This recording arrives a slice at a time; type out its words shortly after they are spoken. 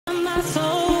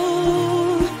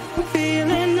soul,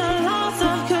 feeling the loss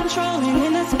of control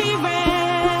in the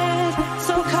spirit,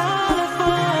 so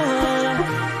colorful.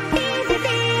 Easy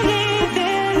feeling,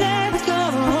 then let's go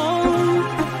home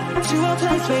to a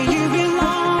place where you belong.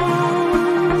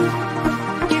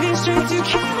 Give you strength to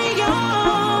carry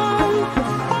on.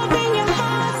 Open your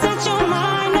heart, set your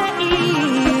mind at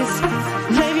ease.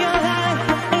 Live your life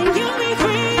and you'll be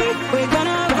free. We're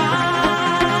gonna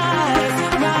rise,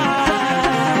 rise,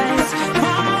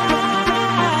 rise.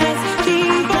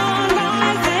 Keep on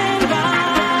rising,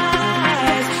 rise,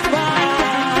 rise,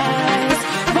 rise.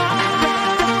 Rise,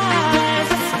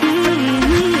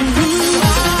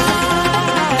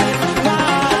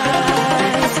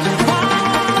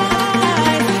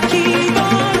 rise, keep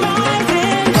on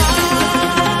rising, rise,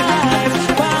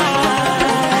 rise, rise.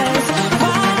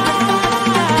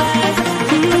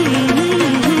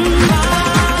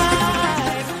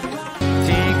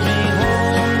 Take me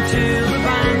home to the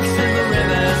banks of the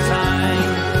riverside.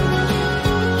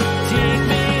 Take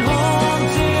me home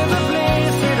to the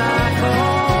place that I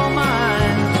call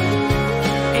mine.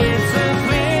 It's a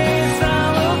place I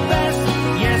love best.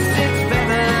 Yes, it's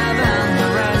better than the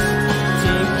rest.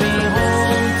 Take me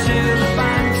home to the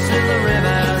banks of the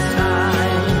riverside.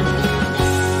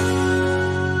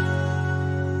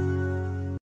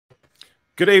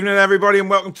 Good evening, everybody, and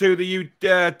welcome to the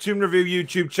Toon Review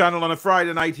YouTube channel on a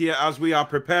Friday night here as we are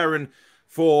preparing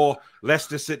for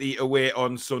Leicester City away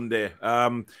on Sunday.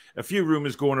 A few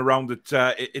rumours going around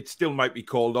that it still might be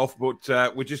called off, but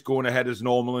we're just going ahead as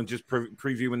normal and just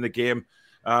previewing the game,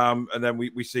 and then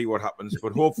we see what happens.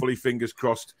 But hopefully, fingers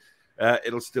crossed,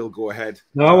 it'll still go ahead.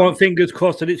 No, I want fingers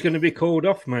crossed that it's going to be called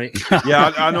off, mate.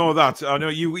 Yeah, I know that. I know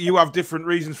you have different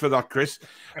reasons for that, Chris.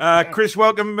 Chris,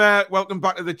 welcome back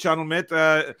to the channel, mate.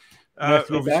 Nice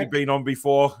to be Obviously back. been on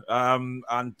before, and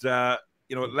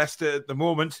you know, Leicester at the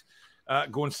moment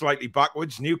going slightly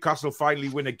backwards. Newcastle finally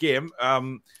win a game.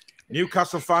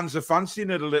 Newcastle fans are fancying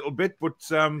it a little bit, but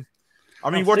I mean,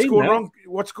 I've what's seen going that. wrong?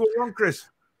 What's going wrong, Chris?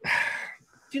 Do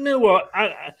you know what?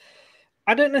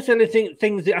 I don't necessarily think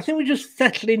things. I think we're just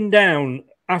settling down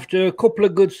after a couple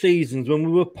of good seasons when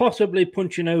we were possibly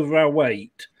punching over our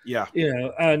weight. Yeah, You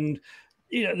know, and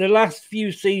you know the last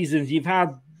few seasons you've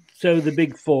had the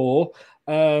big four.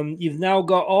 You've now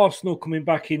got Arsenal coming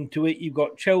back into it. You've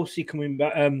got Chelsea coming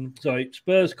back.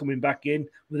 Spurs coming back in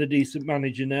with a decent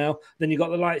manager now. Then you've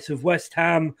got the likes of West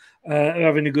Ham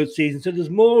having a good season. So there's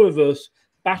more of us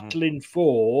battling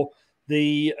for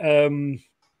the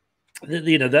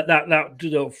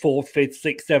fourth, fifth,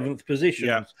 sixth, seventh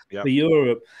positions yeah. for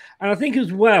Europe. And I think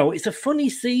as well, it's a funny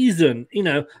season. You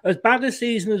know, as bad a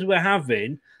season as we're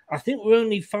having, I think we're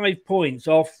only 5 points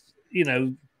off. You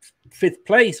know, fifth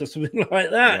place or something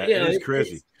like that. Yeah, it is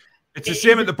crazy. It's the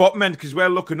same at the bottom end because we're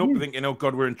looking up and thinking, "Oh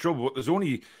God, we're in trouble." But there's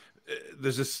only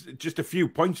just a few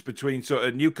points between sort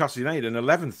of Newcastle United and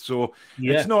 11th, so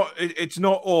Yeah. it's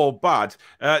not all bad.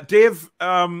 Dave,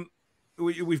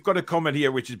 we've got a comment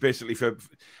here which is basically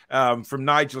from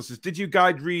Nigel. Says, "Did you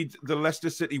guys read the Leicester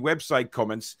City website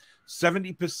comments?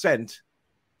 70%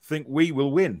 think we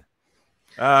will win."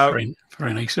 Very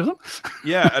nice of them.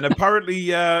 Yeah, and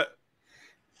apparently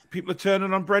people are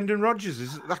turning on Brendan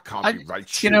Rodgers. That can't be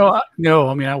right. You know, no.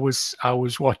 I mean, I was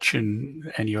watching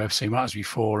NUFC matches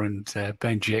before, and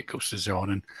Ben Jacobs was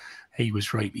on, and he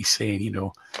was rightly saying, you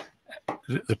know,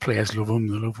 the players love him.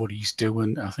 They love what he's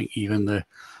doing. I think even the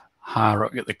higher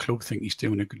up at the club think he's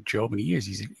doing a good job, and he is.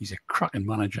 He's a cracking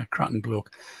manager, cracking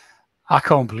bloke. I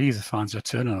can't believe the fans are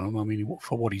turning on him. I mean,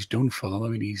 for what he's done for them. I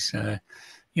mean, he's,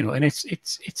 you know, and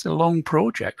it's a long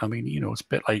project. I mean, you know, it's a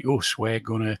bit like us. We're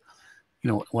gonna, you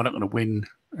know, we're not going to win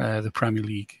the Premier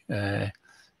League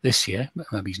this year.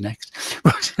 Maybe he's next.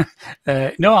 But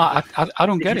no, I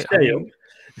don't get it.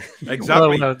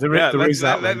 Exactly. Well, no,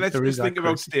 let's just think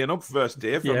about staying up first,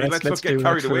 Dave. Yeah, I mean, let's not get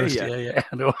carried away here. Yeah,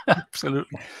 no,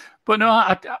 absolutely. But no,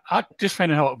 I just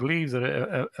find it hard to believe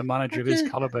that a manager of his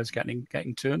caliber is getting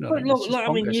turned on. But look,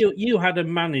 I mean, you had a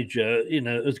manager, you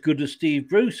know, as good as Steve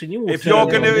Bruce, and you. If you're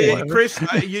going to, Chris,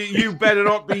 you better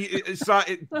not be.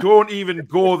 Don't even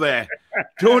go there.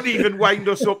 Don't even wind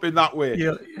us up in that way.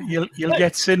 You'll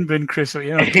get sin bin, Chris.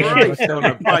 You know, right on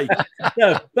a bike.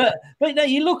 No, but now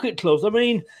you look at clubs. I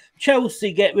mean,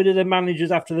 Chelsea get rid of their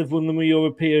managers after they've won the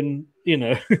European, you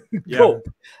know, cup.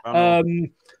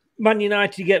 Man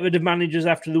United get rid of managers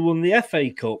after they won the FA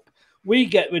Cup. We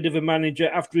get rid of a manager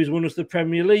after he's won us the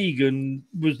Premier League and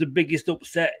was the biggest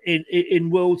upset in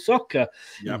world soccer.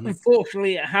 Yeah.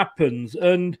 Unfortunately, it happens.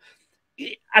 And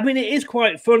I mean, it is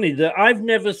quite funny that I've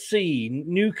never seen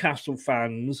Newcastle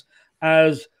fans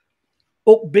as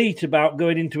upbeat about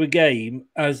going into a game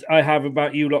as I have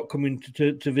about you lot coming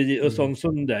to visit us on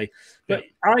Sunday. But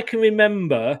I can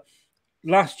remember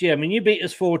last year, I mean, you beat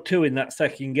us 4-2 in that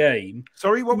second game.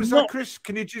 Sorry, what was that, Chris?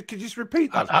 Can you just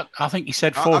repeat that? I think you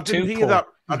said 4-2. I didn't hear that.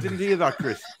 I didn't hear that,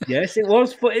 Chris. Yes, it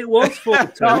was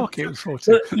 4-2. Oh, okay, it was 4-2.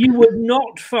 But you would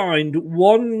not find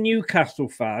one Newcastle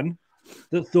fan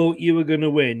that thought you were going to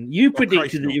win. You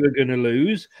predicted that you were going to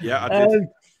lose. Yeah, I did.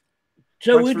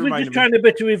 So we're just trying a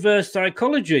bit of reverse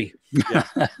psychology. Yeah.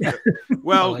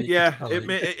 Well, yeah,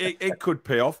 it could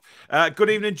pay off.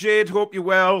 Good evening, Jade. Hope you're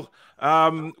well.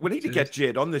 We need to get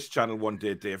Jade on this channel one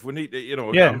day, Dave. We need to, you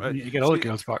know. Yeah, you get all the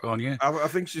girls back on, yeah. I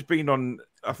think she's been on.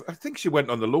 I think she went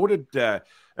on the loaded.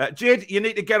 Jade, you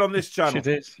need to get on this channel. She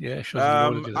did, yeah.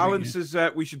 Alan says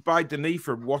we should buy Denis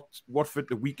for Watford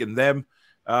to weaken them.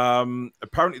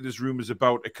 Apparently, there's rumours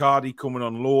about Icardi coming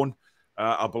on loan.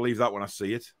 I'll believe that when I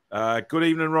see it. Good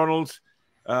evening, Ronald.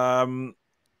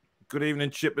 Good evening,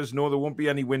 Chippers. No, there won't be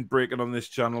any windbreaking on this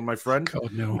channel, my friend.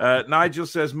 God, no. Nigel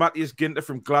says Matthias Ginter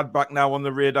from Gladbach now on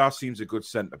the radar. Seems a good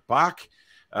centre-back.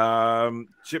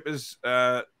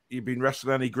 Chippers, you've been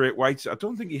wrestling any great whites? I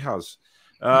don't think he has.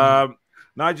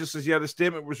 Nigel says, yeah, the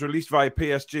statement was released via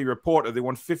PSG reporter. They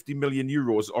want 50 million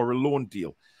euros or a loan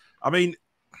deal. I mean,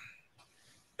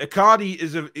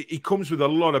 Icardi he comes with a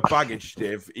lot of baggage,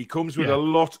 Dave. He comes with a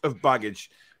lot of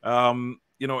baggage.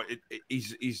 You know,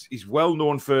 he's well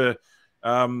known for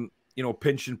you know,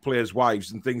 pinching players'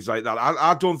 wives and things like that.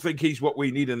 I don't think he's what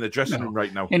we need in the dressing room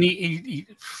right now. And he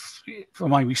for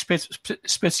mine, we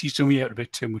spits his dummy out a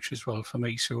bit too much as well for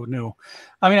me. So no,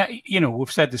 I mean, you know,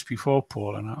 we've said this before,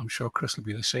 Paul, and I'm sure Chris will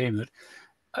be the same. That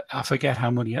I forget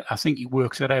how many. I think he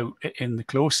worked it out in the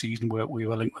close season where we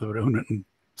were linked with about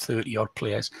 130 odd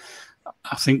players.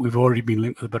 I think we've already been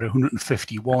linked with about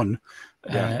 151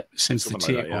 since the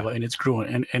takeover, and it's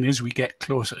growing. And as we get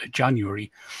closer to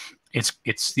January,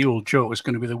 it's the old joke. It's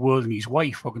going to be the world and his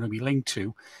wife we're going to be linked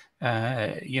to,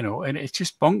 you know. And it's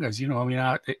just bonkers, you know. I mean,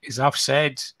 as I've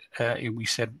said, and we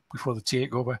said before the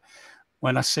takeover,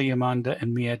 when I see Amanda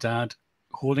and Mia Dad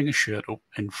holding a shirt up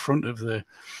in front of the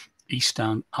East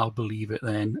Stand, I'll believe it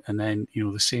then. And then, you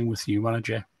know, the same with the new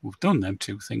manager. We've done them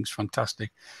two things,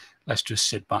 fantastic. Let's just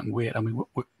sit back and wait. I mean,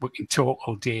 we can talk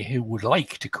all day who would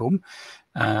like to come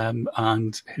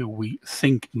and who we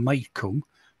think might come.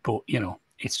 But, you know,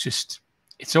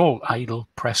 it's all idle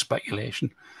press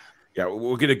speculation. Yeah,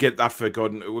 we're going to get that for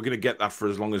God. We're going to get that for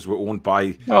as long as we're owned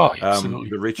by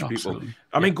the rich people.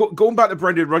 I mean, going back to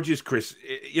Brendan Rodgers, Chris,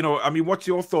 you know, I mean, what's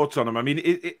your thoughts on him? I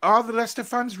mean, are the Leicester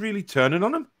fans really turning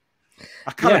on him?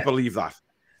 I can't believe that.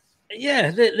 Yeah,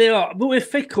 they are. But we're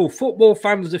fickle. Football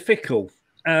fans are fickle.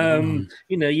 You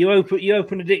know, you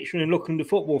open a dictionary and look under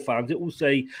football fans, it will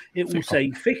say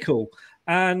fickle.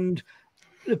 And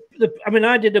I mean,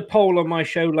 I did a poll on my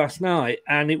show last night,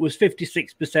 and it was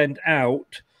 56%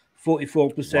 out,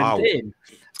 44% in.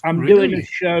 I'm doing a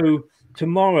show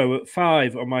tomorrow at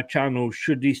 5 on my channel.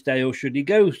 Should he stay or should he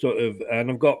go? Sort of, and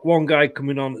I've got one guy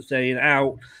coming on that's saying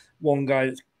out, one guy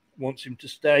that wants him to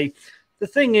stay. The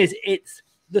thing is, it's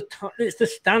the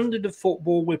standard of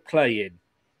football we're playing.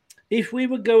 If we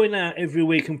were going out every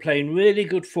week and playing really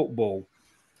good football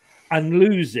and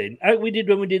losing, like we did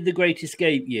when we did the Great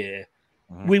Escape year,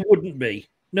 we wouldn't be.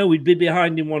 No, we'd be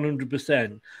behind him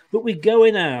 100%. But we're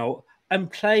going out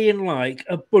and playing like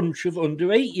a bunch of under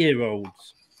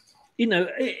 8-year-olds. You know,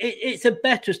 it's a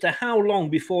bet as to how long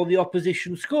before the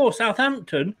opposition score.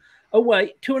 Southampton,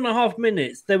 away, 2.5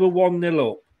 minutes, they were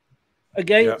 1-0 up.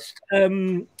 Against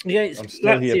Lazio,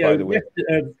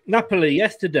 Napoli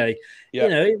yesterday. You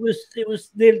know, it was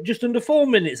just under 4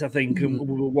 minutes, I think, and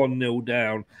we were 1-0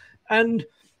 down. And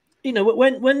you know,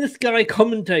 when this guy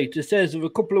commentator says of a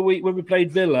couple of weeks when we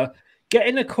played Villa,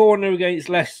 getting a corner against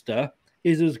Leicester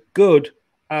is as good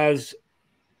as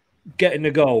getting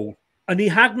a goal, and he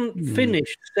hadn't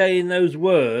finished saying those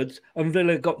words, and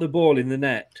Villa got the ball in the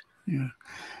net. Yeah.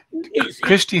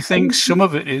 Chris, do you think some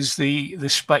of it is the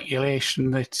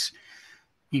speculation that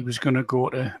he was going to go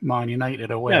to Man United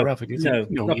or wherever? No,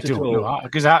 you don't.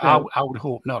 Because I would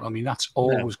hope not. I mean, that's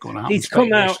always going to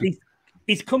happen.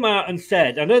 He's come out and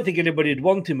said, I don't think anybody would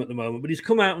want him at the moment, but he's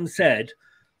come out and said,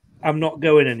 I'm not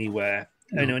going anywhere.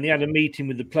 No. You know, and he had a meeting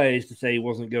with the players to say he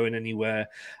wasn't going anywhere.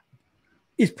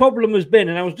 His problem has been,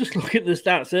 and I was just looking at the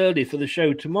stats earlier for the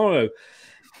show tomorrow,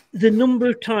 the number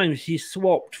of times he's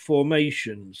swapped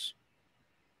formations.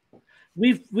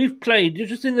 We've played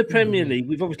just in the Premier League.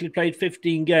 We've obviously played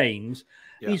 15 games.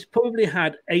 Yeah. He's probably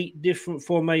had 8 different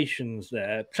formations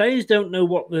there. Players don't know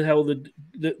what the hell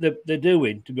they're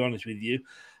doing. To be honest with you,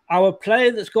 our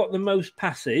player that's got the most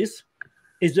passes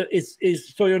is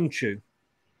Soyuncu.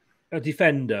 a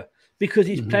defender because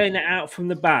he's playing it out from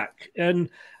the back. And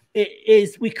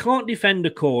we can't defend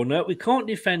a corner. We can't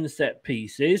defend set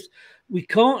pieces. We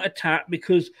can't attack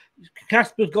because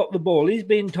Casper's got the ball. He's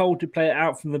being told to play it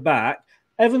out from the back.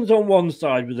 Evans on one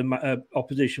side with an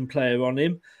opposition player on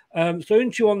him. So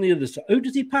Unchu on the other side. Who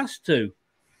does he pass to?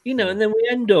 You know, and then we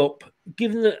end up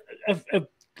giving a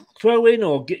throw in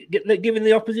or giving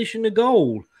the opposition a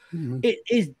goal. It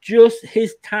is just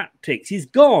his tactics. He's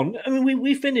gone. I mean,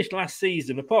 we finished last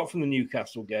season, apart from the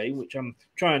Newcastle game, which I'm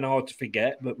trying hard to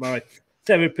forget, but my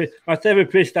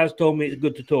therapist has told me it's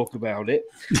good to talk about it.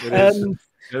 Get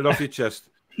it off your chest.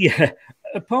 Yeah.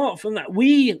 Apart from that,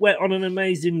 we went on an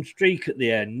amazing streak at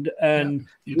the end, and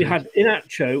we had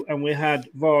Inacho and we had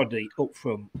Vardy up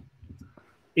front.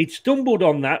 He'd stumbled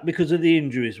on that because of the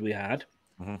injuries we had.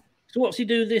 So what's he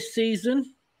do this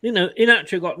season? You know,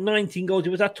 Inacho got 19 goals. He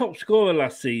was our top scorer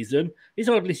last season. He's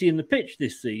hardly seen the pitch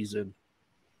this season.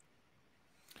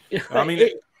 I mean,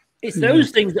 it's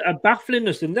those things that are baffling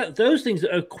us, and those things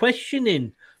that are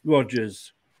questioning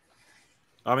Rodgers.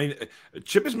 I mean,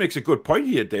 Chippers makes a good point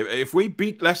here, Dave. If we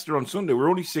beat Leicester on Sunday, we're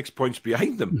only 6 points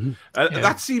behind them.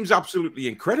 That seems absolutely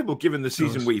incredible given the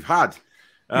season we've had.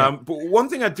 But one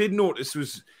thing I did notice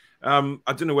was, I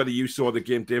don't know whether you saw the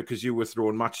game, Dave, because you were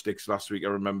throwing matchsticks last week. I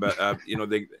remember, you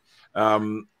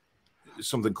know,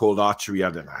 something called archery. I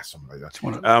don't know, something like that. It's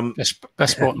one of the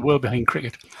best sport in the world behind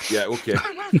cricket. Yeah, okay,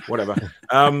 whatever.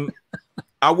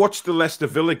 I watched the Leicester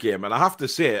Villa game, and I have to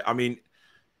say, I mean,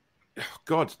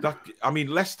 God,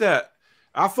 Leicester.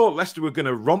 I thought Leicester were going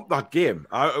to romp that game.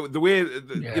 The way,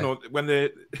 you know, when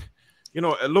they. You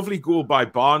know, a lovely goal by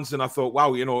Barnes, and I thought,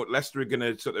 wow, you know, Leicester are going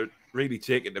to sort of really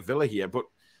take it to Villa here. But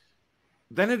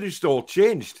then it just all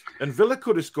changed, and Villa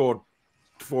could have scored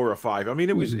 4 or 5. I mean,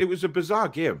 it was a bizarre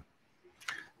game.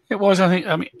 It was.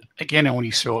 I mean, again, I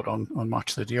only saw it on Match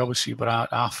of the Day, obviously, but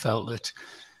I felt that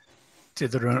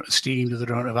did they run out of steam? Did they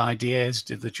run out of ideas?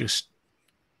 Did they just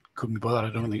couldn't be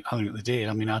bothered? I think they did.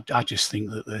 I mean, I just think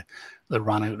that they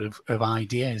ran out of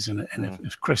ideas, and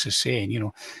if Chris is saying, you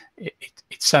know,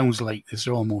 it sounds like there's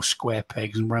almost square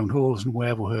pegs and round holes, and where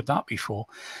have we heard that before?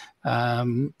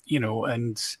 You know,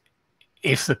 and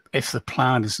if the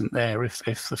plan isn't there, if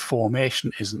the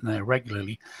formation isn't there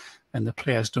regularly, and the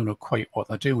players don't know quite what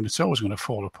they're doing, it's always going to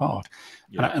fall apart.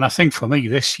 And I think for me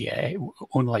this year,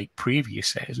 unlike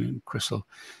previous years, and Chris will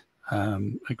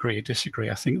agree or disagree,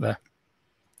 I think they're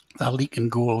leaking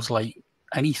goals like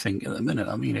anything at the minute.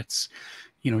 I mean, it's,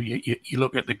 you know, you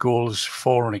look at the goals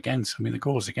for and against. I mean, the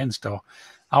goals against are,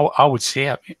 I would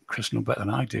say, Chris knows better than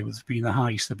I do, has been the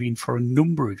highest they've been for a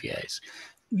number of years.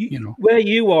 You know, where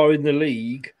you are in the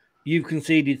league, you've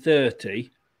conceded 30.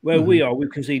 Where we are,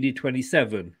 we've conceded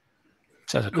 27.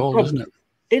 Says a goal, doesn't it?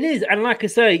 It is. And like I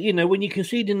say, you know, when you're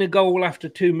conceding a goal after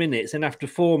 2 minutes and after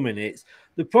 4 minutes,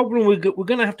 the problem we're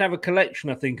going to have a collection,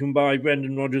 I think, and buy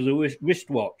Brendan Rodgers a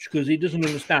wristwatch, because he doesn't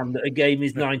understand that a game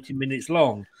is 90 minutes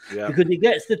long. Because he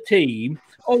gets the team,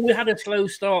 we had a slow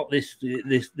start this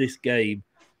game.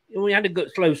 We had a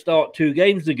slow start 2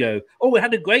 games ago. We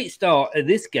had a great start at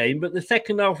this game, but the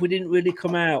second half we didn't really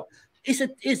come out. It's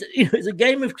a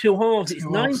game of 2 halves. It's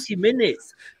 90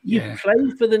 minutes. You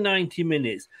play for the 90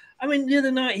 minutes. I mean, the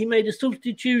other night he made a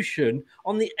substitution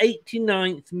on the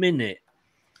 89th minute.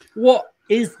 What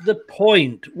is the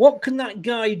point? What can that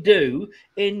guy do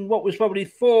in what was probably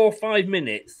 4 or 5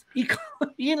 minutes? You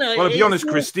can't, you know. Well, to be honest,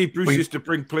 Chris, Steve Bruce used to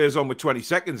bring players on with 20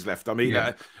 seconds left. I mean,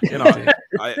 you know,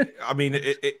 I mean,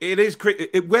 it is.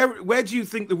 Where do you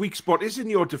think the weak spot is in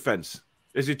your defence?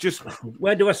 Is it just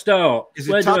where do I start? Is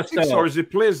it tactics, or is it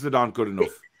players that aren't good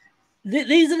enough?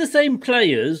 These are the same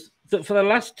players that for the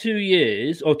last 2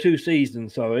 years or 2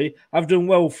 seasons, have done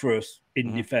well for us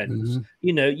in defence.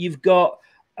 You know, you've got,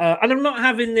 and I'm not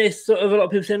having this sort of a lot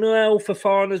of people saying, "Well,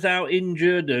 Fofana's out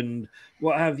injured and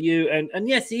what have you," and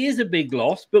yes, he is a big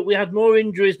loss, but we had more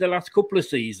injuries the last couple of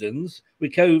seasons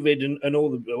with COVID and all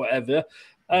the whatever.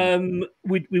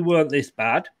 We weren't this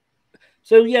bad.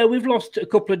 So, yeah, we've lost a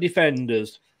couple of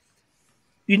defenders.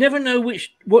 You never know first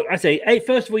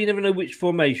of all, you never know which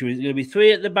formation. Is it going to be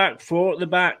 3 at the back, 4 at the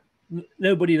back?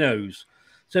 Nobody knows.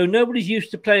 So nobody's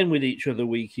used to playing with each other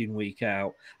week in, week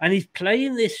out. And he's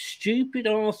playing this stupid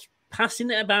arse, passing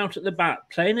it about at the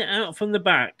back, playing it out from the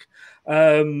back.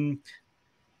 And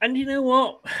you know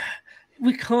what?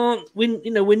 We can't win.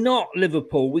 You know, we're not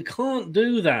Liverpool. We can't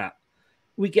do that.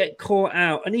 We get caught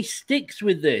out, and he sticks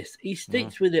with this. He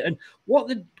sticks with it. And what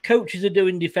the coaches are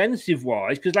doing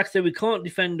defensive-wise, because like I said, we can't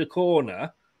defend a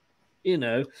corner. you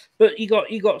know. But you got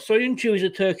Soyuncu, who's a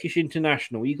Turkish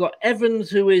international. You got Evans,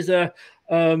 who is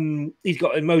he's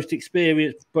got the most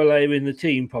experienced player in the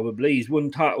team, probably. He's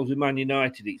won titles with Man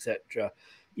United, etc.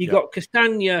 You got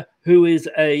Castagna, who is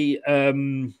a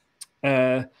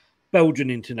Belgian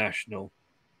international.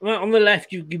 On the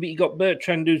left, you got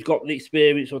Bertrand, who's got the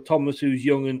experience, or Thomas, who's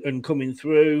young and coming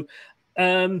through.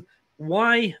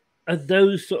 Why are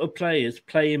those sort of players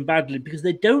playing badly? Because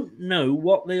they don't know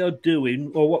what they are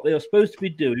doing or what they are supposed to be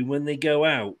doing when they go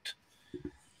out.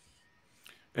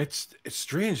 It's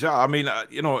strange. I mean,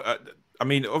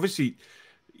 obviously,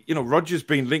 Rodgers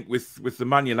been linked with the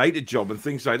Man United job and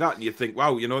things like that, and you think,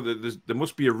 wow, there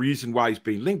must be a reason why he's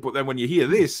been linked. But then when you hear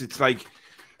this, it's like,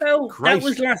 well, Christ. That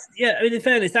was last. Yeah, I mean, in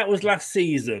fairness, that was last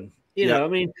season. You know, I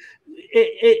mean,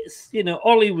 it's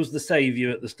Ollie was the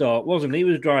saviour at the start, wasn't he? He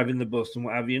was driving the bus and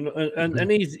what have you,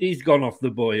 and he's gone off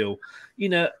the boil.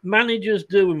 Managers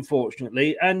do,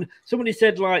 unfortunately. And somebody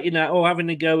said, like, having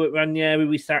a go at Ranieri,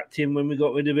 we sacked him when we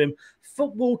got rid of him.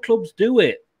 Football clubs do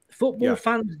it. Football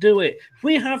fans do it. If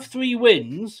we have 3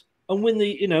 wins and win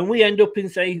we end up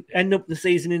the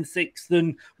season in 6th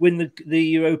and win the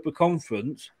Europa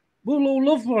Conference, we'll all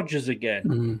love Rodgers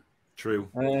again. True.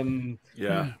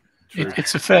 True.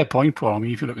 It's a fair point, Paul. I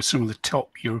mean, if you look at some of the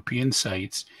top European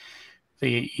sides,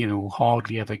 they,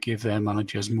 hardly ever give their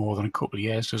managers more than a couple of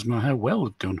years. Doesn't matter how well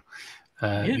they've done.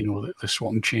 They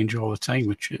swap and change all the time,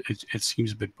 which it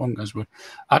seems a bit bonkers. But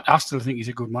I still think he's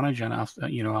a good manager, and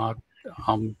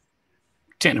I'm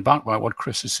taken aback by what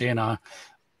Chris is saying. I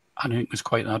don't think it was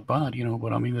quite that bad,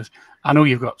 But I mean, I know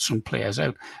you've got some players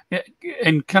out,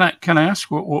 and can I ask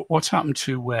what's happened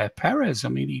to Perez? I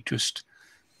mean,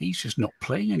 he's just not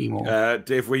playing anymore.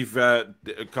 Dave, we've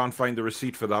can't find the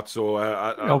receipt for that,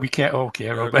 so we can't. Okay,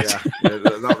 Robert.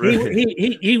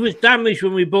 He was damaged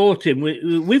when we bought him.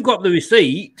 We've got the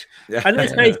receipt, and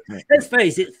let's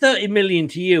face it, 30 million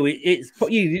to you.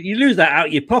 You lose that out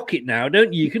of your pocket now,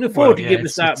 don't you? You can afford to give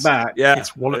us that back. Yeah,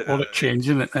 it's wallet change,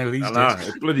 isn't it? Now these days,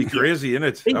 it's bloody crazy,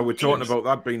 isn't it? We're talking about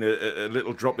that being a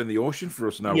little drop in the ocean for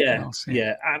us now.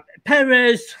 Yeah.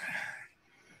 Perez,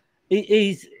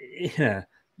 he's.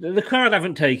 The crowd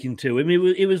haven't taken to him.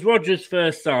 It was Rodgers'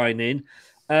 first signing.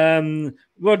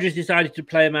 Rodgers decided to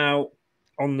play him out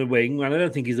on the wing, and I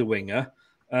don't think he's a winger.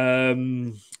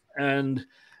 And when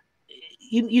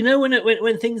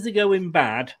things are going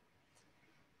bad,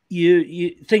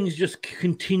 things just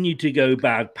continue to go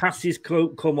bad. Passes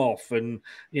come off, and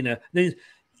then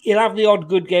he'll have the odd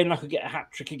good game, like I get a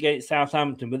hat trick against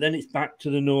Southampton, but then it's back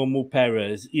to the normal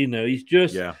Perez. He's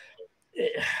just. Yeah.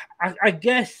 I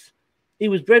guess. It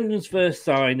was Brendan's first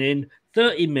signing,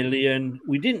 30 million.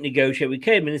 We didn't negotiate. We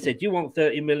came in and said, you want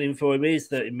 30 million for him? Here's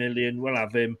 30 million. We'll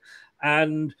have him.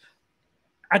 And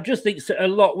I just think a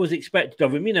lot was expected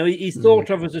of him. He's thought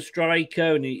of as a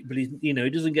striker, but he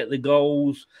doesn't get the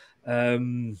goals.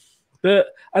 And I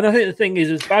think the thing is,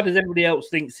 as bad as everybody else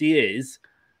thinks he is,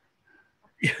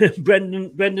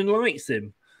 Brendan likes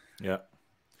him. Yeah.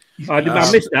 I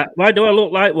missed that. Why do I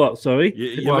look like what? Sorry.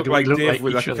 You look like Dave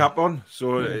with a cap on.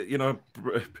 So,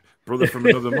 brother from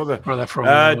another mother.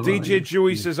 DJ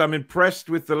Dewey says, I'm impressed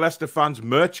with the Leicester fans'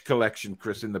 merch collection,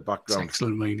 Chris, in the background.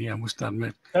 Excellent, mate. I must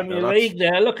admit. Premier League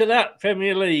there. Look at that.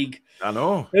 Premier League. I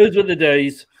know. Those were the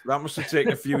days. That must have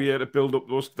taken a few years to build up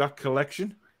that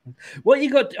collection. What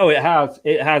you got? Oh, it has,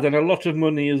 and a lot of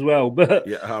money as well. But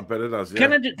yeah, I bet it has. Yeah.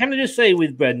 Can I just say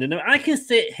with Brendan, I can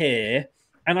sit here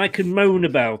and I can moan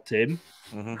about him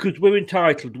because we're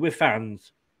entitled. We're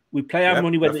fans. We play our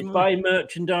money, whether it's buying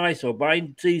merchandise or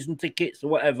buying season tickets or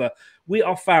whatever. We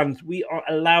are fans. We are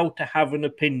allowed to have an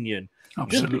opinion.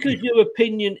 Absolutely. Just because your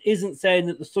opinion isn't saying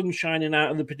that the sun's shining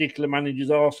out of the particular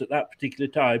manager's arse at that particular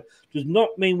time does not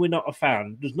mean we're not a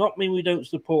fan. Does not mean we don't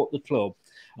support the club.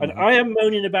 And I am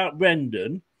moaning about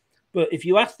Brendan, but if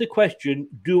you ask the question,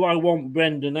 do I want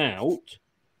Brendan out?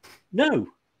 No.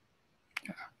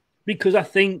 Because I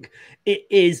think it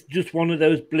is just one of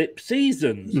those blip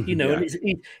seasons, and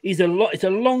it's a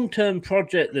long-term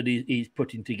project that he's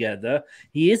putting together.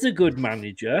 He is a good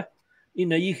manager.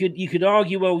 You could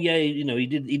argue, well, yeah, he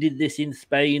did this in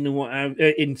Spain and what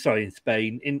in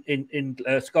Spain, in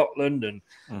Scotland, and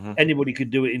anybody could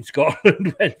do it in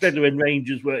Scotland when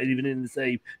Rangers weren't even in the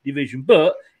same division.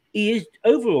 But he is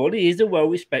a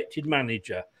well-respected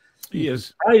manager. He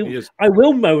is. I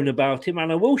will moan about him,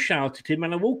 and I will shout at him,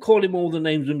 and I will call him all the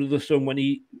names under the sun when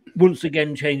he once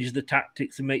again changes the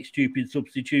tactics and makes stupid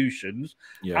substitutions.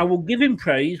 Yeah. I will give him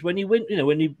praise when he win.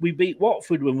 We beat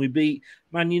Watford, when we beat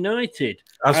Man United,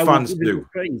 as fans do.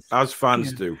 As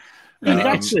fans do.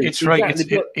 Exactly. It's right.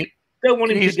 Don't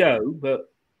want him to go,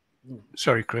 but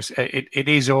Sorry, Chris. It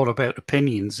is all about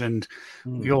opinions, and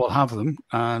we all have them,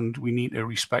 and we need to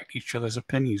respect each other's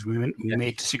opinions. We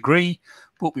may disagree,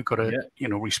 but we've got to,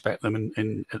 respect them.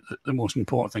 And the most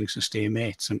important thing is to stay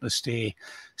mates and to stay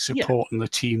supporting the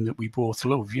team that we both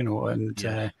love.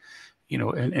 And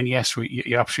yes,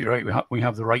 you're absolutely right. We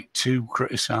have the right to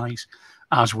criticise,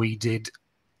 as we did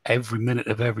every minute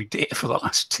of every day for the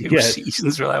last 2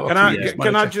 seasons.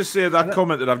 Can I just say that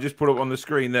comment that I've just put up on the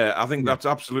screen there? I think that's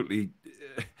absolutely.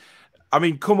 I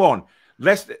mean, come on.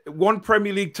 One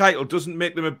Premier League title doesn't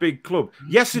make them a big club.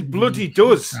 Yes, it bloody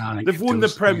does. They've won the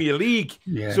Premier League.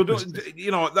 Yeah, so,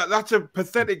 that's a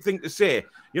pathetic thing to say.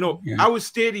 Our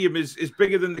stadium is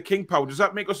bigger than the King Power. Does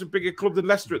that make us a bigger club than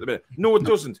Leicester at the minute? No, it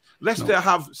doesn't. Leicester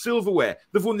have silverware.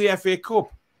 They've won the FA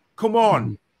Cup. Come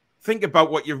on. Think about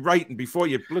what you're writing before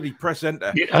you bloody press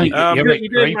enter. You're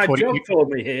doing my job for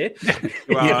me here.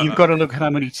 You've got to look at how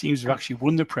many teams have actually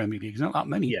won the Premier League. It's not that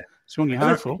many. Yeah. It's only a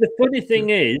handful. The funny thing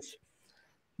is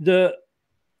that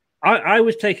I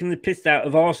was taking the piss out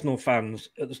of Arsenal fans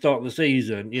at the start of the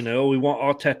season. We want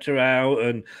Arteta out,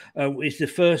 and it's the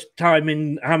first time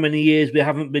in how many years we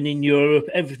haven't been in Europe.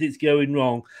 Everything's going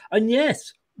wrong. And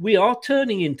yes, we are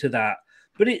turning into that.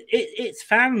 But it's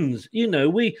fans,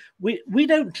 we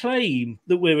don't claim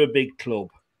that we're a big club.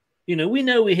 We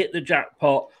know we hit the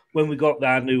jackpot when we got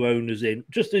our new owners in,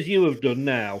 just as you have done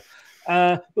now.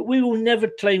 But we will never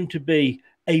claim to be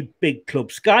a big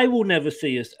club. Sky will never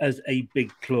see us as a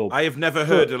big club. I have never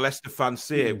heard a Leicester fan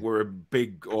say we're a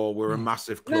big or we're a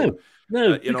massive club.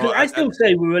 No, because I still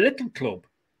say we're a little club.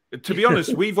 To be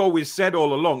honest, we've always said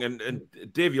all along, and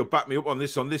Dave, you'll back me up on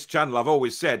this channel. I've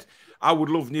always said I would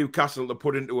love Newcastle to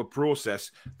put into a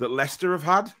process that Leicester have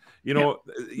had.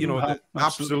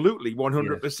 Absolutely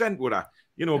 100% would I.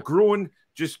 Growing,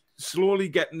 just slowly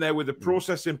getting there with a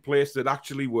process in place that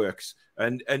actually works.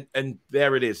 And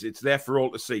there it is. It's there for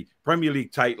all to see. Premier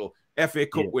League title, FA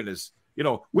Cup winners.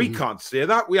 We can't say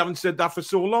that. We haven't said that for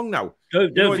so long now.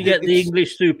 Don't forget the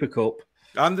English Super Cup.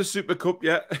 And the Super Cup,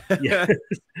 the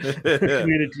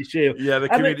Community Shield. Yeah, the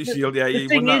Community Shield. Yeah, you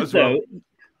won that as well.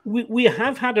 We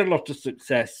have had a lot of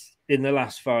success in the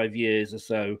last 5 years or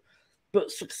so,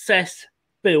 but success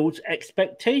builds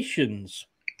expectations.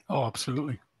 Oh,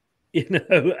 absolutely.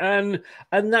 And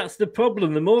that's the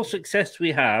problem. The more success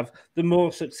we have, the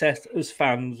more success as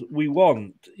fans we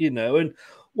want. And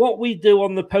what we do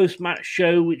on the post-match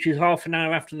show, which is half an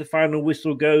hour after the final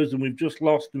whistle goes and we've just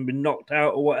lost and been knocked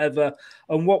out or whatever,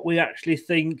 and what we actually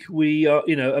think we are,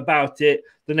 about it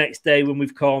the next day when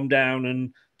we've calmed down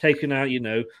and taken out,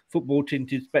 football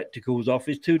tinted spectacles off,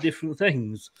 is two different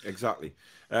things. Exactly.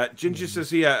 Ginger says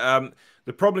here,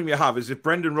 the problem you have is if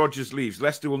Brendan Rodgers leaves,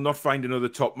 Leicester will not find another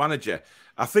top manager.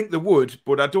 I think they would,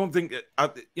 but I don't think,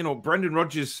 Brendan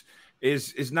Rodgers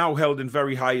is now held in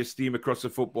very high esteem across the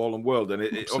football and world. And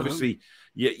obviously,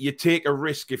 you take a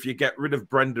risk if you get rid of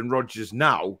Brendan Rodgers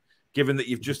now, given that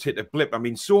you've just hit a blip. I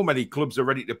mean, so many clubs are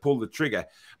ready to pull the trigger.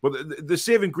 But the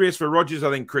saving grace for Rodgers, I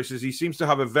think, Chris, is he seems to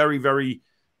have a very, very,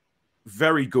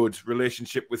 very good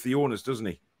relationship with the owners, doesn't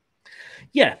he?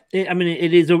 Yeah.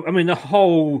 It is.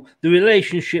 The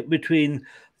relationship between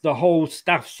the whole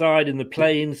staff side and the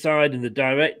playing side and the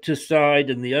director side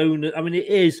and the owner. It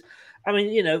is.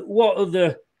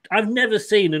 I've never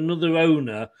seen another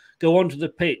owner go onto the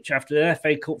pitch after the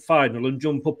FA Cup final and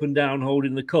jump up and down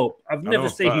holding the cup. I've never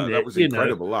seen it. That was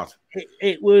incredible, that.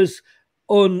 It was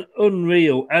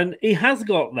unreal. And he has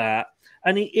got that.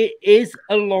 And it is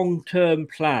a long-term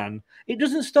plan. It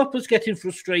doesn't stop us getting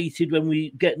frustrated when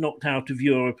we get knocked out of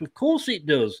Europe. Of course it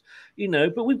does,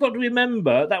 but we've got to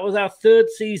remember that was our third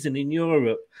season in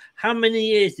Europe. How many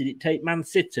years did it take Man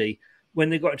City when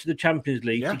they got to the Champions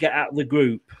League to get out of the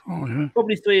group?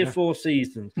 Probably 3 or 4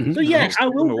 seasons. So I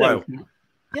will go.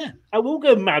 I will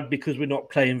go mad because we're not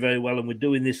playing very well and we're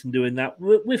doing this and doing that.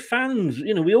 We're fans,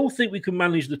 we all think we can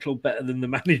manage the club better than the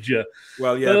manager.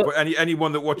 Well, but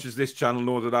anyone that watches this channel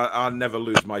know that I never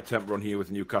lose my temper on here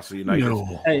with Newcastle United.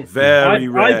 No. Very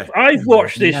rare. I've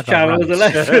watched this channel as a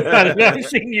Leicester fan and I've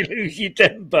seen you lose your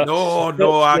temper.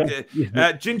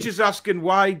 Ginger's asking,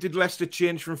 why did Leicester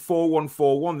change from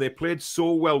 4-1-4-1? They played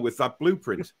so well with that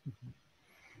blueprint.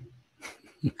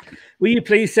 Will you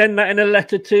please send that in a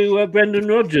letter to Brendan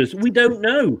Rodgers? We don't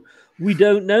know.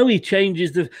 He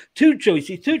changes the two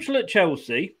choices. Tuchel at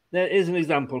Chelsea, there is an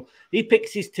example. He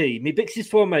picks his team. He picks his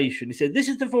formation. He said, this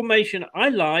is the formation I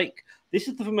like. This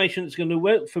is the formation that's going to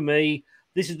work for me.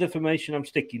 This is the formation I'm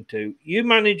sticking to. You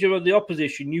manager of the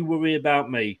opposition, you worry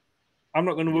about me. I'm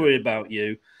not going to worry about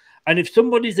you. And if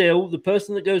somebody's ill, the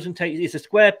person that goes and takes it's a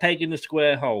square peg in a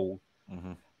square hole.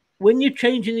 when you're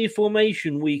changing your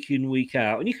formation week in, week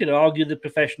out, and you could argue the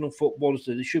professional footballers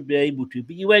that they should be able to,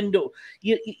 but you end up,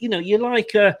 you're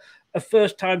like a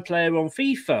first-time player on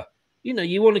FIFA.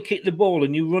 You want to kick the ball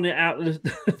and you run it out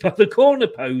the corner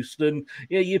post, and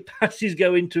your passes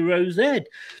go into Rose Ed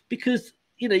because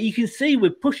you can see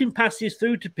we're pushing passes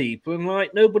through to people and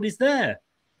like nobody's there.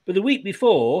 But the week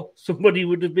before, somebody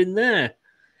would have been there.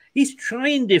 He's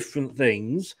trying different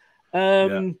things,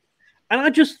 and I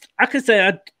can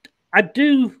say I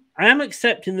am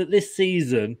accepting that this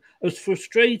season, as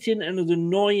frustrating and as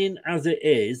annoying as it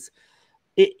is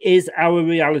our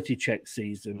reality check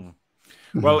season.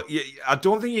 Well, I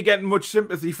don't think you're getting much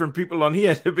sympathy from people on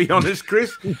here, to be honest,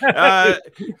 Chris.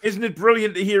 Isn't it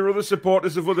brilliant to hear other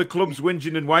supporters of other clubs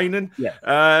whinging and whining?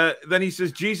 Yeah. Then he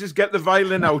says, Jesus, get the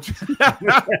violin out.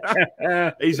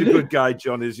 He's a good guy,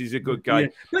 John is. He's a good guy. Yeah.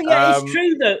 But it's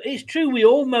true, though. It's true. We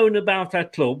all moan about our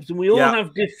clubs and we all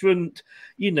have different,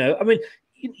 I mean,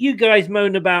 you guys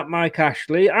moan about Mike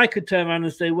Ashley. I could turn around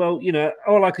and say, well,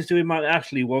 all I could see with Mike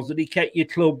Ashley was that he kept your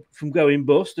club from going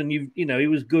bust, and he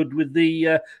was good with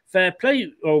the fair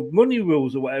play or money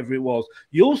rules or whatever it was.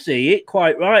 You'll see it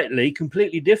quite rightly,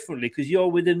 completely differently, because you're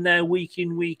within there week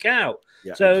in, week out.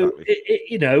 Yeah, so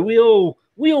exactly.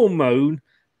 We all moan.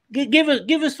 Give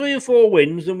us 3 or 4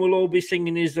 wins, and we'll all be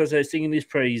singing his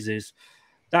praises.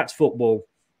 That's football.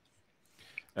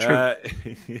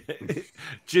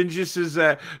 Ginger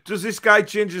says, does this guy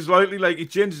change his loyalty like he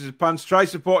changes his pants? Try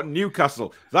supporting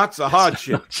Newcastle. That's a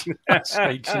hardship. That's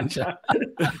right, Ginger.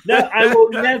 No, I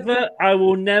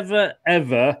will never,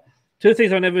 ever. 2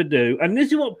 things I never do. And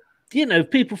this is what,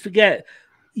 people forget.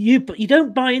 You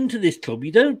don't buy into this club.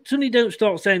 You don't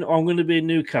start saying, I'm going to be a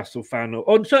Newcastle fan,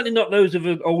 or certainly not those of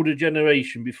an older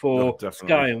generation before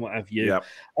Sky and what have you. Yep,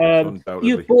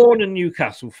 you're born a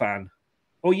Newcastle fan.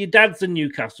 Or your dad's a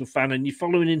Newcastle fan and you're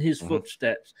following in his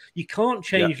footsteps. You can't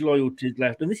change loyalties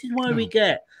left. And this is why we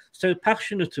get so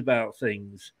passionate about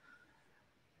things.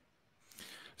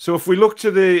 So if we look to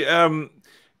the,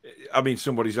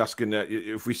 somebody's asking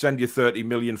if we send you 30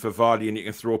 million for Vardy and you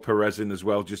can throw Perez in as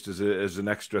well, just as an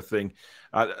extra thing.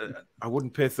 I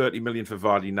wouldn't pay 30 million for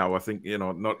Vardy now. I think,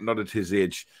 not at his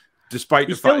age, despite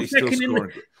the fact he's still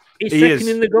scoring. He's second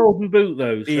in the Golden Boot,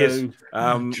 though. He is.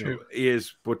 He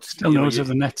is, but still knows of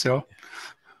the Neto.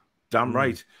 Damn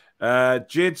right.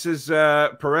 Jade says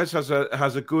Perez has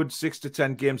a good 6 to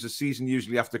 10 games a season,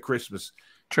 usually after Christmas.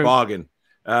 True. Bargain.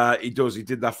 He does. He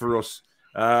did that for us.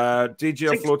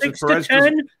 DJ floated Perez.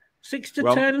 6 to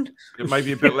 10. It might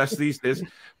be a bit less these days.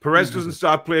 Perez doesn't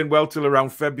start playing well till around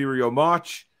February or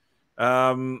March.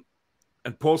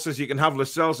 And Paul says you can have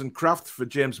Lascelles and Kraft for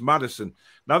James Maddison.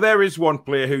 Now, there is one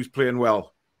player who's playing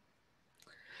well.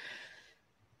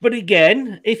 But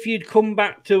again, if you'd come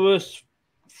back to us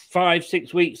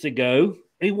 5-6 weeks ago,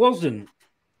 he wasn't.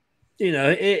 He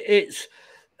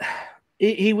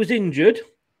was injured.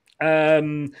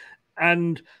 And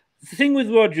the thing with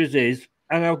Rodgers is,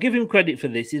 and I'll give him credit for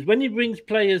this, is when he brings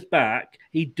players back,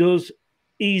 he does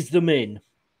ease them in.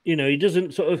 He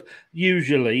doesn't sort of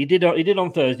usually, he did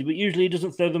on Thursday, but usually he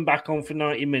doesn't throw them back on for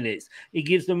 90 minutes. He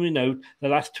gives them, the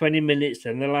last 20 minutes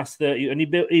and the last 30, and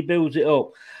he builds it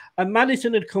up. And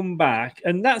Maddison had come back,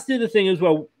 and that's the other thing as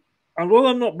well. Although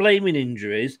I'm not blaming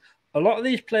injuries, a lot of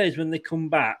these players, when they come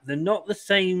back, they're not the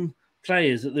same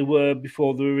players that they were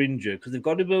before they were injured, because they've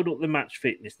got to build up the match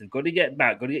fitness. They've got to get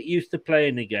back, got to get used to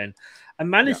playing again. And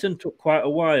Maddison took quite a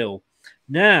while.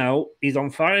 Now he's on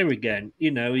fire again.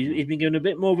 He's been given a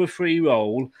bit more of a free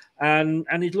role, and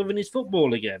he's loving his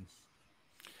football again.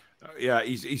 Yeah,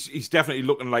 he's definitely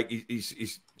looking like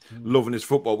he's loving his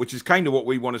football, which is kind of what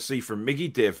we want to see from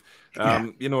Miggy, Dave.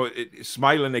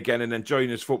 Smiling again and enjoying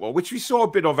his football, which we saw a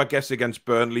bit of, I guess, against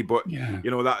Burnley, but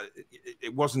that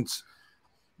it wasn't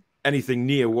anything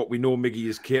near what we know Miggy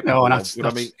is capable of. That's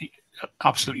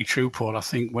absolutely true, Paul. I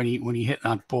think when he hit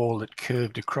that ball that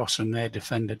curved across and their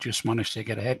defender just managed to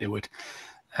get ahead to it,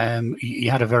 he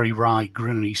had a very wry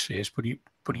grin on his face. But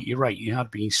you're right, he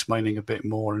had been smiling a bit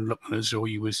more and looking as though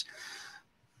he was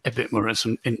a bit more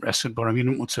interested. But up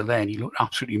until then, he looked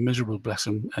absolutely miserable, bless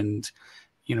him. And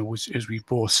as we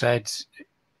both said,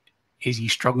 is he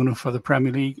strong enough for the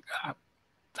Premier League?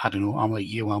 I don't know. I'm like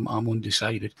you. I'm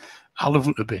undecided. I love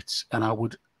him to bits, and I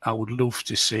would love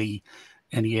to see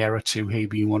in a year or two he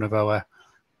being one of our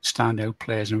standout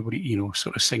players. And everybody,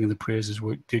 sort of singing the praises.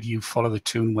 Did you follow the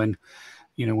tune when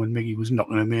Miggy was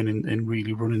knocking him in and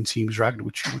really running teams ragged,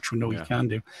 which we know he can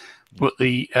do. But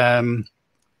the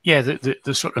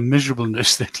sort of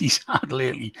miserableness that he's had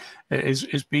lately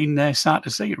has been sad to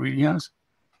see. It really has.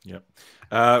 Yep.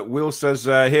 Will says,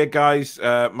 hey guys,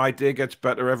 my day gets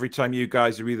better every time you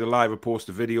guys are either live or post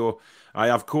a video. I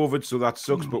have COVID, so that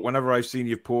sucks, but whenever I've seen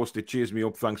you post, it cheers me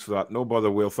up. Thanks for that. No bother,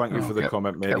 Will. Thank you for the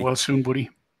comment, mate. Get well soon, buddy.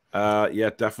 Yeah,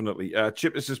 definitely.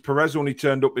 Chipper says, Perez only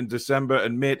turned up in December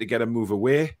and made to get a move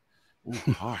away.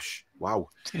 Ooh, harsh. Wow.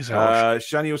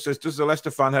 Shanio says, does the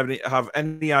Leicester fan have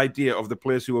any idea of the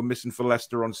players who are missing for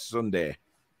Leicester on Sunday?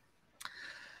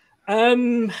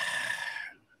 I'm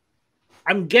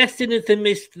guessing if they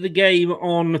missed the game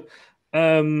on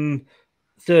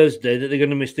Thursday, that they're going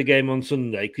to miss the game on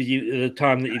Sunday because the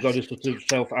time that you've got to sort of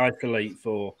self-isolate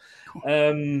for.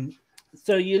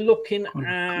 So you're looking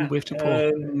at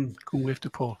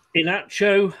Paul.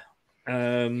 Inacho.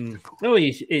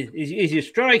 He's your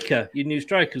striker. Your new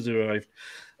striker's arrived.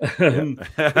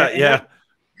 Yeah.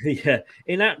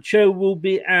 Inacho will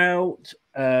be out.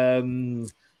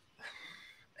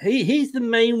 He's the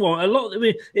main one.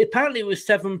 Apparently it was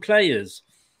 7 players,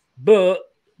 but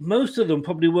most of them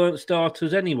probably weren't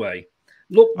starters anyway.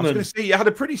 Lookman, I was going to say, you had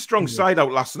a pretty strong side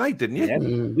out last night, didn't you? Yeah,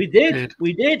 we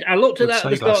did. I looked at that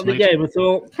at the start of the game and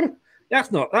thought, that's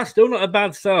still not a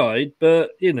bad side,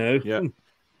 but Yeah.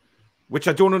 Which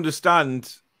I don't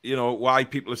understand, why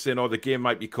people are saying, the game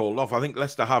might be called off. I think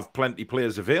Leicester have plenty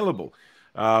players available.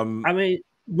 Brendan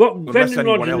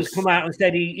Rodgers has come out and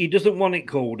said he doesn't want it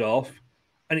called off,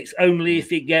 and it's only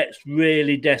if it gets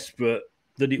really desperate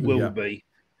that it will be.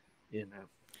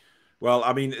 Well,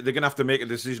 I mean, they're going to have to make a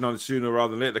decision on it sooner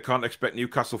rather than later. They can't expect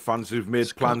Newcastle fans who've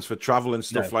made plans for travel and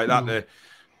stuff like that.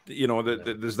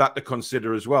 There's that to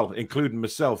consider as well, including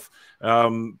myself.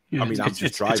 I'm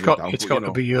just driving It's got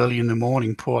to be early in the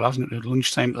morning, Paul, hasn't it? At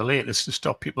lunchtime at the latest to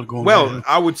stop people going. Well,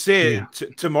 I would say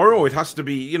tomorrow it has to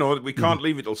be. We can't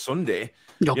leave it till Sunday.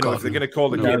 If they're going to call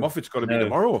the game off, it's got to be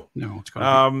tomorrow. No, it's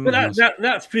got to be. But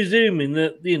that's presuming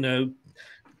that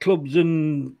clubs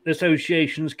and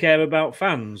associations care about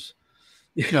fans.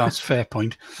 Yeah, that's a fair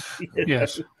point.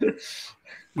 Yes.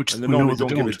 And they normally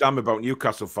don't give a damn about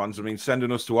Newcastle fans. I mean,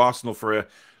 sending us to Arsenal for a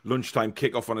lunchtime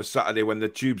kickoff on a Saturday when the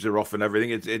tubes are off and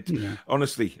everything.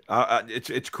 Honestly,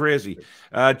 it's crazy.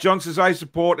 John says, I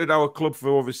supported our club for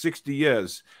over 60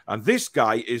 years, and this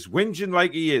guy is whinging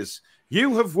like he is.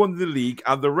 You have won the league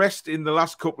and the rest in the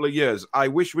last couple of years. I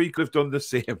wish we could have done the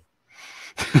same.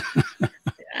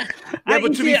 Yeah,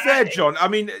 but to be fair, John, I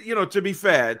mean, to be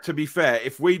fair,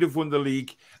 if we'd have won the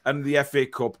league and the FA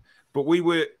Cup, but we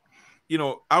were,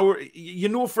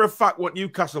 for a fact what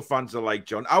Newcastle fans are like,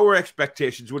 John. Our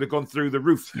expectations would have gone through the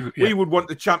roof. Yeah. We would want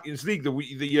the Champions League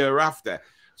the year after.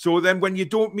 So then when you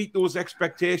don't meet those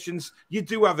expectations, you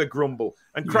do have a grumble.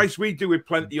 And Christ, we do it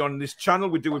plenty on this channel.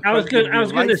 We do it plenty. I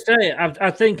was going to say,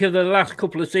 I think of the last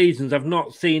couple of seasons, I've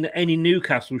not seen any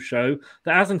Newcastle show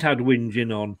that hasn't had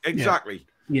whinging on. Exactly.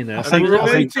 I think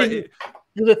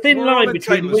there's a thin line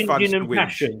between whinging and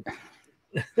passion.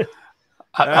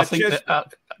 I think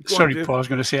sorry, Paul, I was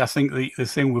going to say, I think the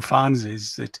thing with fans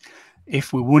is that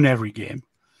if we won every game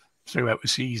throughout the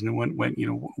season and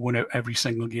won out every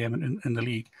single game in the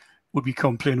league, we'd be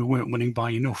complaining we weren't winning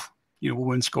by enough. We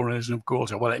weren't scoring enough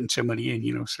goals, or we're letting too many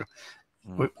in, so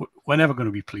we're never going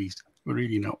to be pleased. We're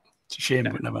really not. It's a shame,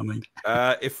 but never mind.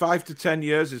 If 5 to 10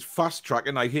 years is fast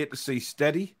tracking, I hate to see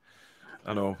steady.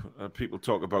 I know people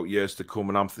talk about years to come,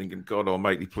 and I'm thinking, God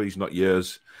Almighty, please not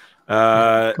years.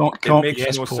 It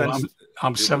makes no sense.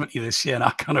 I'm 70 this year, and I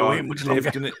can't wait much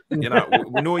longer.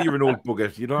 We know you're an old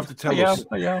bugger. You don't have to tell us.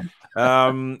 I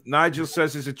am. Nigel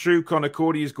says, "Is it true Conor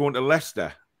Cody is going to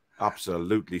Leicester?"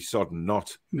 Absolutely, sodden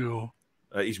not. No.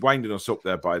 He's winding us up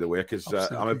there, by the way, because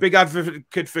I'm a big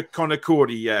advocate for Conor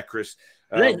Cody. Chris.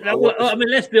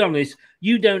 Let's be honest.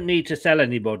 You don't need to sell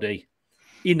anybody.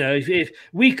 If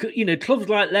we could, clubs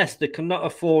like Leicester cannot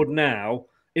afford now.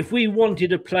 If we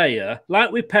wanted a player,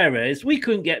 like with Perez, we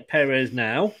couldn't get Perez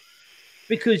now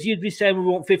because you'd be saying we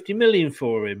want 50 million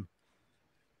for him.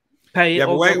 Pay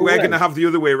but we're going to have the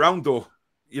other way around, though.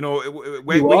 We're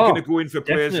going to go in for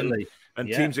players and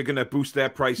teams are going to boost their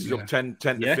prices up 10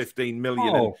 to 15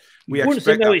 million. And we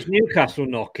expect it's Newcastle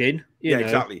knocking.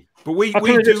 Exactly. But we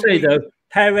do say, though,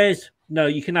 Perez... No,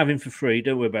 you can have him for free.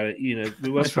 Don't worry about it. We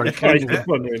won't price the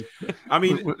fun of him. I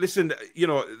mean, listen.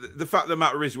 The fact of the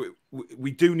matter is,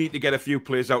 we do need to get a few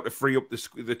players out to free up the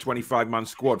 25-man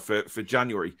squad for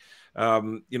January.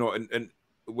 And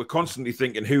we're constantly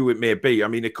thinking who it may be. I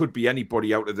mean, it could be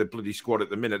anybody out of the bloody squad at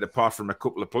the minute, apart from a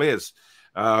couple of players.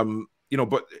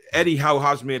 But Eddie Howe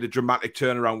has made a dramatic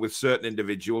turnaround with certain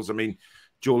individuals. I mean,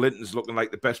 Joe Linton's looking like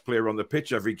the best player on the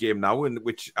pitch every game now, and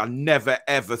which I never,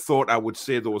 ever thought I would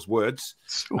say those words.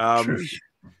 So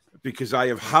because I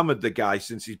have hammered the guy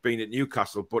since he's been at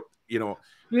Newcastle. But,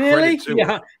 Really? credit to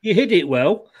him. You hit it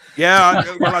well. Yeah,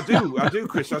 I do,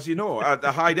 Chris, as you know.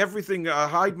 I hide everything. I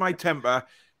hide my temper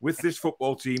with this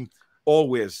football team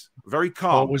always. Very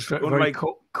calm. Always very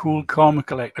cool, calm and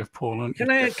collective, Paul.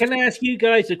 Can I ask you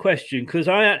guys a question? Because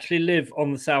I actually live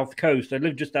on the south coast. I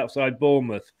live just outside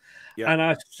Bournemouth. Yeah. And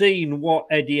I've seen what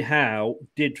Eddie Howe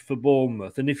did for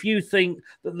Bournemouth. And if you think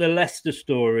that the Leicester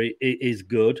story is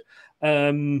good,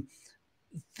 the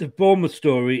Bournemouth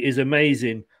story is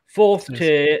amazing. Fourth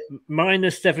tier,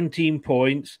 minus 17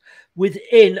 points,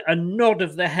 within a nod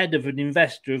of the head of an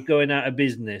investor of going out of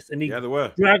business. And he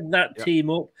dragged that team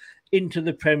up into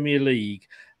the Premier League.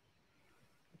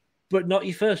 But not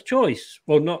your first choice.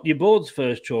 Well, not your board's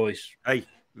first choice. Hey,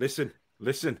 listen,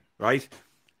 right?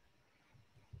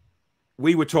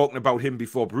 We were talking about him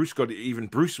before Bruce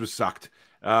was sacked.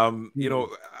 I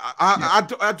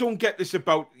don't get this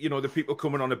about, the people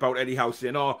coming on about Eddie Howe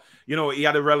saying, he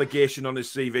had a relegation on his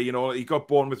CV, he got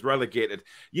Bournemouth relegated.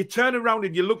 You turn around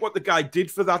and you look what the guy did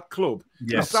for that club,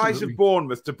 the size of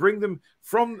Bournemouth, to bring them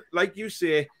from, like you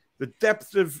say, the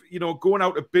depth of, going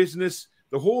out of business,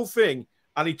 the whole thing,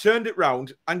 and he turned it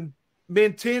round and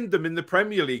maintained them in the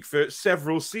Premier League for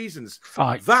several seasons.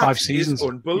 Five seasons. Is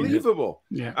unbelievable.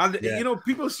 Yeah. And,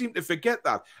 people seem to forget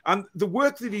that. And the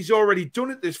work that he's already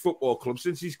done at this football club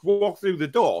since he's walked through the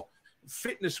door,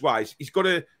 fitness-wise, he's got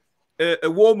a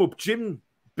warm-up gym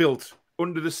built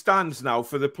under the stands now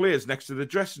for the players next to the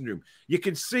dressing room. You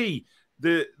can see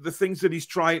the things that he's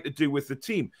trying to do with the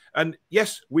team. And,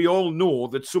 yes, we all know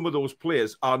that some of those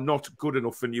players are not good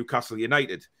enough for Newcastle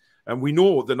United. And we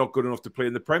know they're not good enough to play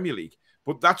in the Premier League.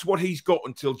 But that's what he's got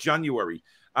until January.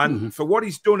 And for what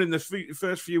he's done in the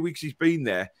first few weeks he's been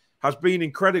there has been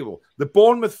incredible. The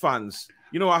Bournemouth fans,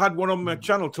 I had one on my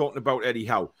channel talking about Eddie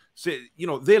Howe. So,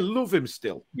 they love him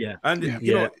still. Yeah. And,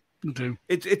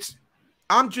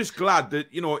 I'm just glad that,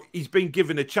 he's been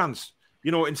given a chance.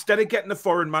 Instead of getting a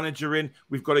foreign manager in,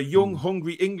 we've got a young,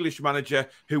 hungry English manager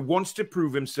who wants to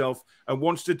prove himself and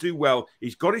wants to do well.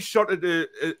 He's got his shot at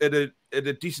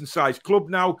a decent-sized club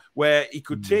now, where he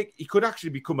could actually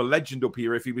become a legend up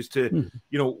here if he was to,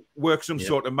 work some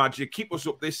sort of magic, keep us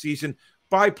up this season,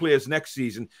 buy players next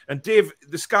season. And Dave,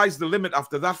 the sky's the limit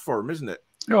after that for him, isn't it?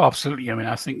 Oh, absolutely. I mean,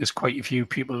 I think there's quite a few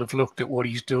people have looked at what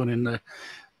he's done in the,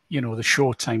 the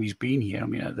short time he's been here. I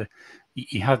mean,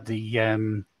 he had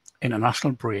the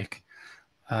international break,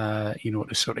 to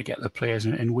sort of get the players,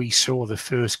 and we saw the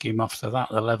first game after that,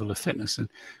 the level of fitness, and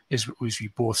as we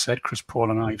both said, Chris, Paul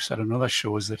and I have said on other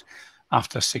shows, that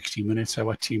after 60 minutes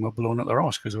our team were blown at their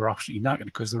arse because they were absolutely knackered,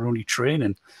 because they're only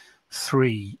training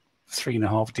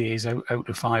 3.5 days out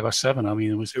of 5 or 7. I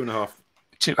mean, it was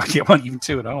 2.5. Well, even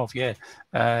 2.5,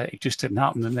 yeah. It just didn't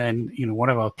happen. And then, one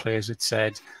of our players had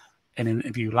said in an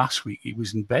interview last week he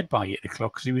was in bed by 8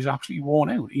 o'clock because he was absolutely worn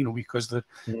out, because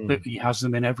he has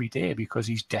them in every day because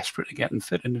he's desperate to get them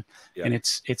fit. And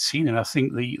it's seen. And I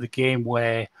think the game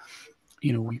where,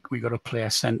 we got a player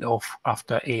sent off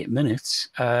after 8 minutes,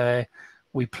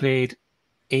 we played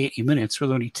 80 minutes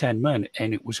with only 10 men,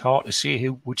 and it was hard to see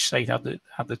which side had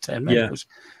the 10 men. Because,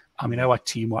 I mean, our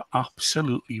team were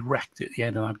absolutely wrecked at the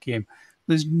end of that game.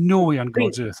 There's no way on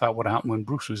God's earth that would happen when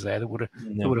Bruce was there. They would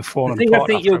have fallen apart. I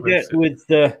think you'll get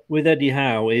with Eddie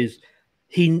Howe is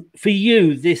for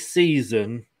you this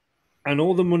season, and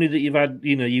all the money that you've had,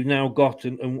 you've now got,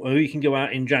 and you can go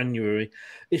out in January.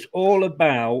 It's all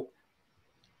about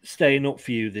staying up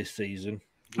for you this season.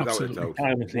 Without a doubt,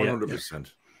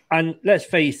 100%. And let's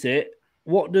face it,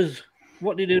 what did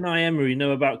Unai Emery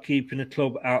know about keeping a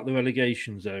club out of the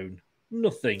relegation zone?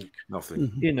 Nothing.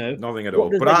 Nothing at all.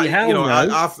 But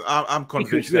I'm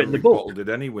convinced Emery bottled it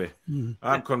anyway.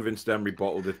 I'm convinced Emery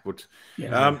bottled it. But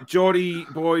Geordie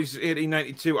Boys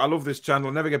 1892, I love this channel.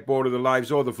 I never get bored of the lives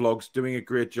or the vlogs. Doing a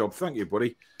great job. Thank you,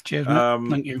 buddy. Cheers, mate.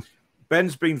 Thank you.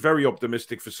 Ben's been very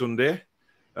optimistic for Sunday.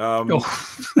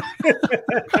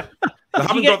 They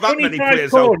haven't got that many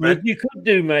players out, Ben. You could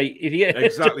do, mate.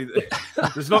 Exactly.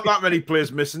 There's not that many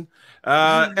players missing.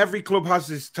 Every club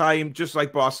has its time, just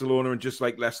like Barcelona and just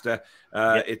like Leicester.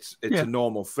 It's a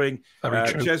normal thing.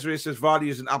 Cesare says Vardy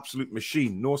is an absolute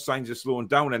machine. No signs of slowing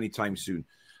down anytime soon.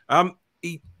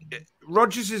 Is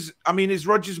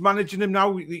Rodgers managing him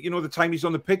now? The time he's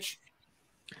on the pitch?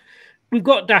 We've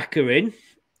got Daka in.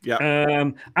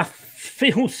 Yeah, I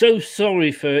feel so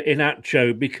sorry for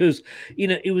Inacho because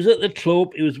he was at the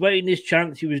club, he was waiting his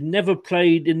chance, he was never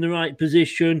played in the right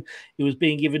position, he was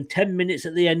being given 10 minutes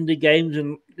at the end of games,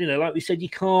 and like we said, you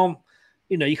can't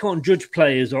judge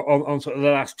players on sort of the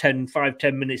last 10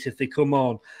 minutes if they come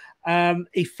on.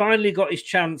 He finally got his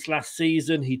chance last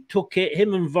season. He took it.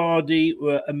 Him and Vardy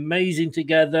were amazing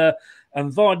together.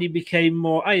 and Vardy became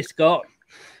more. Hey, Scott.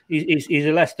 He's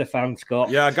a Leicester fan, Scott.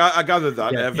 Yeah, I gathered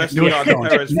that. Yeah.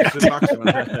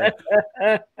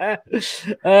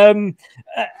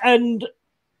 And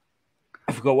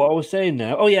I forgot what I was saying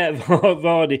now. Oh yeah,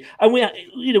 Vardy. And we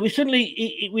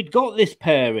suddenly we'd got this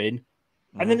pairing,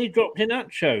 and then he dropped in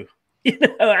Nacho.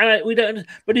 We don't.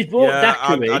 But he's brought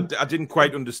Daka in. I didn't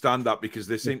quite understand that because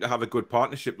they seem to have a good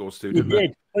partnership, those two. They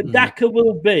did. But Daka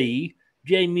will be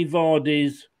Jamie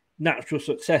Vardy's natural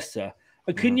successor.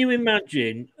 Can you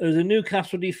imagine, as a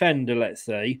Newcastle defender, let's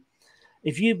say,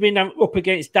 if you've been up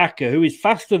against Daka, who is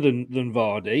faster than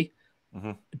Vardy,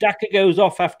 Daka goes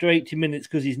off after 80 minutes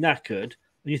because he's knackered, and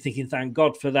you're thinking, thank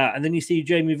God for that. And then you see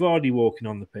Jamie Vardy walking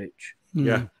on the pitch.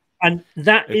 Yeah. And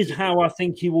that is how I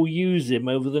think he will use him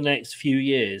over the next few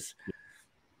years.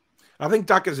 I think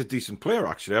Daka's a decent player,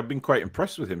 actually. I've been quite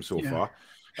impressed with him so far.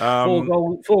 4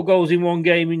 goals in one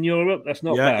game in Europe. That's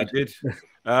not bad. He did.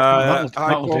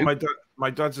 My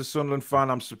dad's a Sunderland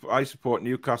fan. I support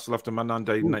Newcastle after my nan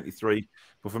died in '93.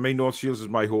 But for me, North Shields is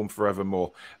my home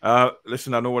forevermore.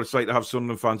 Listen, I know what it's like to have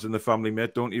Sunderland fans in the family,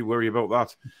 mate. Don't you worry about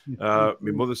that.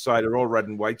 My mother's side are all red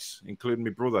and whites, including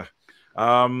my brother.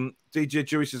 DJ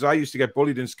Dewey says, I used to get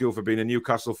bullied in school for being a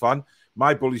Newcastle fan.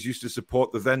 My bullies used to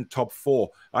support the then top 4.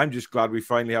 I'm just glad we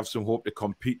finally have some hope to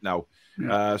compete now.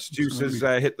 Stu says,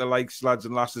 hit the likes, lads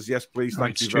and lasses. Yes, please.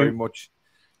 Thank you very much.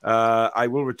 I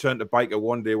will return to Biker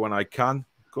one day when I can.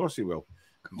 Of course he will.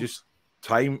 Just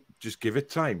give it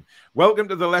time. Welcome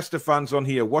to the Leicester fans on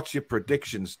here. What's your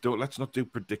predictions? Let's not do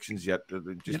predictions yet.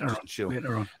 Just chill.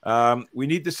 We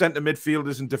need the centre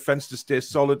midfielders and defence to stay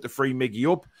solid to free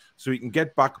Miggy up so he can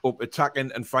get back up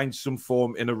attacking and find some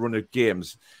form in a run of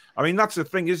games. I mean, that's the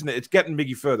thing, isn't it? It's getting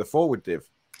Miggy further forward, Dave.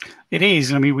 It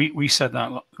is. I mean, we said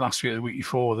that last week or the week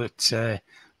before that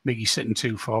Miggy's sitting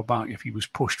too far back. If he was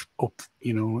pushed up,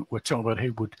 we're talking about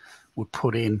who would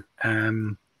put in,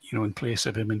 in place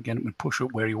of him and get him to push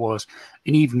up where he was.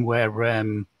 And even where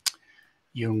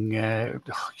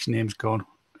his name's gone,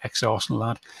 ex-Arsenal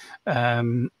lad,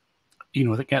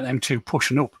 that get them two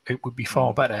pushing up, it would be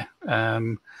far better.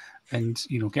 And,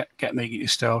 get Miggy to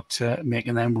start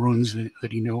making them runs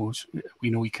that he knows, we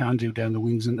know he can do down the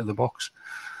wings into the box.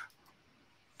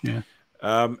 Yeah.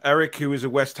 Eric, who is a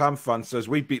West Ham fan, says,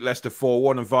 we beat Leicester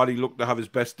 4-1 and Vardy looked to have his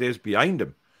best days behind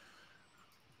him.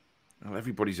 Well,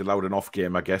 everybody's allowed an off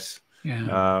game, I guess.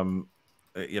 Yeah.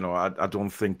 I don't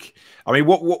think... I mean,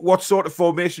 what sort of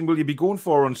formation will you be going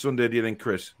for on Sunday, do you think,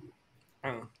 Chris?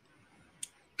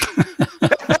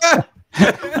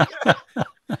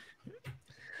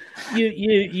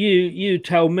 You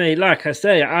tell me. Like I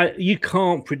say, you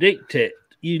can't predict it.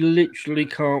 You literally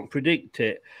can't predict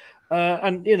it.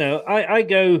 I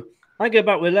go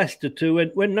back with Leicester to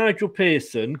when Nigel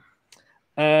Pearson,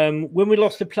 when we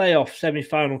lost the playoff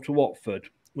semi-final to Watford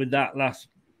with that last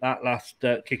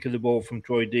kick of the ball from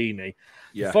Troy Deeney.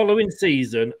 Yeah. The following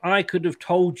season, I could have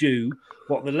told you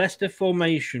what the Leicester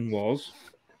formation was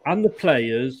and the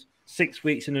players 6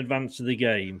 weeks in advance of the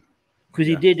game because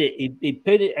he did it. He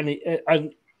put it,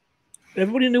 and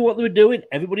everybody knew what they were doing.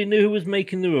 Everybody knew who was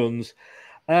making the runs.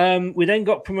 We then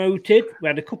got promoted. We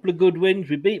had a couple of good wins.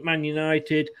 We beat Man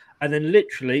United. And then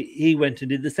literally he went and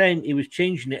did the same. He was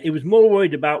changing it. He was more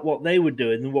worried about what they were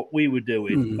doing than what we were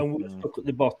doing. And we were stuck at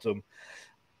the bottom.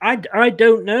 I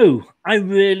don't know. I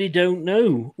really don't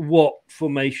know what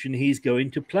formation he's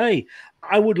going to play.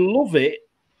 I would love it.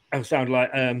 I sound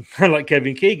like like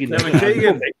Kevin Keegan. I'd love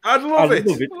it. I'd love it.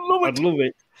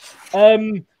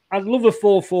 I'd love a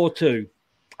 4-4-2.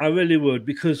 I really would,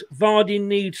 because Vardy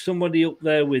needs somebody up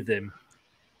there with him,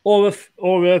 or a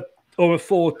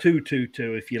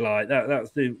 4-2-2-2 if you like.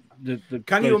 That's the.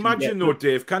 Can you imagine though,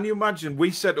 Dave? Can you imagine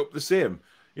we set up the same?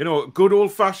 Good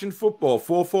old fashioned football,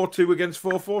 4-4-2 against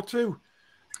 4-4-2.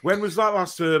 When was that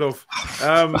last heard of?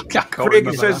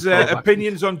 Craig says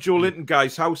opinions on Joe Linton,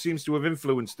 guys. How seems to have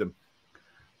influenced him,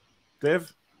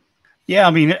 Dave? Yeah,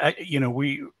 I mean,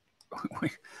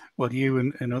 you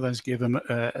and others give him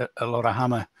a lot of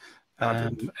hammer,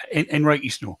 and rightly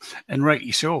so.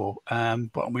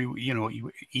 But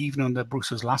even under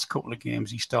Bruce's last couple of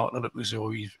games, he started up as though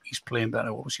he's playing better,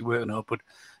 obviously working hard. But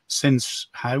since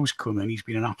Howe's come in, he's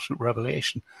been an absolute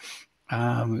revelation.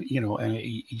 And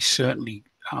he's certainly,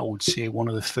 I would say, one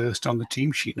of the first on the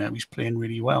team sheet now. He's playing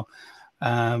really well.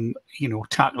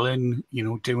 Tackling,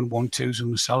 doing 1-2s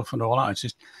himself and all that. It's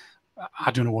just,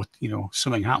 I don't know what,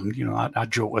 something happened. I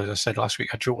joke, as I said last week,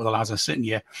 I joke with the lads are sitting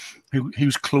here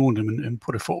who's cloned him and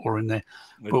put a footballer in there.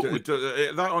 But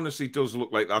that honestly does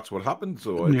look like that's what happened.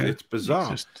 So it's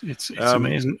bizarre. It's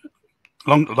amazing.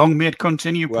 Long may it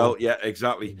continue. Well, yeah,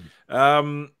 exactly.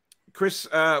 Chris,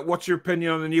 what's your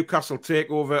opinion on the Newcastle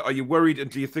takeover? Are you worried, and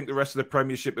do you think the rest of the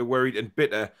Premiership are worried and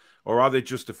bitter, or are they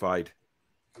justified?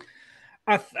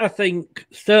 I think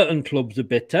certain clubs are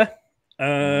bitter.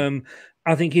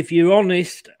 I think if you're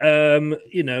honest,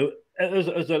 you know, as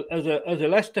a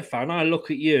Leicester fan, I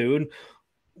look at you and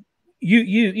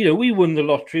you know, we won the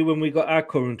lottery when we got our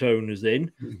current owners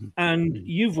in, and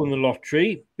you've won the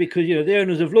lottery because, you know, the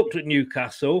owners have looked at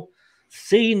Newcastle,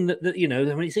 seen that you know,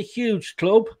 I mean, it's a huge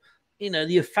club. You know,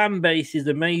 your fan base is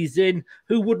amazing.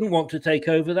 Who wouldn't want to take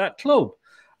over that club?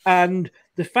 And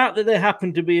the fact that they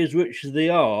happen to be as rich as they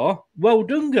are, well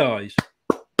done, guys.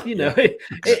 You know,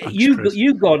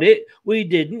 you got it, we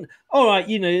didn't. All right,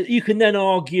 you know, you can then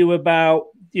argue about,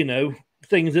 you know,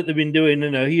 things that they've been doing, you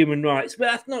know, human rights, but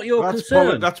that's not your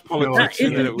concern. That's politics.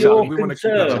 That isn't your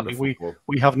concern.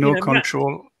 We have no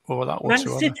control over that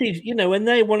whatsoever. Man City, you know, when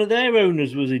one of their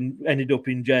owners ended up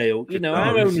in jail, you know,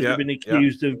 our owners have been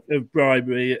accused of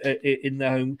bribery in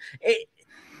their home.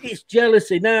 It's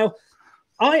jealousy. Now,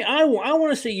 I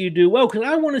want to see you do well, because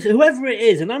I want to see whoever it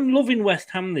is, and I'm loving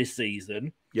West Ham this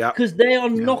season, because they are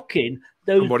knocking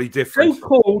those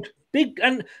so-called big,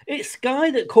 and it's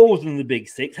Sky that calls them the Big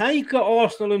Six. How you've got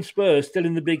Arsenal and Spurs still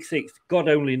in the Big Six, God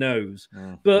only knows.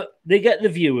 But they get the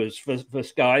viewers for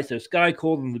Sky, so Sky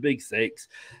call them the Big Six.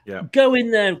 Go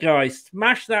in there, guys,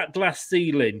 smash that glass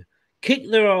ceiling, kick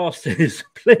their arses,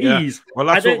 please. Well,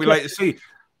 that's what we like to see.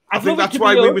 I think that's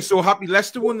why we were so happy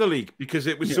Leicester won the league, because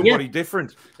it was somebody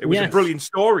different. It was a brilliant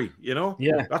story, you know.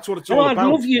 That's what it's all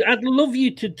about. I'd love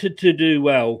you to do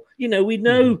well. You know, we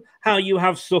know how you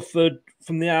have suffered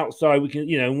from the outside. We can,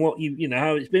 you know, what you know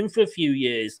how it's been for a few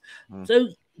years. So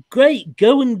great,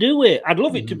 go and do it. I'd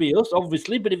love it to be us,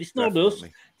 obviously, but if it's not us,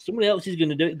 somebody else is going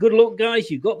to do it. Good luck,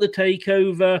 guys. You've got the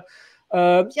takeover.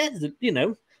 You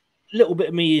know, a little bit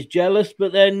of me is jealous,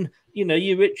 but then, you know,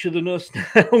 you're richer than us now.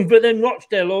 But then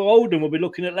Rochdale or Oldham will be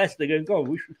looking at Leicester going, God,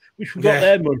 we should got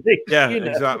their money. Yeah, you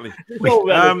know? Exactly.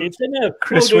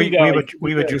 Chris,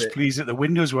 we were just pleased that the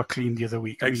windows were clean the other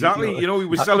week. Exactly. You know, we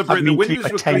were celebrating the windows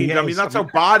were clean. I mean, that's how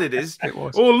bad it is.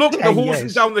 Oh, look, the hosing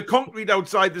down the concrete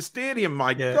outside the stadium.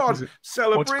 My God,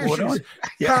 celebrations.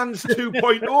 Cans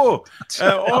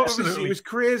 2.0. Obviously, it was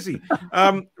crazy.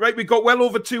 Right, we got well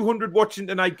over 200 watching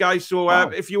tonight, guys. So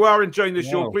if you are enjoying the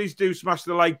show, please do smash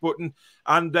the like button.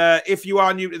 And if you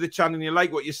are new to the channel and you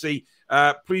like what you see,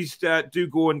 please do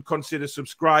go and consider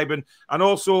subscribing. And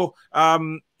also,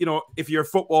 you know, if you're a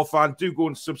football fan, do go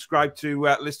and subscribe to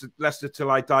Leicester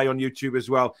Till I Die on YouTube as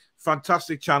well.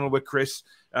 Fantastic channel with Chris.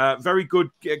 Very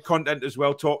good content as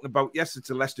well, talking about, yes,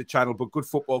 it's a Leicester channel, but good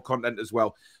football content as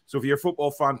well. So if you're a football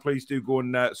fan, please do go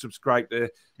and subscribe to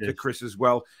Chris as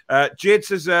well. Jade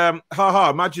says,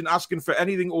 imagine asking for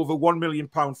anything over £1 million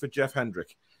for Jeff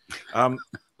Hendrick.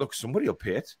 Look, somebody will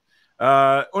pay it.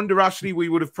 Under Ashley, we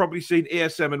would have probably seen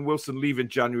ASM and Wilson leave in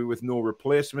January with no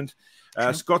replacement.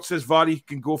 Scott says Vardy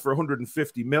can go for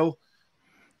 150 mil.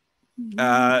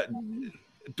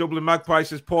 Dublin Magpie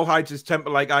says Paul hides his temper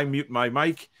like I mute my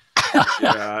mic. We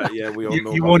all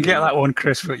know. You won't get that one,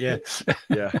 Chris, but yeah.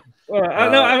 Well, I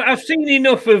know I've seen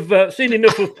enough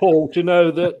of Paul to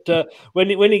know that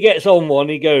when he gets on one,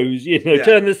 he goes, you know,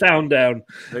 turn the sound down.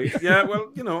 Yeah,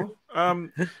 well, you know.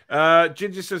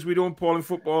 Ginger says we don't, Paul, in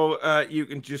football. You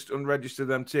can just unregister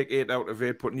them, take 8 out of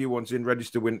 8, put new ones in,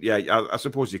 register win. Yeah, I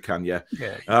suppose you can. It's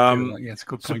a good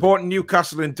point. Supporting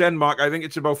Newcastle in Denmark, I think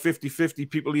it's about 50-50.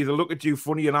 People either look at you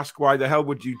funny and ask why the hell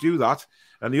would you do that,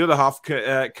 and the other half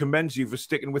commends you for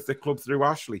sticking with the club through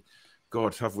Ashley.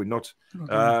 God, have we not?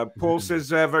 Paul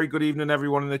says, very good evening,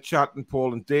 everyone in the chat, and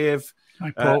Paul and Dave.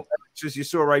 Hi, Paul. Says, you're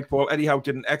so right, Paul. Eddie Howe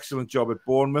did an excellent job at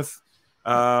Bournemouth.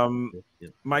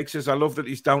 Mike says, I love that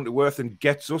he's down to earth and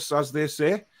gets us, as they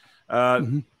say.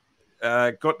 Got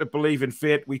to believe in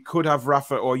fate. We could have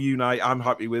Rafa or Unai. I'm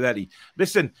happy with Eddie.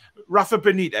 Listen, Rafa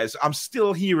Benitez, I'm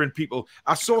still hearing people.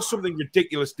 I saw something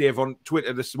ridiculous, Dave, on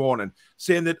Twitter this morning,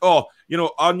 saying that, you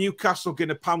know, are Newcastle going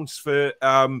to pounce for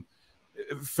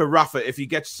Rafa if he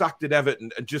gets sacked at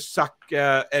Everton and just sack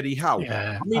Eddie Howe?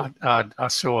 Yeah, I mean, I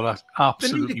saw that.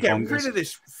 Absolutely. They need to get rid of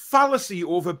this fallacy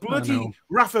over bloody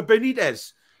Rafa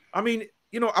Benitez. I mean,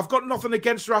 you know, I've got nothing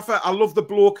against Rafa. I love the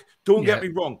bloke. Don't get me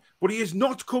wrong. But he is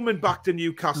not coming back to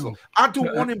Newcastle. I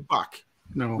don't want him back.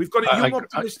 No. We've got a young,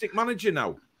 optimistic manager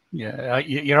now. Yeah,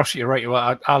 you're absolutely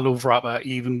right. I love Rafa,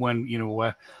 even when, you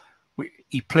know,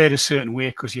 he played a certain way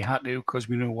because you had to, because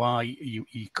we know why.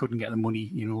 He couldn't get the money.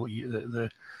 You know, the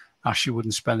Ashley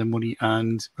wouldn't spend the money.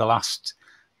 And the last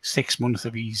 6 months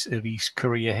of his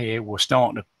career here were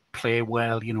starting to play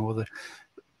well. You know,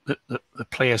 the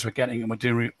players were getting him, were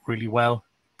doing really well,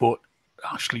 but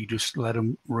Ashley just let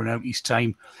him run out his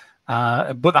time.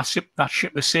 But that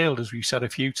ship has sailed, as we've said a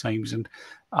few times, and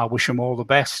I wish him all the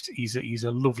best. He's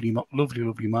a lovely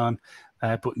man,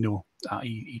 but no,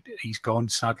 he's gone,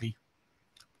 sadly.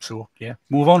 So yeah,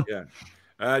 move on. Yeah.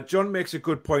 John makes a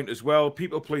good point as well.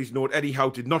 People, please note, Eddie Howe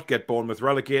did not get Bournemouth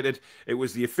relegated. It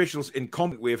was the officials'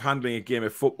 incompetent way of handling a game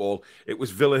of football. It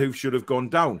was Villa who should have gone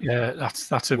down. Yeah,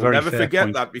 that's a we'll very never fair forget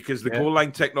point. that, because the goal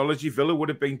line technology, Villa would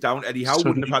have been down. Eddie Howe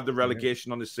wouldn't have had the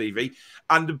relegation on his CV,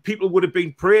 and the people would have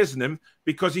been praising him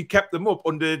because he kept them up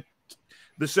under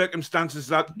the circumstances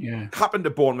that happened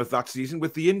to Bournemouth that season,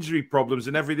 with the injury problems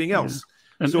and everything else.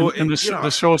 And, so and they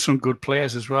saw some good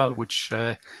players as well, which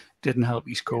didn't help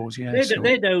his cause. Yeah,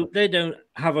 they don't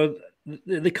have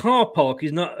the car park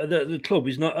is not the club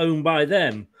is not owned by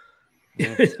them.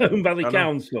 Yeah. It's owned by the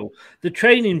council. The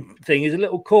training thing is a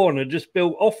little corner just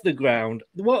built off the ground.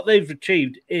 What they've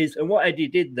achieved is, and what Eddie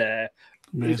did there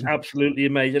is absolutely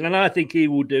amazing. And I think he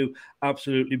will do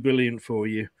absolutely brilliant for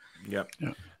you. Yeah.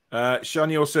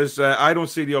 Shanio says, I don't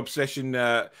see the obsession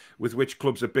with which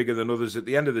clubs are bigger than others. At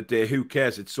the end of the day, who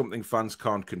cares? It's something fans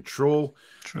can't control.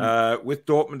 With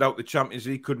Dortmund out the Champions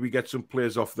League, could we get some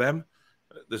players off them?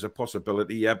 There's a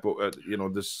possibility, yeah. But,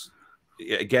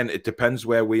 again, it depends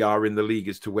where we are in the league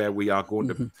as to where we are going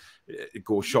to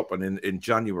go shopping in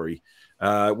January.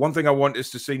 One thing I want is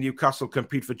to see Newcastle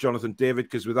compete for Jonathan David,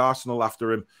 because with Arsenal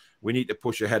after him, we need to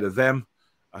push ahead of them.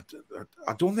 I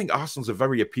don't think Arsenal's a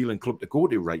very appealing club to go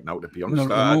to right now, to be honest.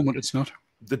 No, at the moment, it's not.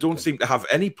 They don't seem to have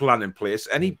any plan in place,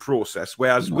 any process,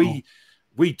 whereas we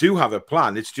do have a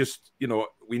plan. It's just,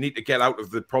 we need to get out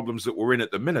of the problems that we're in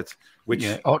at the minute. Which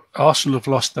Arsenal have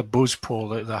lost the buzz,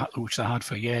 Paul, which they had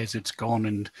for years. It's gone,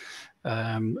 and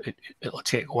it'll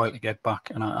take a while to get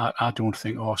back. And I don't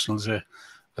think Arsenal's a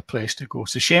place to go.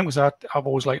 It's a shame, because I've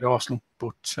always liked Arsenal,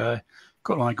 but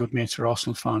got my good mates are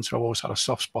Arsenal fans, so I've always had a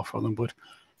soft spot for them. But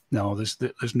no, there's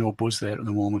no buzz there at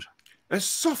the moment. A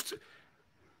soft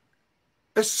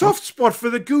spot for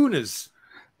the Gooners.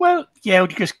 Well, yeah,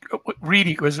 because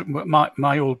really, because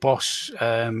my old boss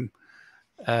was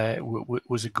a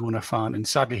Gooner fan, and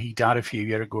sadly he died a few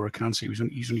years ago of cancer.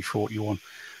 He's only 41.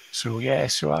 So yeah,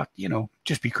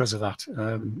 just because of that,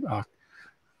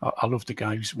 I love the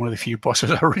guy. He's one of the few bosses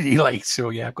I really liked. So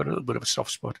yeah, I've got a little bit of a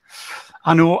soft spot.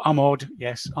 I know I'm odd.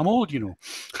 Yes, I'm old.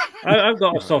 I've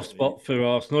got a soft spot for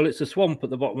Arsenal. It's a swamp at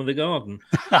the bottom of the garden.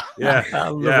 Yeah, I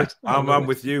love it. I'm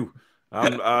with you.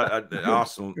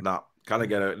 Arsenal. Nah, can I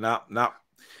get it? Nah.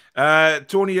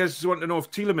 Tony has wanted to know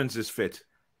if Tielemans is fit.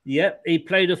 Yep, he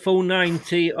played a full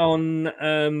 90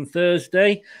 on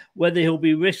Thursday. Whether he'll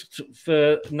be risked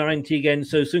for 90 again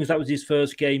so soon, as that was his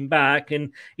first game back,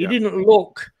 and he didn't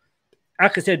look,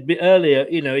 like I said a bit earlier,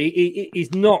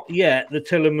 he's not yet the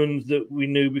Tielemans that we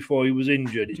knew before he was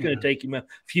injured. It's going to take him a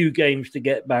few games to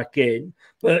get back in,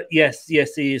 but yes, he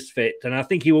is fit, and I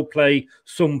think he will play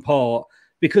some part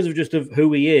because of just of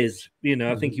who he is.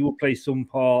 I think he will play some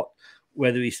part,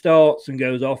 whether he starts and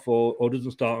goes off or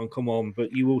doesn't start and come on,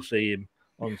 but you will see him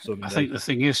on Sunday. I think the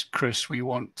thing is, Chris, we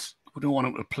don't want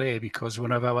him to play, because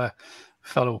one of our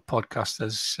fellow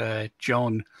podcasters,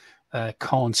 John,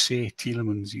 can't say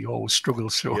Tielemans. He always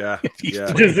struggles. So he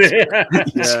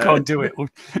just can't do it. We'll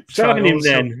sign him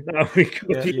then. I think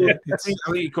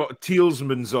he got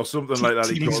Tealsmans or something like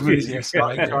that.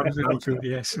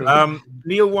 Yes.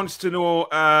 Neil wants to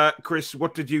know, Chris,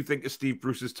 what did you think of Steve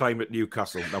Bruce's time at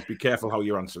Newcastle? Now, be careful how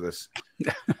you answer this.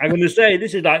 I'm going to say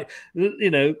this is like,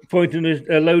 pointing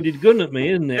a loaded gun at me,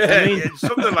 isn't it? I mean,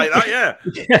 something like that,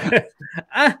 yeah.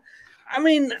 I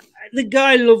mean, the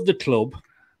guy loved the club.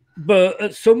 But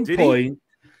at some point,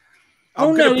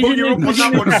 I'm going to put you up on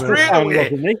that one straight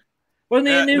away. Wasn't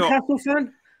he a Newcastle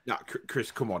fan? No,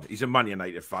 Chris, come on. He's a Man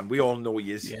United fan. We all know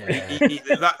he is.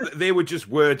 Yeah. They were just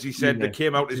words he said that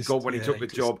came out his gut when he took the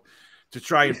job to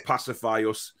try and pacify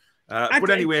us. But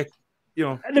anyway,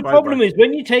 the problem is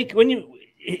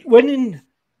when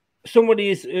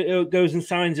somebody goes and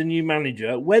signs a new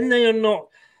manager, when they are not,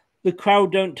 the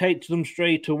crowd don't take to them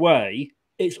straight away.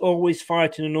 It's always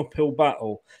fighting an uphill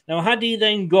battle. Now, had he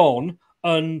then gone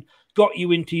and got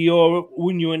you into Europe,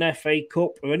 won you an FA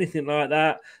Cup or anything like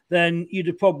that, then you'd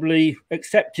have probably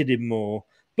accepted him more.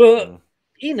 But,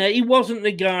 he wasn't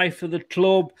the guy for the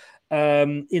club.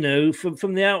 From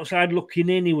the outside looking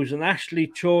in, he was an Ashley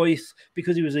choice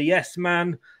because he was a yes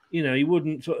man. He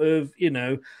wouldn't sort of, he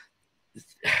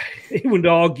wouldn't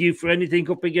argue for anything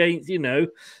up against,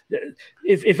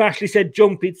 if Ashley said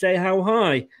jump, he'd say how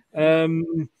high.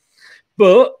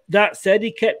 But that said,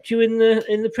 he kept you in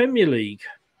the Premier League.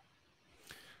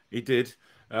 He did.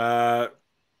 The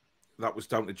that was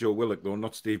down to Joe Willock, though,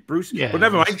 not Steve Bruce. Yeah, but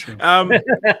never mind.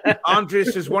 Andre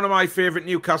says, one of my favourite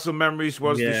Newcastle memories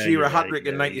was the Shearer hat-trick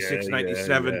in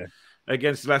 96-97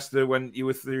 against Leicester when you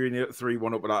were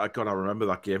 3-1 up. I can't remember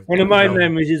that game. One of my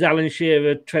memories is Alan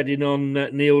Shearer treading on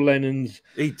Neil Lennon's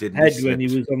head when he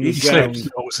was on the ground.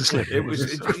 It was,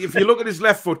 if you look at his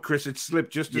left foot, Chris, it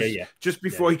slipped just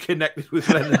before he connected with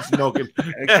Lennon's noggin.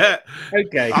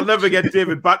 Okay. I'll never get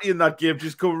David Batty in that game,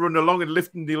 just coming running along and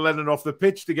lifting Neil Lennon off the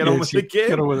pitch to get on with the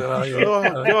game.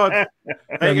 Oh, God.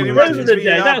 That's when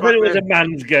it was a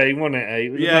man's game, wasn't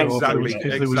it? Exactly.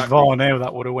 If there was VAR now,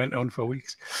 that would have went on for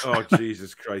weeks. Oh,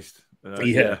 Jesus Christ.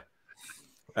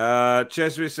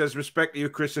 Cheswick says, respect to you,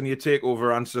 Chris, and your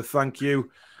takeover answer. Thank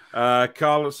you.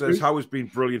 Carl says, how has been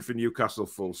brilliant for Newcastle,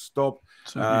 full stop.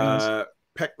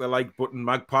 Peck the like button,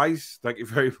 Magpies. Thank you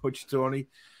very much, Tony.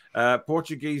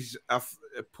 Portuguese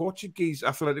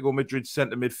Atletico Madrid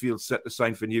centre midfield set to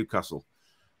sign for Newcastle.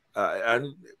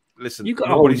 And listen, you've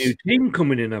got a whole new team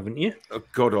coming in, haven't you? Oh,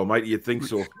 God Almighty, you'd think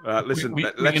so. Listen,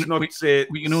 let's not say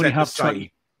we can only have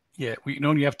 20. Yeah, we can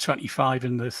only have 25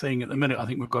 in the thing at the minute. I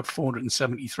think we've got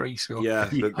 473. So yeah,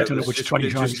 I don't know which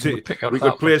 25 we could pick out. We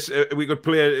could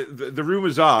play. The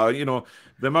rumours are, you know,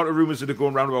 the amount of rumours that are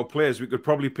going around about players. We could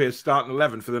probably play a starting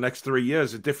 11 for the next 3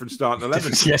 years, a different starting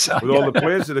 11 with all the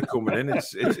players that are coming in.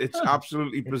 It's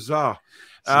absolutely bizarre.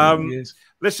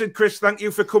 Listen, Chris, thank you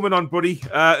for coming on, buddy,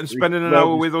 and spending an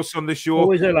hour with us on the show.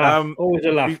 Always a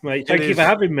laugh, mate. Thank you for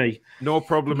having me. No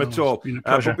problem at all.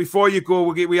 But before you go,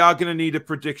 we are going to need a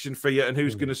prediction for you and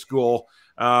who's going to score.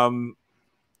 You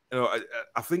know,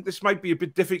 I think this might be a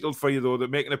bit difficult for you, though,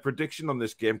 that making a prediction on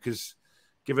this game, because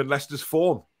given Leicester's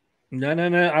form. No.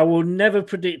 I will never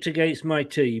predict against my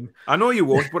team. I know you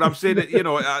won't, but I'm saying that, you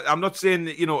know, I'm not saying,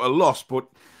 you know, a loss, but,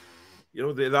 you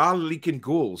know, they are leaking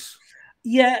goals.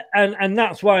 Yeah, and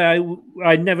that's why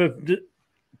I never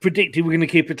predicted we're going to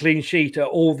keep a clean sheet at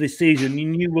all this season. You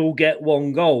knew we'll get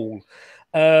one goal.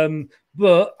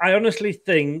 But I honestly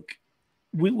think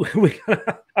I'm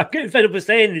getting fed up of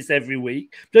saying this every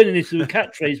week, doing this with a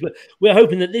catchphrase, but we're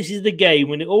hoping that this is the game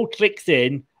when it all clicks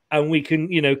in and we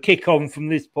can, you know, kick on from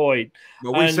this point.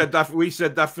 Well, we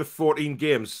said that for 14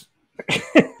 games.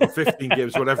 Or 15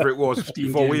 games, whatever it was,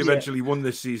 before we eventually won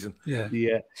this season. Yeah.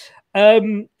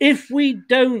 If we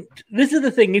don't, this is the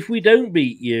thing, if we don't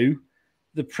beat you,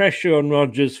 the pressure on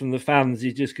Rodgers from the fans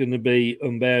is just going to be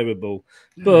unbearable.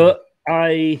 But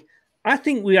I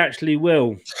think we actually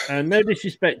will. And no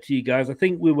disrespect to you guys, I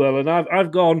think we will. And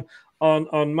I've gone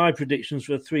on my predictions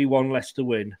for a 3-1 Leicester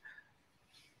win.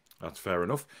 That's fair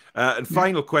enough. And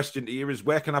final question to you is,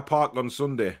 where can I park on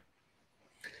Sunday?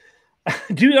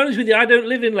 To be honest with you, I don't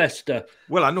live in Leicester.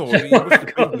 Well, I know. So I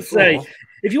can't say.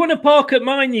 If you want to park at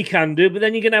mine, you can do, but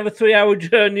then you're going to have a 3-hour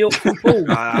journey up from Poole.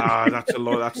 That's a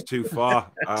lot. That's too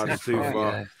far. That's too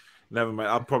far. Yeah. Never mind.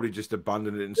 I'll probably just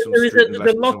abandon it in some street.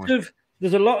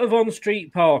 There's a lot of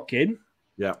on-street parking.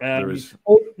 Yeah, there is.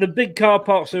 The big car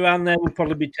parks around there will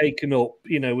probably be taken up,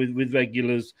 you know, with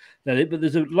regulars. But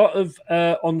there's a lot of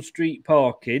on-street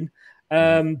parking.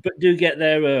 But do get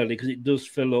there early because it does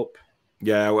fill up.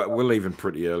 Yeah, we're leaving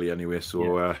pretty early anyway,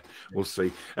 so we'll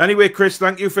see. Anyway, Chris,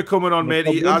 thank you for coming on,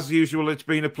 matey. As usual, it's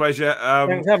been a pleasure.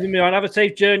 Thanks for having me on. Have a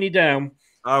safe journey down.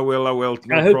 I will. No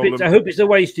problem. I hope it's a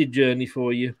wasted journey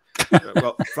for you.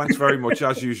 Well, thanks very much,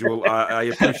 as usual. I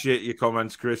appreciate your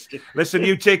comments, Chris. Listen,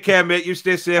 you take care, mate. You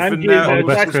stay safe. And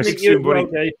we'll speak soon,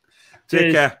 buddy.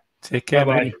 Take care. Take care,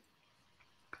 buddy.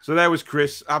 So there was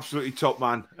Chris, absolutely top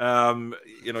man.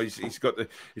 You know, he's got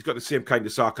the same kind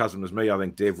of sarcasm as me, I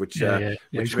think, Dave. Which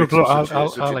he's good. I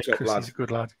like Chris. He's a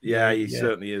good lad. Yeah, he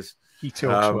certainly is. He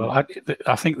talks well.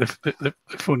 I think the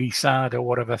funny side or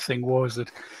whatever thing was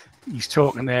that he's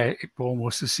talking there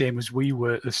almost the same as we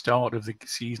were at the start of the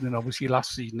season, and obviously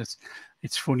last season.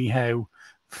 It's funny how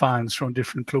fans from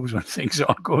different clubs, when things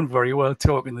aren't going very well,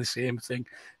 talking the same thing.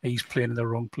 He's playing in the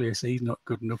wrong place. He's not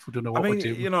good enough. We don't know what we're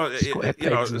doing. You know,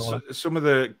 some of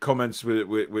the comments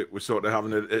we're sort of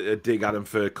having a dig at him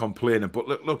for complaining. But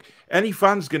look, any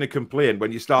fan's going to complain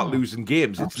when you start losing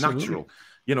games. It's natural.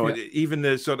 You know, even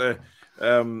the sort of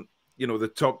you know, the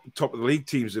top of the league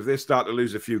teams, if they start to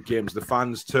lose a few games, the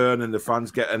fans turn and the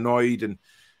fans get annoyed, and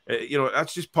you know,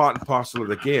 that's just part and parcel of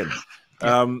the game.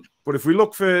 But if we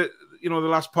look for, you know, the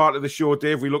last part of the show,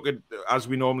 Dave, we look at, as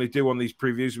we normally do on these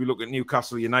previews, we look at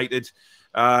Newcastle United.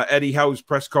 Eddie Howe's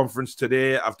press conference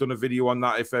today. I've done a video on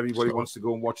that if everybody wants to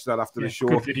go and watch that after the show.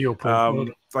 Good video, Paul.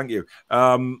 Thank you.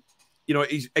 You know,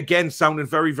 he's again sounding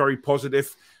very, very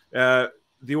positive.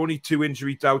 The only two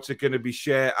injury doubts are going to be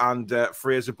Shea and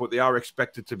Fraser, but they are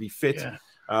expected to be fit. Yeah.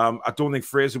 I don't think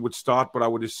Fraser would start, but I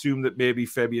would assume that maybe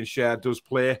Fabian Shea does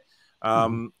play.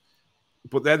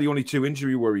 but they're the only two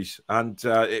injury worries, and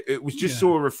it was just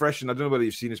so refreshing. I don't know whether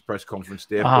you've seen his press conference,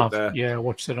 Dave. I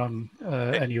watched it on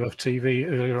NUF TV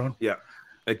earlier on. Yeah,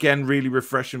 again, really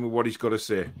refreshing with what he's got to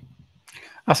say.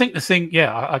 I think the thing,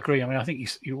 I agree. I mean, I think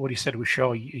what he said was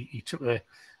sure. He took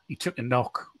a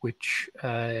knock, which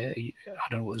I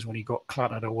don't know, it was when he got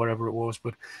clattered or whatever it was,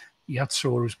 but he had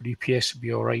sores, but he appears to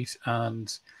be all right,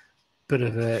 and bit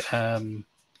of a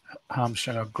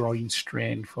hamstring or groin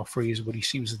strain for Fraser, but he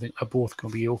seems to think they're both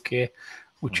going to be okay,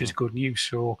 which is good news.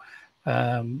 So,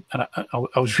 and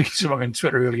I was reading something on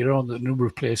Twitter earlier on that the number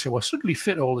of players who are suddenly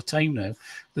fit all the time now.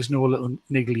 There's no little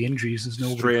niggly injuries. There's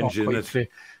nobody quite fit.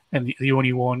 And the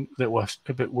only one that was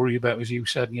a bit worried about, as you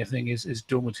said in your thing, is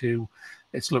Dummett, who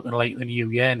it's looking like the new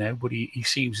year now, but he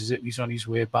seems as if he's on his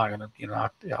way back. And,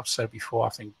 I've said before, I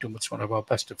think Dummett's one of our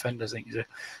best defenders. I think he's a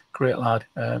great lad.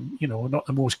 Not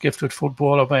the most gifted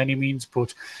footballer by any means,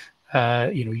 but,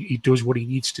 he does what he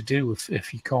needs to do. If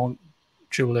he can't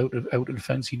jewel out of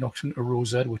defence, he knocks into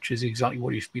Rose Ed, which is exactly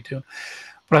what he should be doing.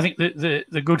 But I think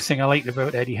the good thing I liked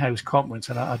about Eddie Howe's comments,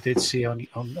 and I did see on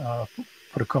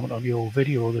put a comment on your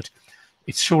video, that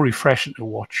it's so refreshing to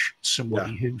watch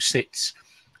somebody who sits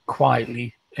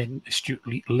quietly and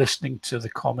astutely listening to the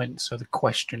comments or the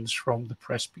questions from the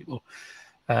press people.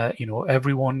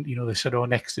 Everyone, they said,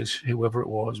 next is whoever it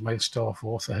was, Miles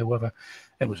Starforth or whoever.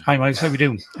 It was, hi Miles, how are we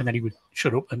doing? And then he would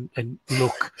shut up and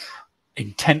look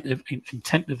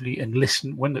attentively and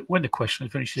listen when the question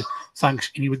is finished.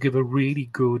 Thanks, and he would give a really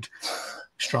good,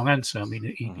 strong answer. I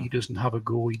mean, he doesn't have a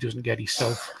go. He doesn't get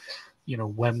himself,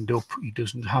 wound up. He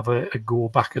doesn't have a go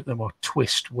back at them or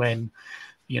twist when,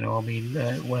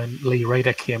 when Lee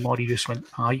Ryder came on, he just went,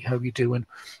 hi, how you doing?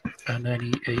 And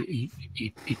then he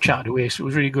chatted away. So it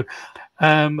was really good.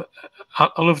 I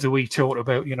love the way he talked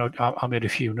about, I made a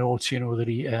few notes, that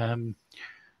he,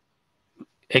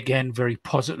 again, very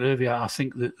positive. Yeah, I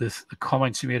think that the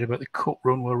comments he made about the cup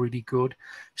run were really good.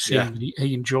 Saying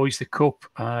he enjoys the cup.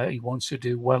 He wants to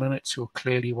do well in it. So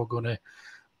clearly we're going to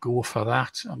go for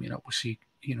that. I mean, obviously,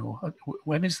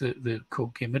 when is the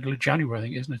cup game? Middle of January, I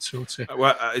think, isn't it? So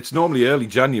it's normally early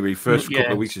January, first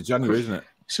couple of weeks of January, isn't it?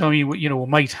 So I mean, we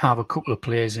might have a couple of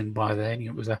players in by then.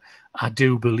 I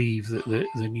do believe that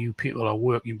the new people are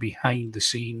working behind the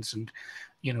scenes and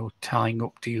tying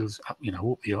up deals. I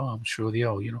hope they are. I'm sure they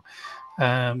are.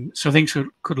 So things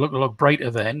could look a lot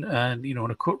brighter then, and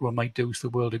and a cup run might do us the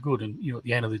world of good. And at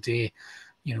the end of the day,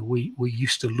 we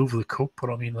used to love the cup,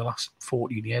 but I mean, the last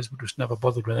 14 years we just never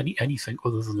bothered with anything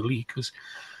other than the league because,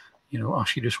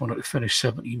 Ashley just wanted to finish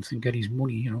 17th and get his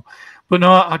money, But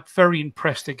no, I'm very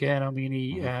impressed again. I mean,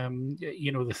 he,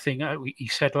 the thing he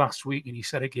said last week and he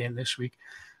said again this week,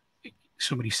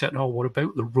 somebody said, "Oh, what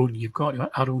about the run you've got?"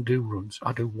 I don't do runs.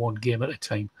 I do one game at a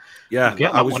time. Yeah,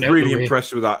 I was really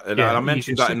impressed with that, and I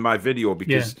mentioned that in my video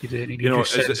because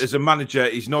as a manager,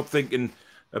 he's not thinking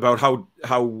about how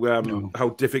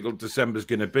difficult December's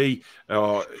going to be,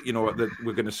 or that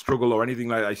we're going to struggle or anything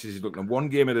like that. He says he's looking at one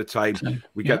game at a time.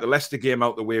 We get the Leicester game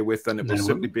out the way with, and it will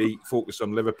simply be focused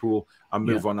on Liverpool and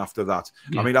move on after that.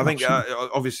 I mean, I think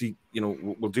obviously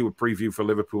we'll do a preview for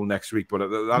Liverpool next week, but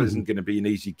that isn't going to be an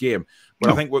easy game. But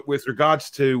I think with regards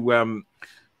to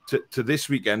this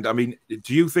weekend, I mean,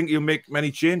 do you think he'll make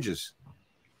many changes?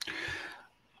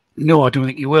 No, I don't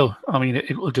think he will. I mean,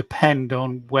 it will depend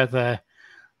on whether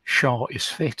Shaw is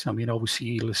fit. I mean,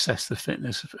 obviously he'll assess the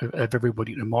fitness of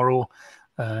everybody tomorrow.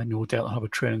 No doubt I'll have a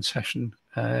training session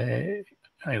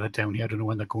either down here. I don't know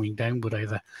when they're going down, but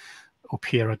either up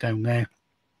here or down there.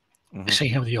 See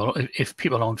how they are. If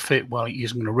people aren't fit, well, he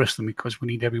isn't going to risk them because we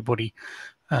need everybody,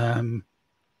 fit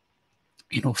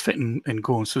and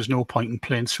going. So there's no point in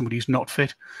playing somebody who's not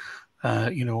fit,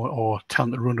 or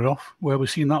telling them to run it off. Where we've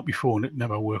seen that before and it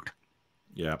never worked.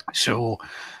 Yeah. So,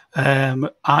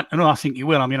 I think he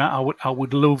will. I mean, I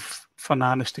would love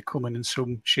Fernandes to come in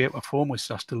some shape or form, which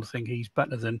I still think he's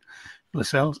better than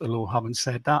Lascelles. Although, having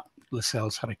said that,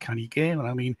 Lascelles had a canny game, and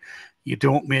I mean, you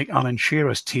don't make Alan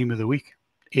Shearer's team of the week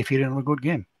if you didn't have a good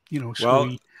game. Is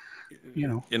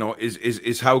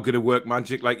how good a work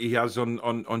magic like he has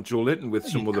on Joe Linton with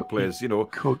some other players.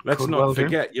 Let's not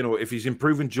forget. If he's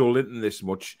improving Joe Linton this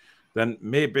much, then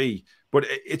maybe. But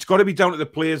it's got to be down to the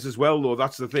players as well, though.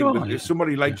 That's the thing.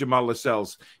 Somebody like Jamal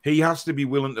Lascelles, he has to be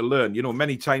willing to learn.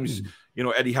 Many times,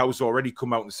 Eddie Howe's already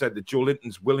come out and said that Joe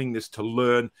Linton's willingness to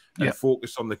learn and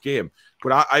focus on the game.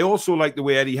 But I also like the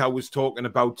way Eddie Howe was talking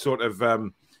about sort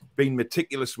of being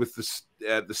meticulous with the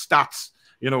stats,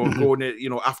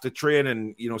 going, after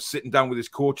training, sitting down with his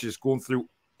coaches, going through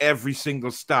every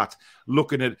single stat,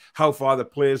 looking at how far the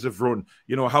players have run,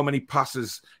 you know, how many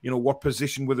passes, you know, what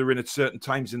position were they in at certain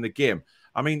times in the game.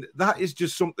 I mean, that is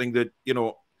just something that, you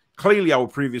know, clearly our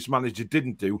previous manager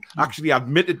didn't do, actually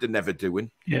admitted to never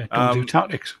doing. Yeah, don't do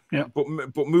tactics. Yeah. But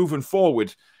moving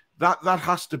forward, that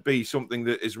has to be something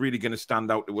that is really going to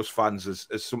stand out to us fans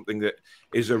as something that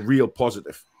is a real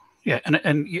positive. Yeah,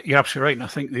 and you're absolutely right. And I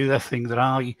think the other thing that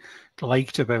I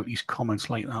liked about his comments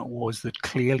like that was that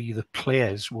clearly the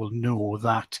players will know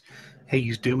that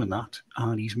he's doing that,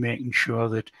 and he's making sure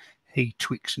that he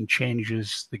tweaks and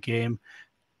changes the game.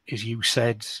 As you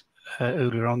said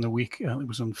earlier on the week, it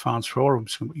was on Fans Forum,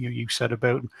 so you said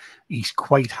about him, he's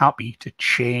quite happy to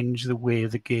change the way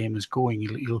the game is going.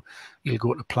 He'll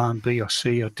go to plan B or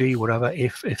C or D, whatever,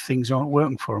 if things aren't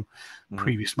working for him.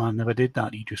 Previous man never did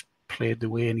that. He just played the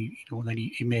way, and then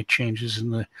he made changes in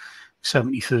the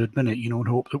 73rd minute, and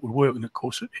hoped it would work. And of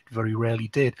course, it very rarely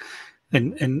did.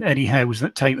 And Eddie Howe was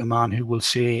that type of man who will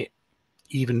say,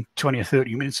 even 20 or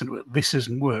 30 minutes into it, this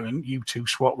isn't working, you two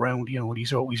swap round, and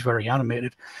he's always very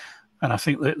animated. And I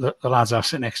think that the lads I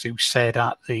sit next to said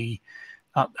at the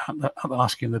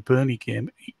last game, the Burnley game,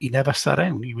 he never sat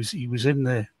down. He was in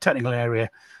the technical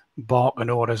area, barking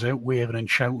orders out, waving and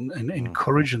shouting and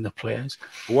encouraging the players.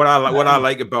 What I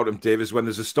like about him, Dave, is when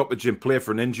there's a stoppage in play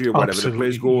for an injury or whatever, the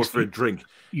players go for a drink.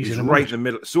 He's right in the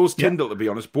middle. So is Tyndall, to be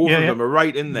honest. Both of them are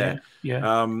right in there.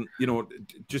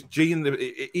 Just G'ing them,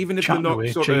 even if they're not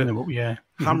sort of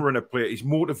hammering a player, he's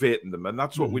motivating them, and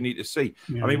that's what we need to see.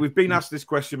 I mean, we've been asked this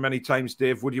question many times,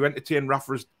 Dave. Would you entertain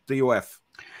Rafa's DOF?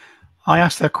 I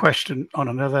asked that question on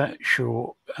another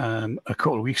show a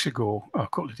couple of weeks ago, or a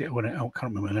couple of days, I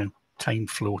can't remember now, time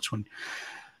floats. When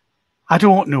I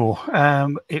don't know.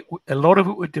 A lot of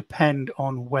it would depend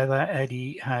on whether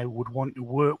Eddie Howe would want to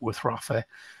work with Rafa,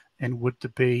 and would there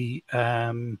be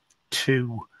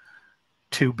two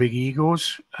big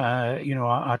egos.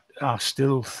 I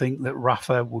still think that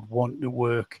Rafa would want to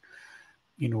work,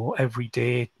 every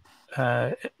day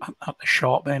at the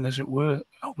sharp end, as it were.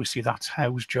 Obviously, that's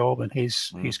Howe's job and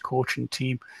his coaching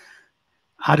team.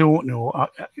 I don't know.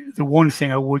 The one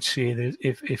thing I would say is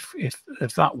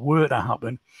if that were to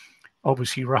happen,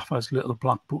 obviously Rafa's little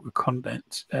black book of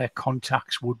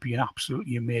contacts would be an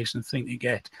absolutely amazing thing to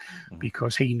get,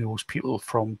 because he knows people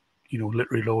from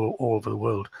literally all over the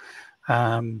world.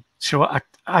 So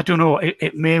I don't know.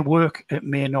 It may work. It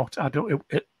may not. I don't.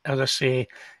 As I say,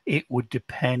 it would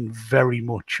depend very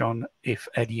much on if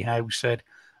Eddie Howe said,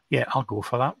 "Yeah, I'll go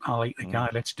for that. I like the guy.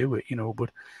 Let's do it."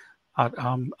 But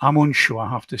I'm unsure, I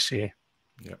have to say.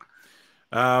 Yeah.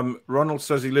 Ronald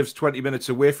says he lives 20 minutes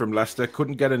away from Leicester.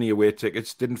 Couldn't get any away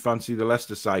tickets. Didn't fancy the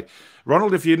Leicester side.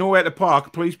 Ronald, if you know where to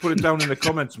park, please put it down in the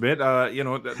comments, mate. That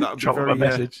would be very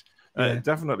message.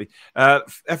 Definitely.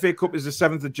 FA Cup is the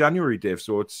 7th of January, Dave,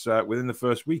 so it's within the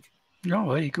first week.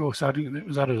 Oh, there you go. So I didn't think it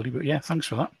was that early, but yeah, thanks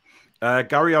for that.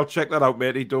 Gary, I'll check that out,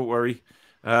 matey. Don't worry.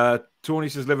 Tony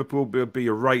says Liverpool will be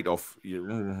a write-off.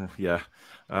 Yeah.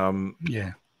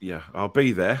 I'll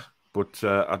be there, but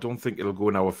I don't think it'll go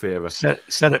in our favour. Said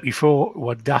it before.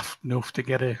 We're daft enough to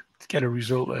get a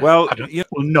result there. Well,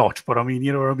 not, but I mean,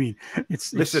 you know what I mean.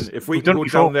 Listen, if we can go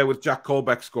down there with Jack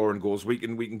Colbeck scoring goals, we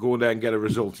can go there and get a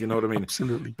result. You know what I mean?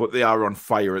 Absolutely. But they are on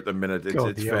fire at the minute.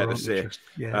 It's fair to say.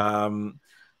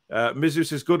 Mizu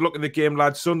says, "Good luck in the game,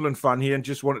 lad. Sunderland fan here, and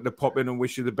just wanted to pop in and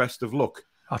wish you the best of luck."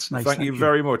 That's nice. Thank you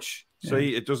very much. Yeah.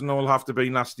 See, it doesn't all have to be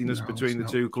nastiness between the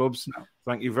two clubs. No.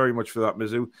 Thank you very much for that,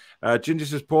 Mizu. Ginger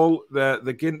says, "Paul, the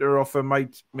Ginter offer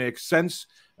might make sense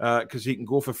because he can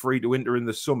go for free to Inter in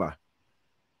the summer."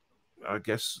 I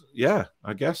guess.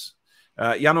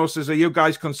 Yano says, "Are you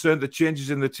guys concerned that changes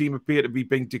in the team appear to be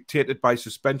being dictated by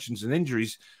suspensions and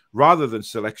injuries rather than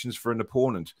selections for an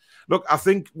opponent?" Look, I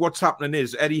think what's happening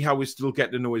is Eddie Howe is still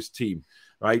getting to know his team,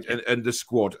 right, and the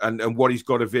squad and what he's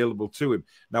got available to him.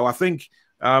 Now, I think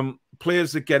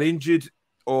players that get injured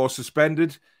or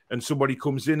suspended and somebody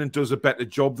comes in and does a better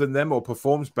job than them or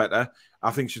performs better,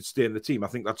 I think should stay in the team. I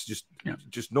think that's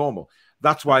just normal.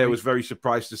 That's why I was very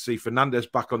surprised to see Fernandez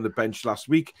back on the bench last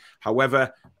week.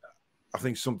 However, I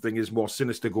think something is more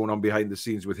sinister going on behind the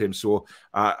scenes with him. So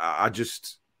I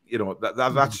just,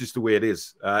 that's just the way it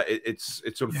is.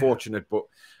 It's unfortunate, but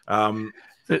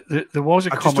there was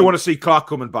a I just don't want to see Clark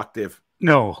coming back, Dave.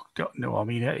 No. I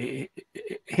mean,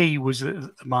 he was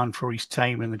the man for his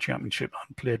time in the Championship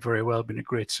and played very well, been a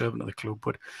great servant of the club.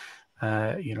 But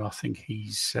I think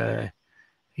he's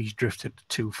drifted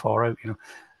too far out.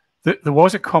 There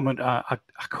was a comment. I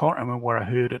can't remember where I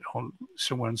heard it on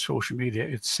somewhere on social media.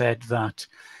 It said that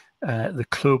the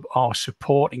club are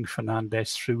supporting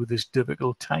Fernandes through this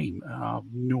difficult time. I have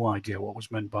no idea what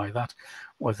was meant by that,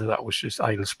 whether that was just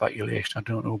idle speculation, I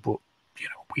don't know. But,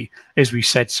 as we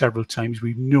said several times,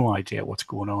 we've no idea what's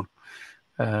going on,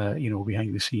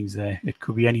 behind the scenes there. It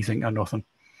could be anything or nothing.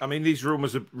 I mean, these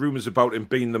rumours about him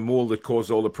being the mole that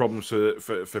caused all the problems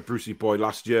for Brucey Boy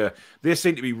last year, they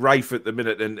seem to be rife at the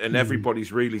minute, and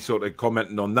everybody's really sort of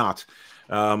commenting on that.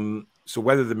 So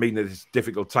whether they mean that it's a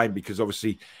difficult time, because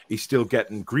obviously he's still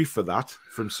getting grief for that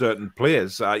from certain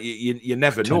players, you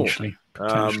never know.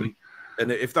 Potentially.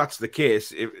 And if that's the case,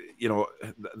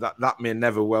 that may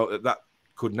that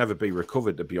could never be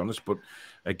recovered, to be honest. But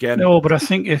again, no. But I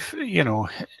think if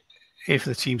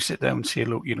the team sit down and say,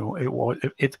 look,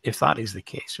 if that is the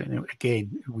case,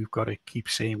 again, we've got to keep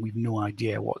saying we've no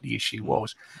idea what the issue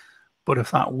was. But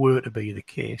if that were to be the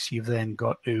case, you've then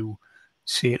got to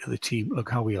say to the team,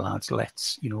 look, how are you lads?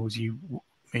 Let's, as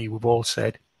we've all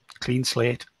said, clean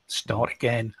slate, start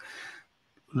again,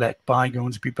 let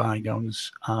bygones be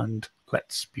bygones, and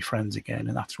let's be friends again.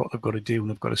 And that's what they've got to do. And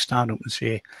they've got to stand up and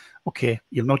say, okay,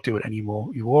 you'll not do it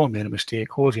anymore. You all made a mistake.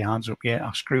 Hold your hands up. Yeah,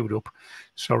 I screwed up.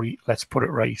 Sorry, let's put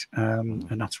it right. And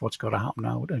that's what's got to happen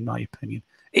now, in my opinion.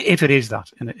 If it is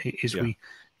that, and it is, we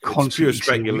constantly, it's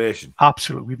pure speculation.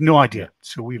 Absolutely. We've no idea.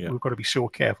 So we've got to be so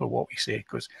careful what we say,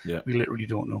 because we literally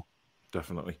don't know.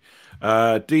 Definitely.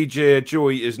 DJ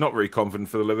Joey is not very confident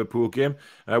for the Liverpool game.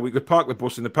 We could park the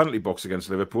bus in the penalty box against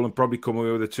Liverpool and probably come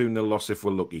away with a 2-0 loss if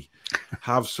we're lucky.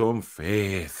 Have some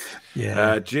faith.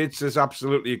 Jade says,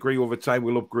 absolutely agree. Over time,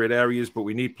 we'll upgrade areas, but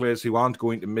we need players who aren't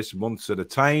going to miss months at a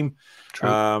time.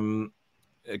 True.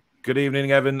 Good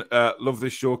evening, Evan. Love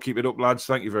this show. Keep it up, lads.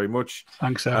 Thank you very much.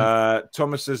 Thanks, Evan.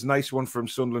 Thomas says, nice one from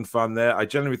Sunderland fan there. I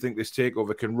generally think this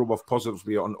takeover can rub off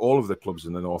positively on all of the clubs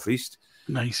in the North East.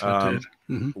 Nice.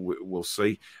 We'll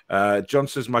see. John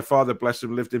says, my father, bless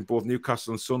him, lived in both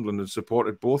Newcastle and Sunderland and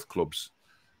supported both clubs.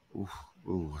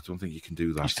 Ooh, I don't think you can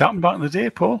do that. It's happened back in the day,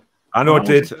 Paul. I know it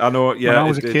did. I know, yeah. When I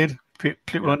was a kid,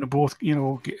 people went to both,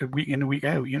 week in and week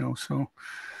out, so...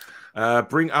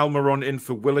 Bring Almiron in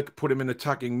for Willock. Put him in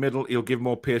attacking middle. He'll give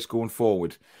more pace going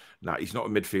forward. No, he's not a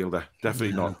midfielder.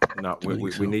 Definitely not. No,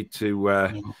 we need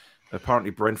to...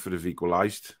 Apparently Brentford have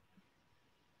equalised,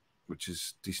 which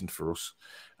is decent for us.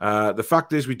 The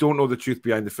fact is, we don't know the truth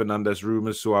behind the Fernandes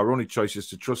rumours, so our only choice is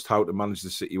to trust how to manage the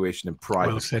situation in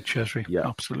private. Well said, Chesney. Yeah,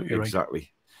 absolutely right.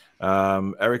 Exactly.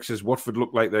 Eric says, Watford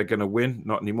look like they're going to win.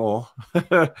 Not anymore.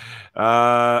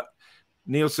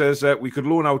 Neil says, we could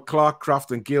loan out Clark, Kraft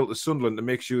and Gale to Sunderland to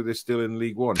make sure they're still in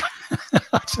League One.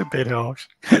 That's a bit harsh.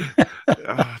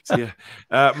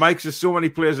 Mike says, so many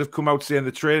players have come out saying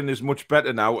the training is much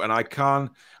better now, and I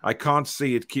can't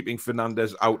see it keeping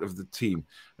Fernandes out of the team.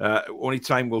 Only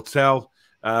time will tell.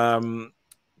 Carre,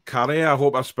 I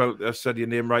hope I said your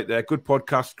name right there. Good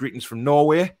podcast. Greetings from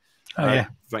Norway.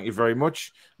 Thank you very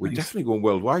much. We're definitely going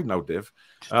worldwide now, Dave.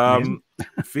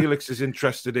 Felix is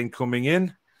interested in coming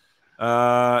in.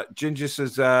 Ginger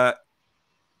says, I'd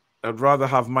rather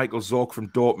have Michael Zorc from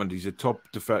Dortmund. He's a top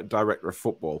director of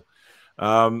football.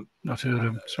 Not heard of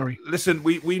him. Sorry. Listen,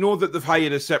 we know that they've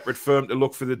hired a separate firm to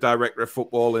look for the director of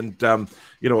football, and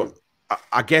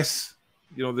I guess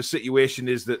the situation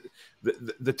is that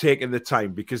they're taking the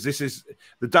time, because this is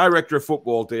the director of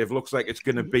football, Dave, looks like it's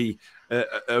going to be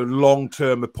a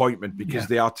long-term appointment, because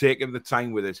they are taking the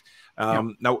time with it.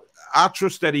 Now, I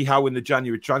trust Eddie Howe in the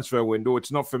January transfer window.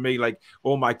 It's not for me like,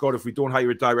 oh my God, if we don't hire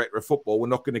a director of football, we're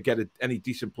not going to get any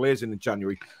decent players in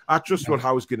January. I trust what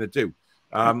Howe's going to do.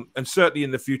 And certainly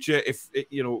in the future, if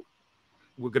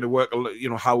we're going to work,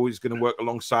 Howe is going to work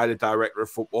alongside a director of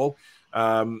football,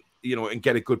 and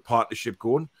get a good partnership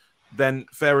going, then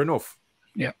fair enough.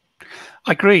 Yeah,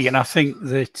 I agree. And I think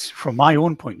that from my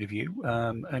own point of view,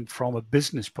 and from a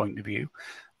business point of view,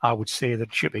 I would say that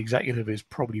chief executive is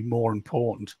probably more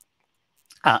important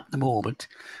at the moment.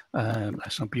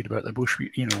 Let's not beat about the bush.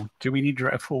 Do we need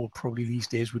director forward? Probably these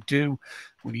days we do.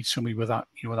 We need somebody with that,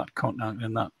 that contact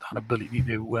and that ability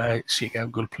to seek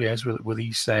out good players with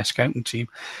his scouting team.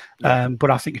 But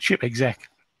I think a chief exec,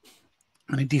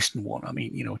 and a decent one. I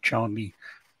mean, Charlie,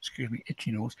 excuse me,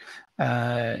 itchy nose.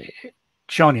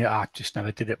 Johnny, I just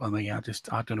never did it with me. I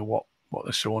don't know what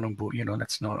they're showing him, but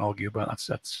let's not argue about that.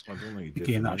 That's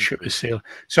again, that ship is sailed.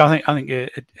 So I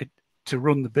think to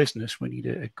run the business, we need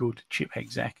a good chief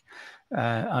exec.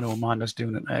 I know Amanda's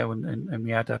doing it now, and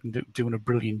we had doing a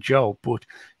brilliant job. But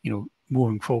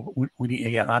moving forward, we need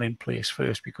to get that in place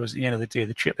first, because at the end of the day,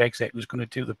 the chief exec was going to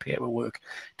do the paperwork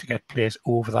to get players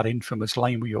over that infamous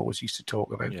line we always used to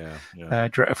talk about.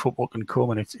 Director of football can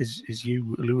come, and it's, as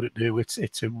you alluded to,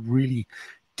 it's a really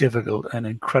difficult and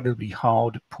incredibly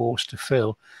hard post to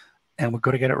fill. and we've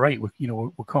got to get it right. We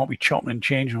can't be chopping and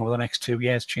changing over the next 2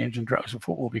 years, changing directors of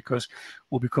football, because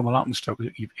we'll become a laughing stock.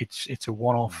 It's a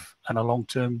one-off and a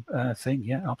long-term thing.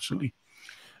 Yeah, absolutely.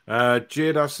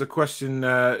 Jade asked the question,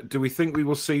 do we think we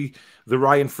will see the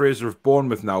Ryan Fraser of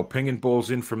Bournemouth now, pinging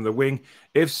balls in from the wing?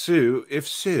 If so,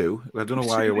 I don't know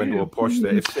why I went to a posh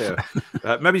there. If so,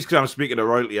 maybe it's because I'm speaking to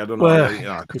royalty. I don't know.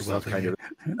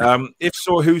 Well, if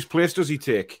so, whose place does he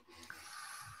take?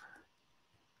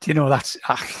 Do you know, that's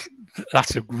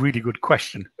a really good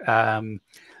question.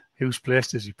 Whose place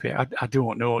does he play? I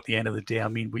don't know. At the end of the day, I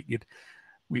mean,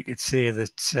 we could say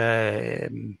that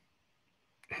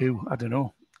who, I don't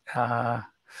know.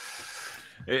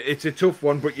 It's a tough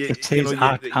one, but you look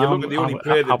at the only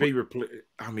player to be replaced.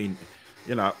 I mean,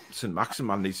 St.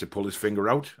 Maximan needs to pull his finger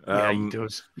out. Yeah, he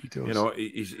does. You know,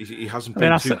 he hasn't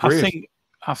been too great.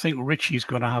 I think Richie's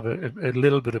going to have a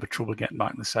little bit of a trouble getting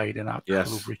back in the side, and I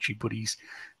love Richie, but he's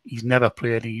never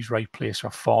played in his right place for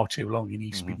far too long. He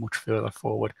needs to be much further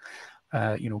forward.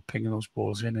 Pinging those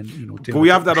balls in, and but we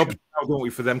have that option now, don't we,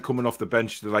 for them coming off the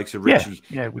bench, the likes of Richie,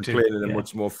 we do. Playing in a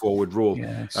much more forward role.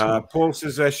 Yeah, so. Paul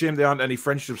says, shame there aren't any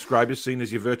French subscribers, seeing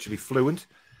as you're virtually fluent.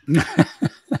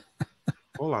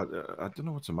 Paul, I don't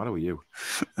know what's the matter with you.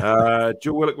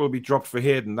 Joe Willock will be dropped for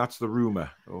Hayden. That's the rumour.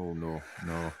 Oh no.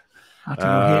 I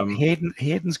don't know.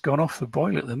 Hayden's gone off the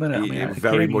boil at the minute. He's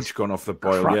very much gone off the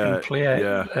boil. Yeah,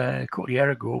 player a couple of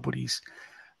years ago, but he's.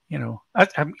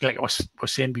 Like I was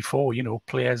saying before,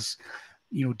 players,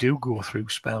 do go through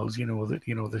spells.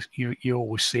 You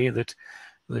always say that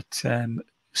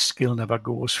skill never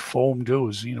goes, form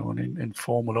does. And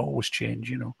form will always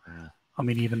change. I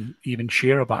mean, even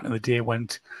Shearer back in the day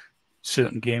went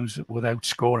certain games without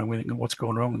scoring. We think, what's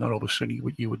going wrong? And then all of a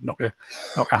sudden you would knock a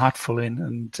hatful in,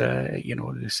 and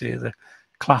they say the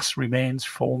class remains,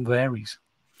 form varies.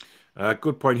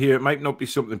 Good point here. It might not be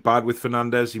something bad with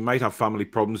Fernandez. He might have family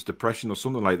problems, depression, or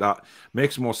something like that.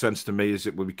 Makes more sense to me as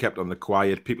it will be kept on the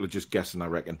quiet. People are just guessing, I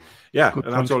reckon. Yeah, good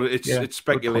and point. That's all. It's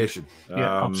speculation.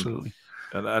 Yeah, absolutely.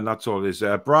 And that's all it is.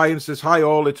 Brian says, hi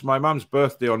all, it's my mum's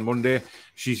birthday on Monday.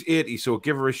 She's 80, so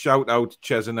give her a shout out,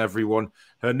 Ches and everyone.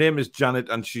 Her name is Janet,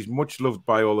 and she's much loved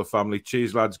by all the family.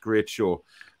 Cheers, lads. Great show.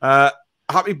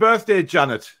 Happy birthday,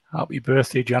 Janet. Happy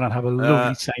birthday, Janet. Have a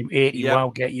lovely time. 80, yep.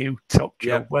 Wow, get you. Top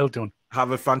job. Yep. Well done.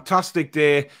 Have a fantastic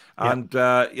day. And,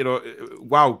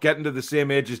 wow, getting to the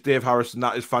same age as Dave Harrison,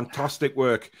 that is fantastic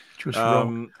work.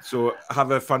 So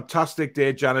have a fantastic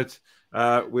day, Janet.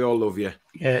 We all love you.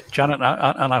 Yeah, Janet,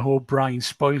 and I hope Brian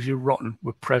spoils you rotten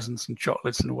with presents and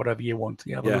chocolates and whatever you want.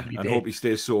 Have a lovely day. And hope he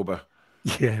stays sober.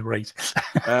 Yeah, right.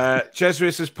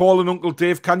 Cesare says, Paul and Uncle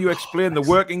Dave, can you explain the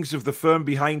workings of the firm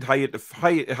behind hired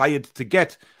to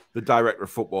get the director of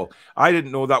football? I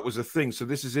didn't know that was a thing, so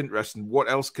this is interesting. What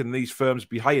else can these firms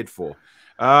be hired for?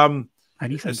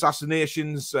 Anything.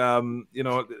 Assassinations,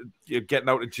 you're getting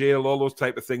out of jail, all those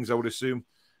type of things, I would assume.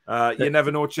 You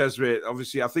never know, Cesare.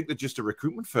 Obviously, I think they're just a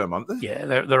recruitment firm, aren't they? Yeah,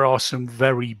 there are some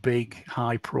very big,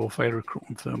 high-profile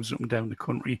recruitment firms up and down the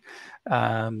country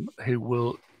who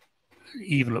will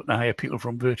even look to hire people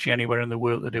from virtually anywhere in the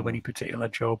world to do any particular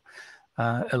job.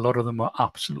 A lot of them are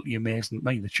absolutely amazing.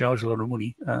 I mean, they charge a lot of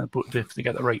money, but if they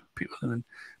get the right people,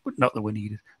 but not that we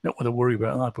need it, not with a worry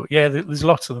about that. But yeah, there's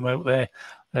lots of them out there.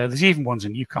 There's even ones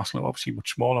in Newcastle, obviously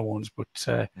much smaller ones, but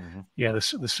yeah,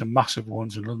 there's some massive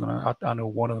ones in London. I know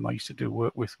one of them I used to do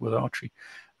work with Archery,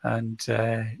 and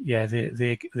yeah,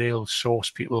 they'll source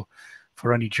people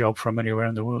for any job from anywhere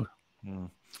in the world.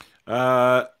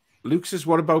 Luke says,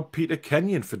 "What about Peter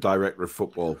Kenyon for director of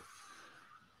football?"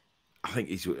 I think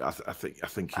he's. I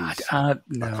think he's. No,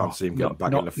 I can't see him getting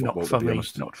back into football. Not for to be me.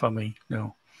 honest. Not for me.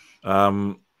 No.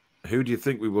 Who do you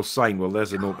think we will sign? Well,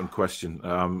 there's an open question.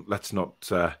 Let's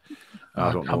not. I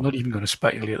don't know. I'm not even going to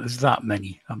speculate. There's that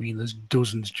many. I mean, there's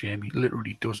dozens, Jamie.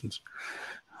 Literally dozens.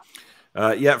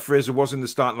 Yeah, Fraser was in the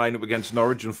starting lineup against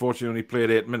Norwich. Unfortunately, only played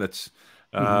 8 minutes.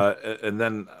 And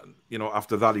then,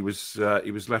 after that, he was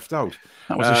left out.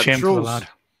 That was a shame for the lad.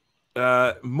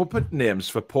 Muppet names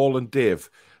for Paul and Dave: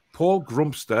 Paul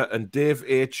Grumpster and Dave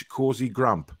H. Cozy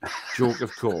Gramp. Joke,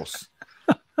 of course.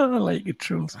 I like it,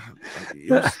 Truls.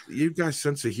 You guys'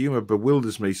 sense of humour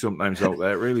bewilders me sometimes out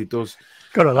there. It really does.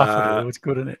 Got to laugh at it, though. It's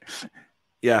good, isn't it?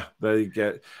 Yeah, there you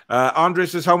go. Andre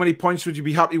says, how many points would you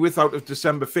be happy with out of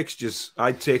December fixtures?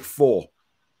 I'd take 4.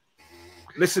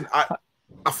 Listen,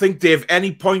 I think, Dave,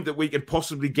 any point that we can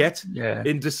possibly get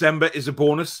in December is a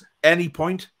bonus. Any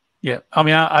point. Yeah, I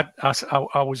mean, I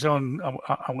was on.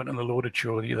 I went on the Loaded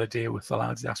show the other day with the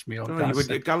lads. They asked me on. Oh, you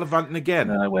were gallivanting again.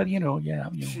 Well, yeah,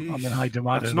 I'm in high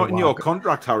demand. That's not in your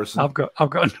contract, Harrison. I've got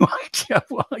no idea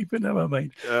why, but never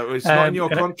mind. It's not in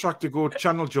your contract to go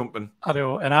channel jumping. I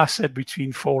know, and I said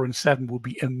between 4 and 7 would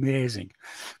be amazing.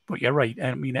 But you're right.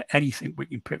 I mean, anything we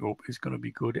can pick up is going to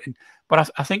be good. But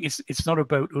I think it's not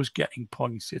about us getting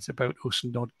points. It's about us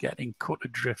not getting cut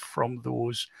adrift from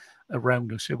those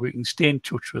around us. So we can stay in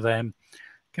touch with them,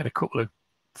 get a couple of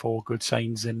 4 good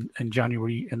signs in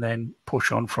January, and then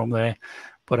push on from there.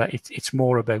 But it's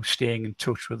more about staying in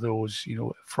touch with those,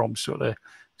 from sort of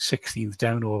 16th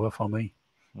down over for me.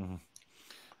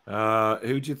 Mm-hmm.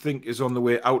 Who do you think is on the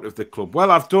way out of the club?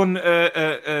 Well, I've done,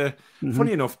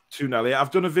 funny enough, Toon,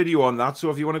 I've done a video on that. So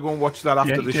if you want to go and watch that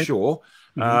after the show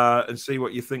and see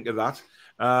what you think of that.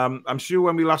 I'm sure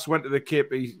when we last went to the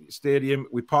KP Stadium,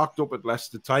 we parked up at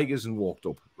Leicester Tigers and walked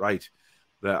up. Right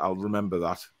there, I'll remember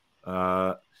that.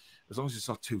 As long as it's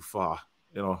not too far,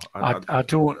 I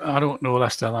don't know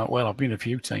Leicester that well. I've been a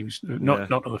few times, not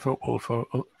to the football for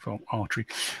archery,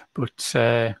 but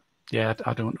I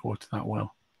don't know it that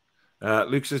well.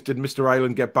 Luke says, "Did Mr.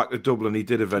 Ireland get back to Dublin?" He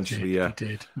did eventually. He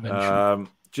did eventually.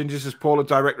 Ginger says, Paul, a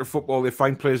director of football, they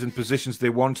find players in positions they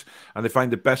want, and they find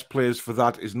the best players for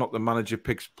that is not the manager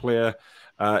picks player,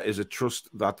 is a trust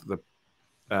that the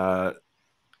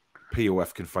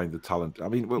POF can find the talent. I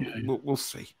mean, we'll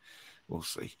see. We'll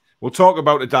see. We'll talk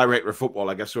about a director of football,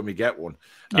 I guess, when we get one.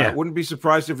 Wouldn't be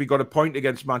surprised if we got a point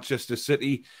against Manchester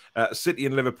City. City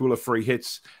and Liverpool are free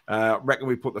hits. Reckon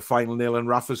we put the final nail in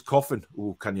Rafa's coffin.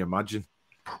 Oh, can you imagine?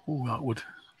 Oh, that would.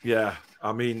 Yeah,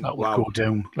 I mean, that would go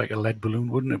down like a lead balloon,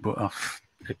 wouldn't it? But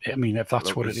I mean, if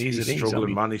that's what it is, it is.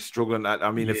 Struggling, man. He's struggling.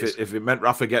 I mean, if it meant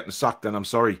Rafa getting sacked, then I'm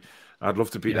sorry. I'd love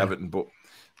to beat Everton, but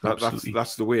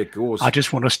that's the way it goes. I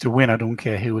just want us to win. I don't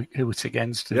care who it's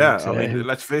against. Yeah, I mean,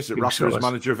 let's face it. Rafa is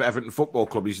manager of Everton Football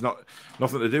Club. He's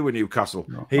nothing to do with Newcastle.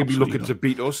 No, he'll be looking to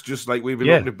beat us, just like we'll be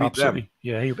looking to beat them.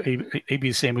 Yeah, he'd be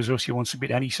the same as us. He wants to beat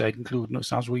any side, including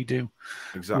us, as we do.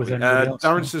 Exactly.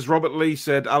 Darren says, Robert Lee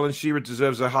said Alan Shearer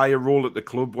deserves a higher role at the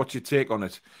club. What's your take on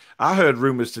it? I heard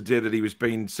rumours today that he was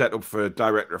being set up for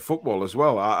director of football as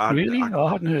well. Really?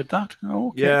 I hadn't heard that. Oh,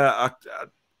 okay. Yeah,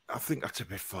 I think that's a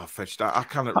bit far-fetched. I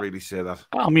cannot really say that.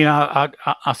 I mean, I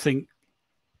think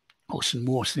us and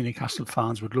most Newcastle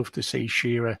fans would love to see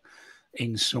Shearer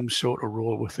in some sort of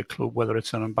role with the club, whether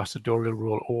it's an ambassadorial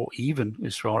role or even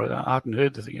as far as I hadn't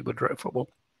heard the thing about direct football.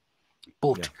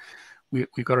 But we've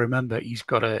got to remember he's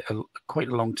got a quite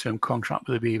a long-term contract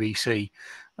with the BBC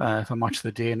for Match of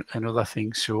the Day and other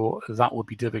things, so that would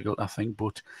be difficult, I think.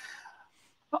 But,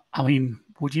 I mean,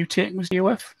 would you take him as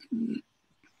DOF?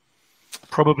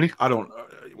 Probably. I don't.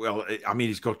 Well, I mean,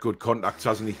 he's got good contacts,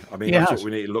 hasn't he? I mean, that's what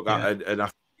we need to look at, and I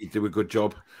think he do a good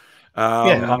job.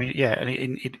 And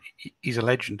he's a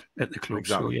legend at the club.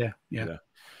 Exactly. So yeah.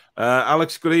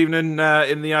 Alex, good evening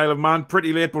in the Isle of Man.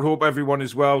 Pretty late, but hope everyone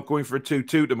is well. Going for a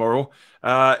 2-2 tomorrow.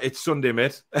 It's Sunday,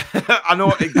 mate. I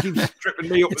know it keeps tripping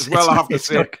me up as well, I have to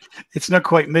say. It's not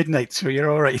quite midnight, so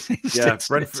you're all right.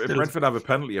 Brentford have a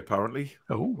penalty, apparently.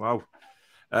 Oh, wow.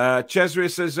 Cesare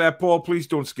says, Paul, please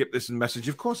don't skip this message.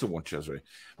 Of course I want Cesare.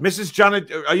 Mrs.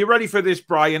 Janet, are you ready for this,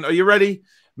 Brian? Are you ready?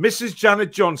 Mrs.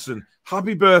 Janet Johnson,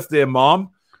 happy birthday,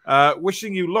 Mom.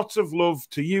 Wishing you lots of love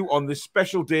to you on this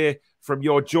special day from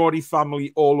your Geordie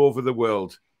family all over the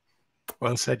world.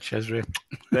 Well said, Cesare.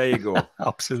 There you go.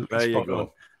 Absolutely. There you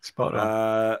go. Spot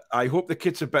on. I hope the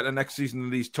kits are better next season than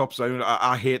these tops.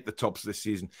 I hate the tops this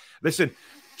season. Listen,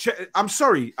 I'm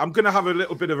sorry. I'm going to have a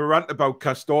little bit of a rant about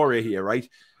Castoria here, right?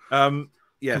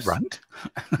 Yes. Rant?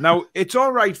 Now, it's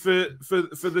all right for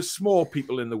the small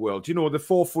people in the world, you know, the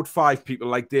 4'5" people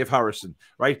like Dave Harrison,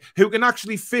 right? Who can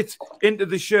actually fit into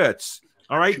the shirts,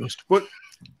 all right? But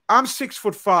I'm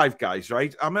 6'5", guys,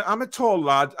 right? I'm a tall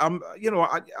lad.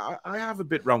 I have a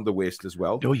bit round the waist as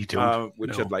well. No, you don't.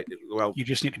 Which I'd like. Well, you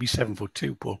just need to be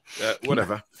 7'2", Paul.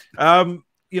 Whatever. And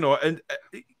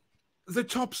the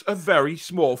tops are very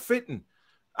small fitting.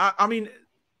 I mean,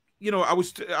 I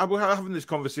was having this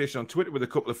conversation on Twitter with a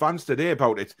couple of fans today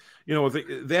about it. You know,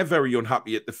 they're very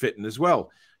unhappy at the fitting as well.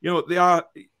 You know,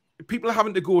 people are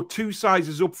having to go 2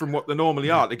 sizes up from what they normally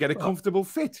are to get a comfortable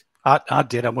fit. I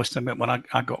did. I must admit, when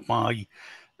I got my,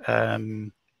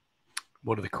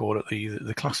 what do they call it?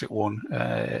 The classic one,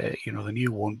 the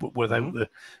new one, but without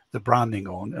the branding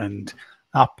on. And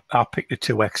I picked a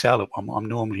 2XL. I'm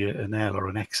normally an L or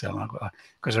an XL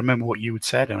because I remember what you had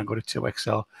said, and I got a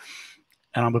 2XL.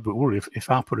 And I'm a bit worried if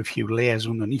I put a few layers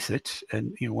underneath it,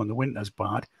 and when the winter's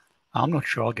bad, I'm not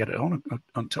sure I'll get it on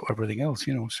top of everything else,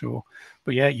 you know. So,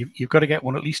 but yeah, you've got to get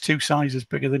one at least 2 sizes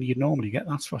bigger than you'd normally get.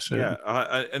 That's for certain.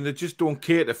 Yeah, and they just don't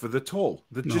cater for the tall.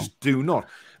 They just do not.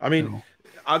 I mean,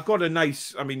 I've got a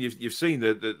nice. I mean, you've seen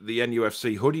the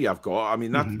NUFC hoodie I've got. I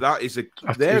mean, that is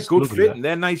they're good fitting.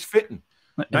 They're nice fitting.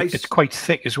 Nice. It's quite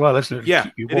thick as well, isn't it? Yeah,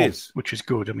 it is, which is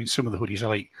good. I mean, some of the hoodies are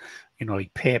like,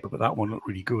 like paper, but that one looked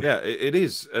really good. Yeah, it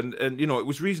is, and it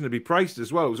was reasonably priced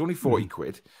as well. It was only 40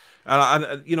 quid,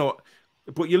 and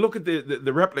but you look at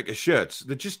the replica shirts;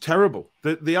 they're just terrible.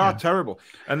 They are terrible.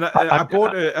 And I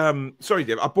bought a sorry,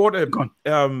 Dave, I bought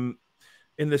a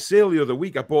in the sale the other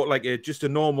week. I bought like just a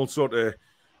normal sort of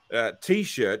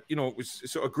t-shirt. It was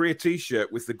sort of grey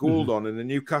t-shirt with the gold on and the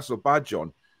Newcastle badge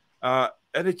on, and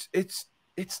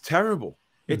it's terrible.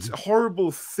 It's horrible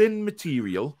thin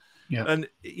material. Yeah. And,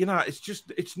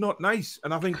 it's not nice.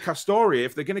 And I think Castoria,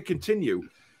 if they're going to continue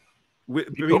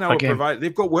with being our provider,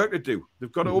 they've got work to do. They've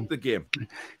got to up the game.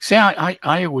 See, I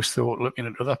always thought, looking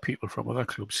at other people from other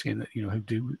clubs saying that, who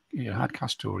do, had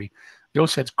Castoria, they all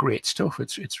said it's great stuff.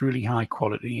 It's really high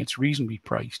quality. It's reasonably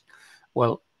priced.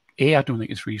 Well, I don't think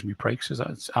it's reasonably priced,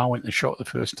 because I went to the shop the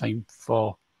first time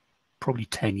for probably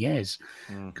 10 years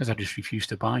because I just refused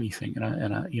to buy anything.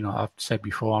 And I, I've said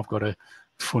before, I've got a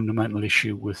fundamental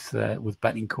issue with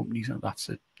betting companies, and that's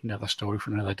another story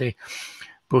for another day.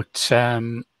 But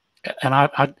and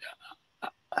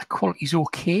quality's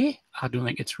okay. I don't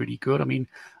think it's really good. I mean,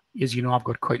 as you know, I've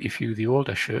got quite a few of the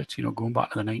older shirts, going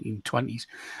back to the 1920s,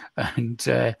 and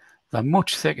they're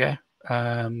much thicker,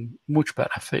 much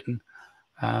better fitting,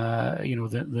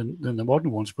 than the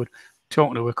modern ones. But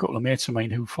talking to a couple of mates of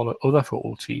mine who follow other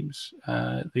football teams,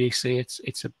 they say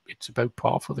it's about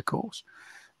par for the course.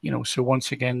 So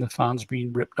once again, the fans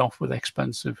being ripped off with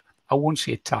expensive. I won't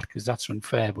say tat because that's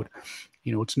unfair, but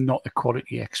it's not the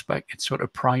quality you expect. It's sort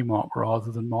of Primark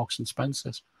rather than Marks and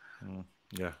Spencers.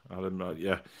 Yeah,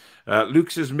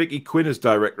 Luke says Mickey Quinn is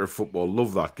director of football.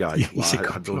 Love that guy. Yeah, he's a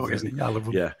good bloke, isn't he? I love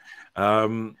him. Yeah.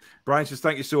 Brian says,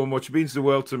 thank you so much. It means the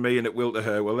world to me and it will to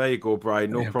her. Well, there you go, Brian.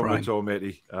 No problem at all,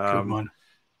 matey. Good man.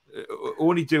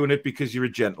 Only doing it because you're a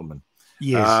gentleman.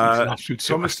 Yes,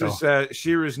 Thomas says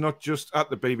Shearer is not just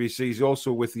at the BBC, he's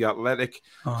also with the Athletic.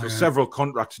 Several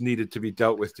contracts needed to be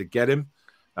dealt with to get him.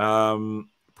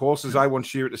 Paul says, I want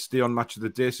Shearer to stay on Match of the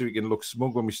Day so he can look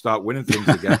smug when we start winning things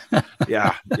again.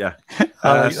 Yeah.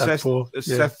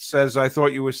 Seth says, I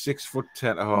thought you were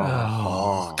 6'10".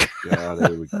 Oh, yeah,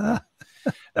 there we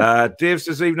go. Dave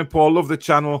says, evening, Paul. Love the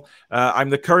channel. I'm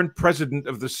the current president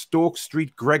of the Stoke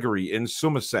Street Gregory in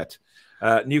Somerset.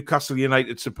 Newcastle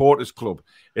United Supporters Club.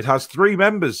 It has 3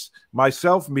 members,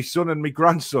 myself, my son and my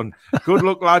grandson. Good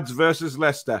luck, lads, versus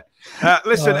Leicester.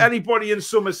 Listen, anybody in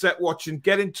Somerset watching,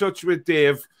 get in touch with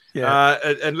Dave.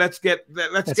 And let's get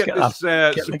this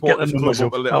supporters club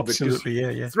up a little bit.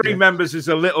 Absolutely, 3 members is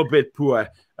a little bit poor.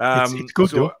 It's good,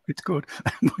 though. It's good.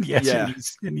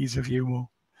 Yes, it needs a few more.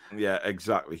 Yeah,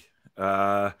 exactly.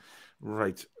 Right.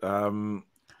 Let's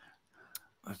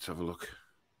have a look.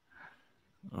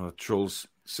 Trolls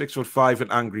 6'5"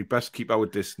 and angry. Best keep our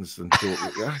distance than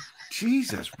talk. Yeah.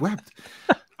 Jesus wept.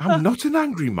 I'm not an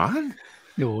angry man.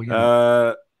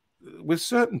 No, with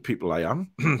certain people, I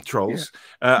am. Trolls.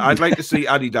 I'd like to see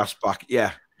Adidas back.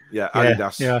 Yeah,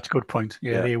 Adidas. Yeah, that's a good point.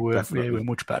 Yeah, they were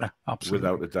much better.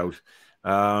 Absolutely, without a doubt.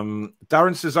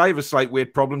 Darren says, I have a slight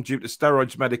weight problem due to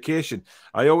steroids medication.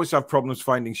 I always have problems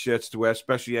finding shirts to wear,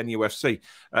 especially NUFC.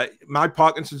 My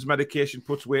Parkinson's medication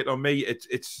puts weight on me.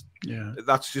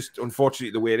 That's just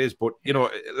unfortunately the way it is. But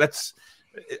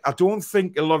I don't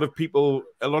think a lot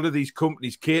of these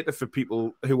companies cater for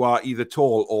people who are either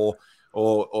tall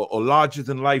or larger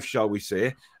than life, shall we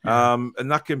say.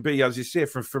 And that can be, as you say,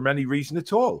 from any reason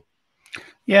at all.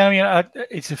 Yeah, I mean,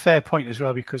 it's a fair point as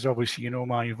well, because obviously,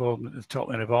 my involvement at the top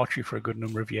end of archery for a good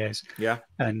number of years. Yeah.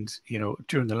 And,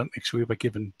 during the Olympics, we were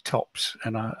given tops,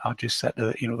 and I just said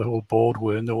that, the whole board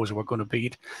were those who were going to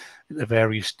beat the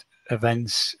various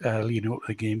events leading up to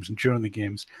the games and during the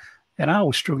games. And I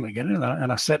was struggling to get in there.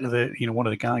 And I said to one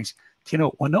of the guys,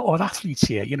 we're not all athletes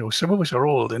here. Some of us are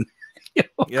old and,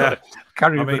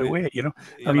 carry a bit of weight,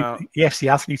 I mean, yes, the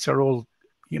athletes are all,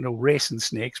 racing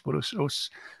snakes, but us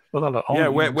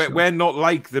we're not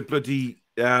like the bloody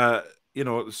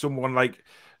someone like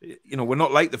we're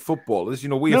not like the footballers.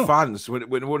 We are fans.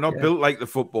 We're not built like the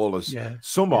footballers.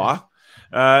 Some are.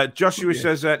 Joshua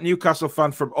says, Newcastle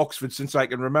fan from Oxford since I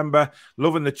can remember,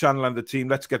 loving the channel and the team.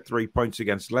 Let's get 3 points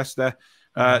against Leicester.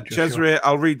 Cesare,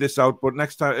 I'll read this out, but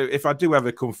next time, if I do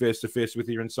ever come face to face with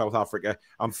you in South Africa,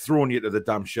 I'm throwing you to the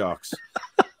damn Sharks.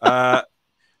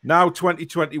 Now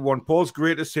 2021, Paul's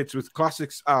greatest hits with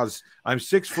classics as I'm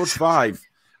 6'5",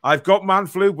 I've got man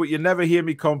flu, but you never hear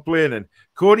me complaining.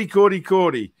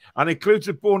 Cody, and includes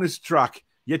a bonus track.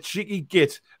 You cheeky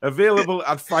git, available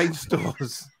at fine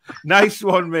stores. Nice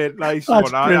one, mate. Nice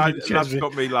one. That's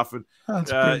got me laughing.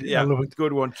 Yeah,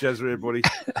 good one, Cesare, buddy.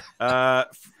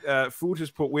 Food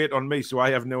has put weight on me, so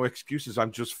I have no excuses.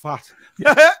 I'm just fat.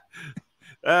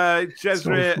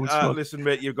 Cesare, listen,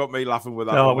 mate, you've got me laughing with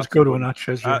that. No, it was good one,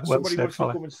 Cesare. Somebody wants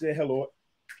to come and say hello.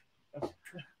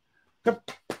 Come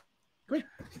here.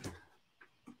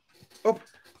 Up.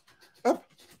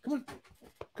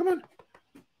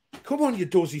 Come on, you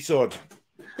dozy sword.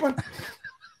 Come on.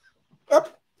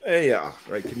 Up. There you are.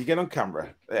 Right, can you get on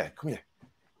camera? There, come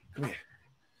here.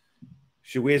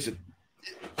 She wears it.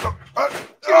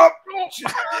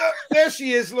 There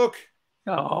she is, look.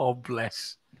 Oh,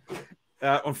 bless.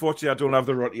 Unfortunately, I don't have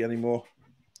the Rotty anymore.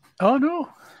 Oh, no.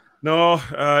 No,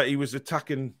 he was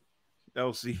attacking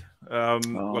Elsie. Well,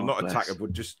 not bless. attack her,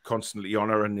 but just constantly on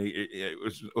her, and it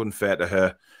was unfair to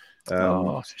her. It's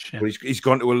a shame. But he's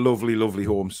gone to a lovely, lovely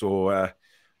home. So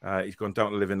he's gone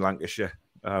down to live in Lancashire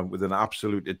with an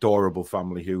absolute adorable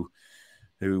family who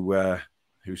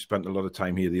spent a lot of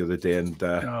time here the other day, and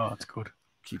that's good.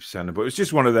 Keeps sending. But it's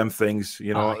just one of them things,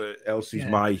 you know. Elsie's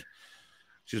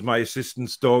she's my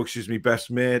assistant's dog. She's my best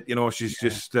mate. You know, she's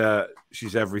just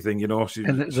she's everything. You know,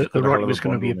 and the Rotty was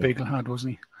going to be a big lad,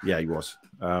 wasn't he? Yeah, he was.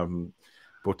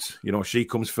 But you know, she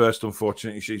comes first.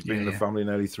 Unfortunately, she's been in the family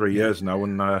nearly 3 years now,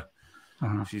 and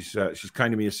she's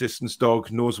kind of my assistant's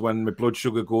dog. Knows when my blood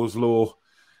sugar goes low.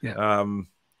 Yeah.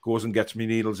 Goes and gets me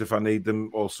needles if I need them.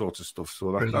 All sorts of stuff.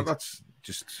 So that's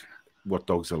just what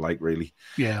dogs are like, really.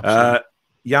 Yeah.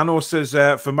 Yano says,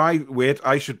 for my weight,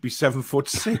 I should be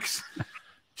 7'6".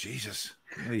 Jesus,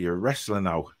 you're a wrestler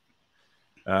now.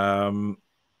 Let's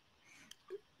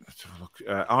have a look.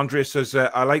 Andre says,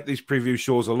 I like these preview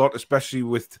shows a lot, especially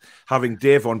with having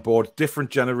Dave on board. Different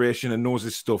generation and knows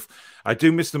his stuff. I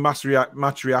do miss the match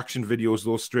reaction videos,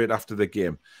 though, straight after the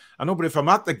game. I know, but if I'm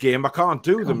at the game, I can't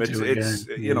do them.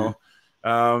 You know.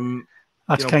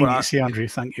 That's kind to see, Andrew.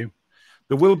 Thank you.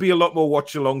 There will be a lot more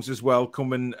watch-alongs as well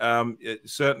coming.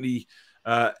 Certainly,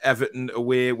 Everton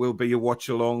away will be a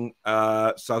watch-along.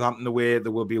 Southampton away,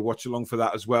 there will be a watch-along for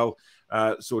that as well.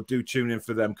 So do tune in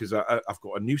for them, because I've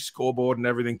got a new scoreboard and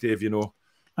everything, Dave, you know.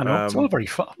 I know, it's all very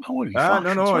fun.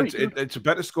 It's a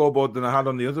better scoreboard than I had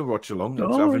on the other watch-along.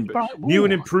 New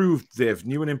and improved, Dave.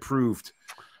 New and improved.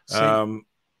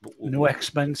 No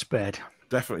expense spared.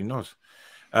 Definitely not.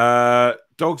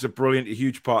 Dogs are brilliant, a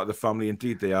huge part of the family.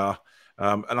 Indeed, they are.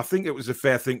 And I think it was a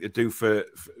fair thing to do for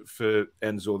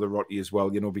Enzo the Rotty as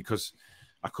well, you know, because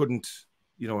I couldn't,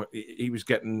 you know, he was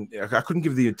getting, I couldn't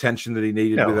give the attention that he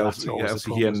needed with Elsie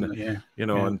here, and you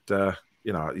know, and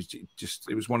you know,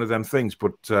 it was one of them things.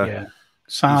 But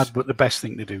sad, but the best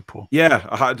thing to do, Paul. Yeah,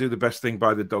 I had to do the best thing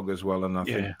by the dog as well, and I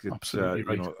think absolutely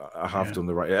right. You know, I have done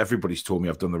the right. Everybody's told me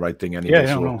I've done the right thing anyway.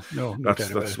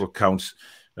 That's what counts.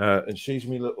 And she's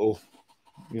me little.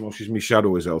 You know, she's my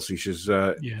shadow as Elsie. She's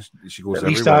she goes. At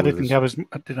least I didn't have as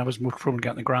much trouble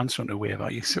getting the grandson to wave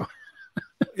at you. So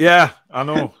yeah, I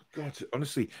know. God,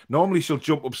 honestly, normally she'll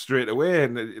jump up straight away,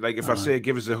 and like if I say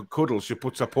give us a cuddle, she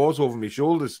puts her paws over my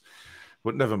shoulders.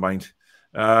 But never mind.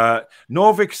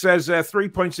 Norvik says 3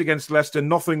 points against Leicester,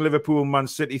 nothing Liverpool, Man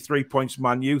City, 3 points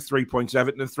Man U, 3 points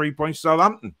Everton, and 3 points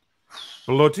Southampton.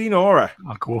 Bloody Nora.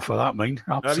 I'll go for that, mate.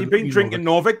 Have you been drinking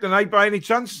Norvik tonight by any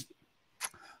chance?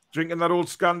 Drinking that old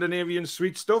Scandinavian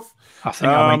sweet stuff? I think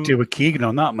I might do a Keegan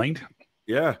on that, mate.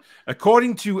 Yeah.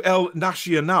 According to El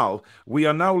Nacional, we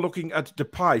are now looking at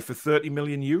Depay for 30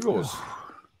 million euros.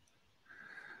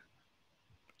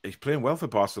 He's playing well for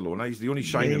Barcelona. He's the only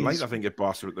shining light, I think, at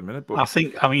Barca at the minute. But I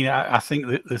think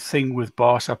that the thing with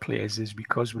Barca players is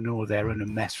because we know they're in a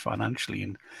mess financially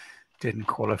and didn't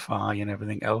qualify and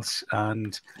everything else,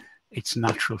 and it's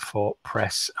natural for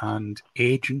press and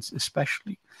agents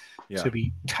especially to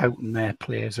be touting their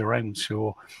players around.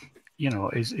 So, you know,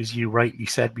 as you rightly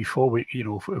said before,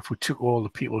 if we took all the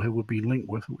people who would be linked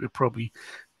with, we would probably,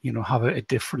 you know, have a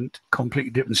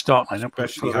completely different start lineup.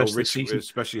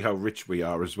 Especially how rich we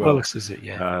are as well. Well, this is it,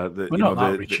 yeah. We're not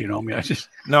that rich, you know. I mean,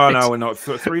 no, we're not.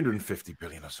 350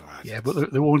 billion or so. Yeah,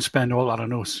 but they won't spend all that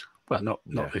on us. Well,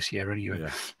 not this year anyway.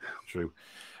 Yeah, true.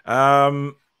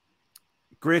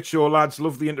 Great show, lads.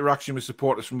 Love the interaction with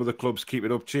supporters from other clubs. Keep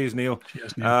it up. Cheers, Neil.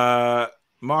 Cheers, Neil.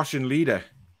 Martian Leader.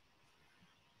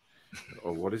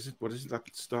 Oh, what is it? What is it? That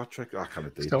Star Trek? I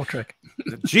can't do Star Trek.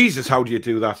 Jesus, how do you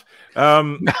do that?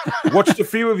 Watched a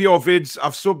few of your vids.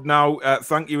 I've subbed now.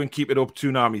 Thank you and keep it up,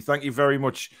 Toonami. Thank you very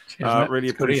much. Cheers, really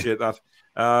appreciate that.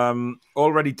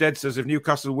 Already Dead says if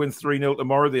Newcastle win 3-0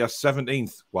 tomorrow, they are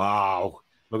 17th. Wow.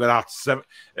 Look at that.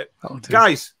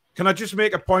 Guys, can I just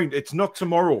make a point? It's not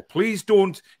tomorrow. Please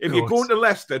don't. If you're going to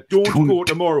Leicester, don't go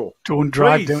tomorrow. Don't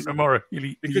drive down tomorrow.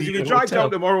 Because if you drive down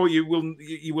tomorrow, you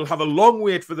will have a long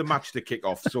wait for the match to kick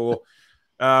off. So,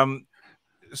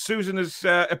 Susan has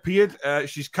appeared.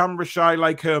 She's camera shy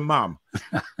like her mum.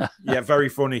 Yeah, very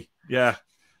funny. Yeah.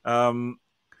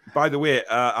 By the way,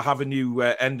 I have a new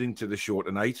ending to the show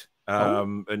tonight. A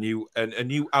new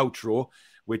outro,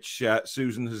 which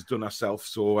Susan has done herself.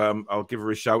 So I'll give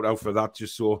her a shout out for that.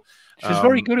 Just so she's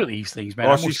very good at these things, man.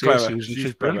 Oh, she's clever. Susan,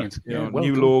 she's brilliant. Yeah,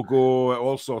 new logo,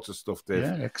 all sorts of stuff, Dave.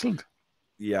 Yeah, excellent.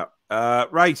 Yeah.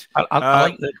 Right. I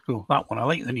like that one. I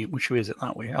like the new. Which way is it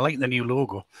that way? I like the new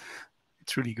logo.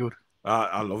 It's really good.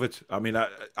 I love it. I mean, I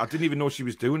didn't even know she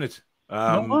was doing it.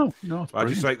 No. I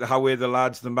just like the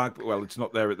lads, the mag. Well, it's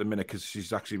not there at the minute because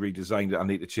she's actually redesigned it. I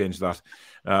need to change that.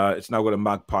 It's now got a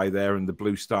magpie there, and the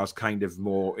blue star's kind of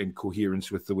more in coherence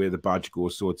with the way the badge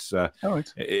goes. So it's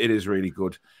it is really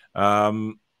good.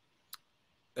 Shanio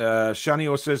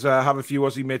says, I have a few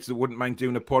Aussie mates that wouldn't mind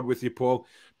doing a pod with you, Paul.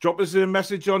 Drop us a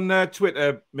message on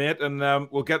Twitter, mate, and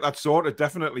we'll get that sorted,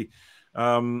 definitely.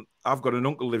 I've got an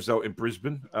uncle lives out in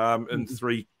Brisbane and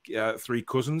three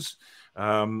cousins.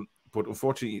 But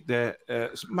unfortunately, they're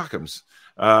Mackems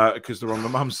because they're on my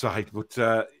mum's side. But,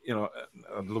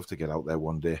 I'd love to get out there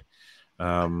one day.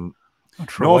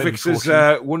 Norvik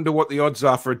says, wonder what the odds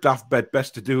are for a daft bet.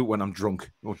 Best to do it when I'm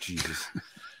drunk. Oh, Jesus.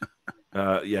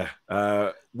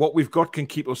 What we've got can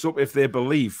keep us up if they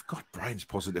believe. God, Brian's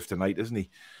positive tonight, isn't he?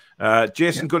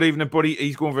 Jason, good evening, buddy.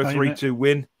 He's going for a 3-2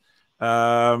 win.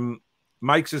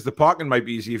 Mike says the parking might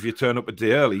be easy if you turn up a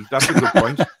day early. That's a good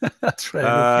point. That's right.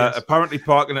 Yes. Apparently,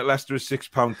 parking at Leicester is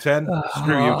 £6.10.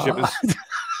 Screw you,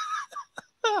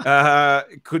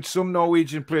 chippers. Could some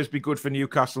Norwegian players be good for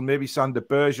Newcastle? Maybe Sander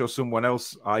Berge or someone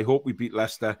else. I hope we beat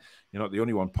Leicester. You're not the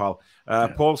only one, pal.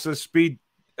 Paul says speed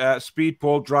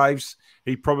Paul drives.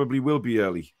 He probably will be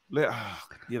early.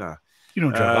 You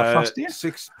don't drive that fast, do you?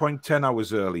 6.10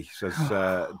 hours early, says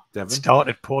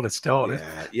Devon. Paul. It started.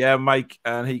 Yeah, Mike,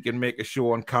 and he can make a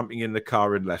show on camping in the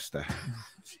car in Leicester.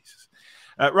 Jesus.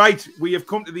 Right, we have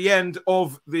come to the end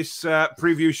of this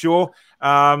preview show.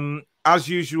 As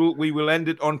usual, we will end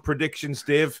it on predictions,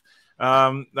 Dave.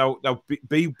 Now,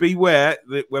 beware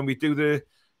that when we do the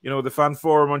fan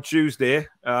forum on Tuesday.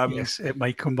 Yes, it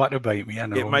might come back to bite me. I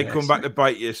know. It might come back to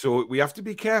bite you, so we have to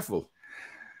be careful.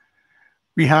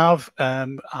 We have,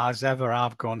 as ever,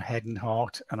 I've gone head and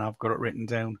heart, and I've got it written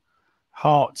down.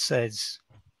 Heart says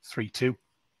 3-2.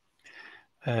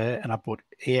 And I put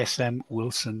ASM,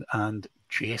 Wilson, and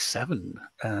J7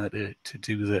 to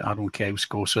do the, I don't care who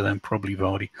scores, so then probably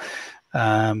Vardy.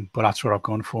 But that's what I've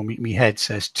gone for. Me head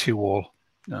says 2-2.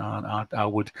 I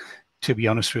would, to be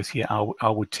honest with you, I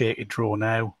would take a draw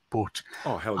now, but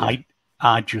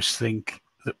I just think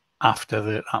after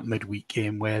that midweek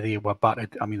game where they were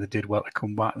battered, I mean, they did well to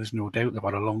come back. There's no doubt they've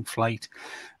had a long flight.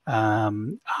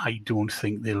 I don't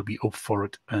think they'll be up for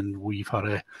it, and we've had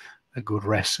a good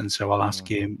rest since our last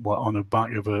game. We're on the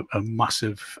back of a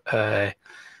massive,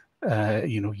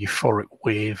 euphoric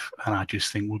wave, and I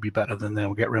just think we'll be better than them.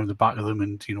 We'll get around the back of them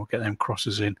and get them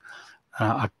crosses in.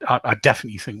 I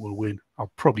definitely think we'll win.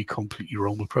 I'll probably completely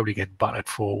wrong. We'll probably get battered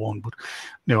 4-1, but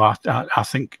no, I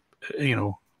think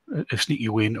a sneaky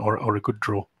win or a good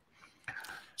draw.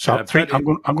 So I'm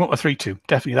going for 3-2.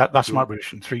 Definitely, that's my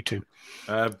prediction.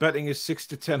 3-2. Betting is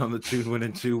 6-10 on the Toon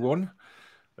winning 2-1.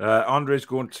 Andre's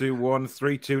going 2-1,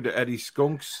 3-2 to Eddie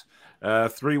Skunks,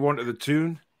 3-1 to the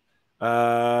Toon.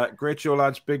 Great show,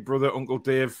 lads. Big brother, Uncle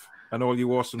Dave, and all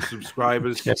you awesome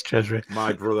subscribers. Yes, Cesare.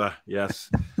 My brother,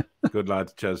 yes. Good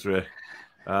lad, Cesare.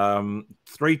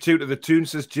 3-2 to the Toon,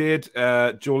 says Jade.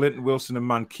 Joe Linton, Wilson, and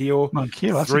Mankio.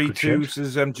 3-2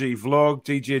 says MG Vlog.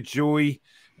 DJ Joey.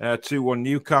 2-1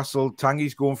 Newcastle.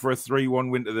 Tangy's going for a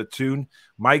 3-1 win to the Toon.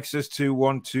 Mike says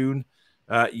 2-1 Toon.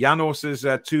 Yano says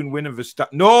Toon win of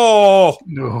No.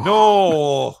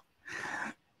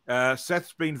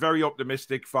 Seth's been very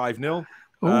optimistic, 5-0.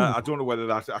 I don't know whether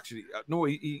that's actually... No,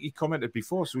 he commented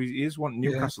before, so he is wanting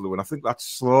Newcastle to win. I think that's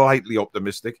slightly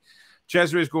optimistic.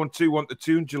 Cesare is going 2-1 to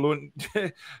Toon. 2-1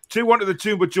 to the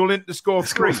Toon, but Jolint to score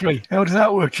 3. How does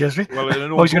that work, Cesare? Well,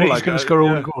 he's going to score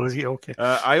one goal, is he? Okay.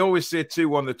 I always say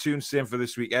 2-1 the Toon, same for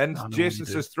this weekend. Jason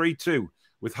says 3-2,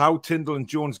 with Howe, Tyndall, and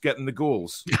Jones getting the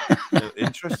goals.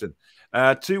 Interesting.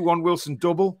 2-1 Wilson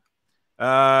double.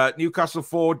 Newcastle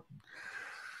 4-0,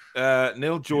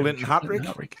 Joe Linton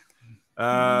hat-trick.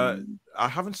 I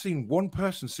haven't seen one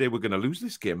person say we're going to lose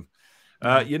this game.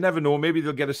 You never know. Maybe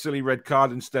they'll get a silly red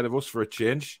card instead of us for a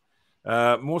change.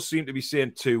 Most seem to be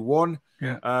saying 2-1.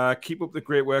 Yeah. Keep up the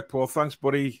great work, Paul. Thanks,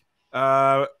 buddy.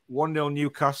 1-0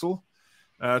 Newcastle.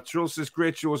 Trill says,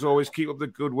 great show as always. Keep up the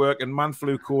good work. And man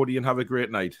flu Cody and have a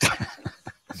great night.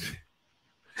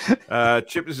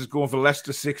 Chippers is going for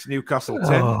Leicester 6, Newcastle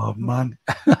 10. Oh, man.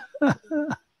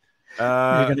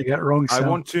 You're going to get it wrong, Sam. I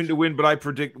want Toon to win, but I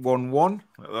predict 1-1.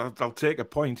 I'll take a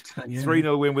point.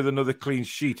 3-0 win with another clean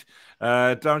sheet.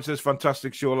 Darren says,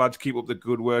 fantastic show, lads. Keep up the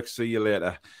good work. See you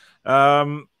later.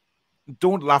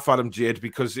 Don't laugh at him, Jade,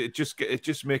 because it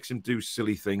just makes him do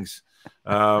silly things.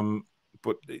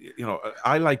 But, you know,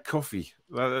 I like coffee.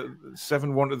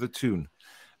 7-1 to the Toon.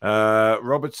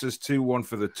 Robert says 2-1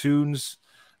 for the Toons.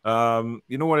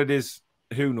 You know what it is?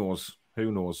 Who knows?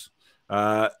 Who knows?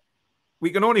 We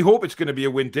can only hope it's going to be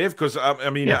a win, Dave, because, I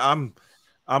mean, yeah.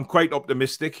 I'm quite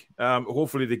optimistic.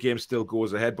 Hopefully the game still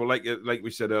goes ahead. But like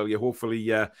we said earlier,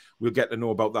 hopefully we'll get to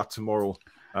know about that tomorrow.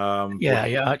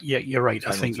 Yeah, you're right.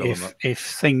 I think if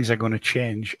things are going to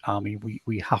change,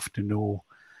 we have to know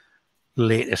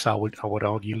latest, I would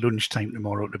argue, lunchtime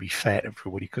tomorrow, to be fair to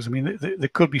everybody. Because, I mean, there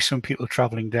could be some people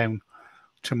travelling down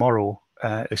tomorrow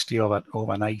to stay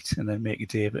overnight and then make a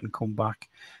day of it and come back.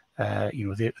 You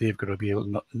know, they've got to be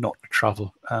able not to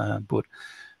travel. But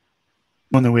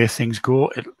when the way things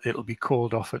go, it'll be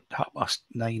called off at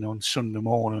 9:30 on Sunday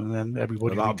morning, and then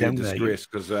everybody will be down there. That'll be a disgrace,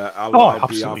 because I'll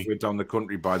be halfway down the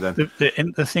country by then.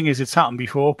 The thing is, it's happened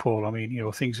before, Paul. I mean, you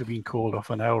know, things have been called off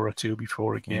an hour or two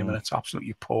before a game, and it's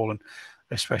absolutely appalling.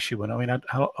 Especially when, I mean,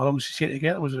 how long did you take to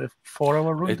get? Was it a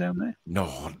 4-hour run down there?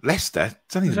 No, Leicester.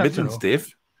 It's only the Midlands,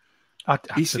 Dave.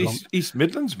 East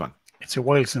Midlands, man. It's a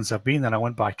while since I've been there. I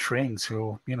went by train,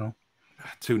 so, you know.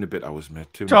 2 and a bit hours, mate.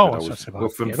 2 and a bit hours. Well,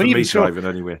 for me driving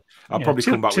anyway. I'll probably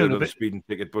come back with another speeding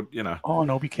ticket, but, you know. Oh,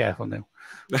 no, be careful now.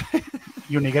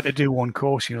 You only get to do one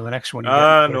course, you know, the next one.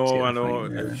 I know.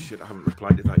 Oh, shit, I haven't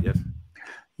replied to that yet.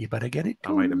 You better get it.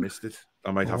 I might have missed it. I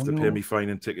might have to pay me fine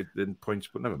and ticket and points,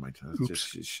 but never mind.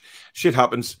 Shit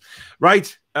happens.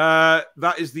 Right.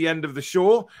 That is the end of the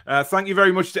show. Thank you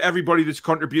very much to everybody that's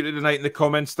contributed tonight in the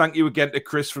comments. Thank you again to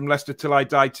Chris from Leicester Till I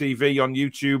Die TV on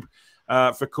YouTube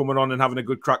for coming on and having a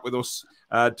good crack with us.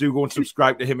 Do go and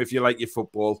subscribe to him if you like your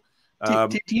football.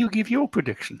 Did you give your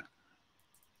prediction?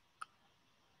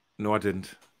 No, I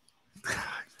didn't.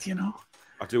 Do you know?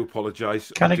 I do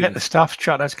apologise. Can I get the staff,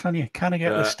 chatters? Can you? Can I get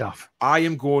the staff? I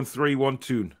am going 3-1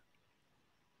 Toon.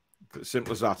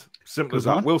 Simple as that. Simple as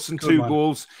that. Wilson, 2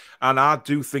 goals. And I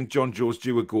do think John Joe's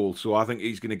due a goal. So I think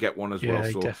he's going to get one as well.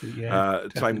 So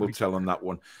time will tell on that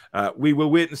one. We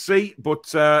will wait and see.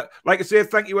 But like I say,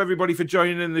 thank you, everybody, for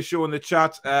joining in the show and the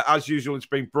chat. As usual, it's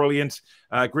been brilliant.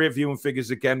 Great viewing figures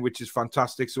again, which is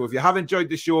fantastic. So if you have enjoyed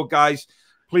the show, guys,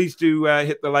 please do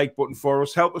hit the like button for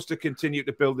us. Help us to continue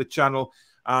to build the channel.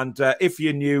 And if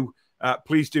you're new,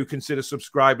 please do consider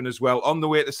subscribing as well. On the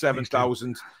way to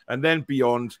 7,000 and then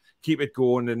beyond. Keep it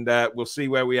going, and we'll see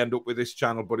where we end up with this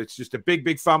channel. But it's just a big,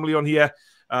 big family on here,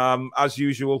 as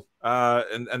usual.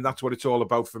 And that's what it's all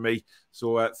about for me.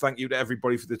 So thank you to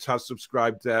everybody that has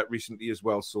subscribed recently as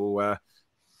well. So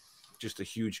just a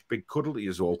huge, big cuddle to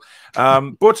you all.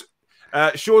 But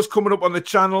shows coming up on the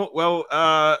channel.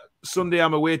 Well, Sunday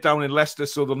I'm away down in Leicester,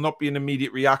 so there'll not be an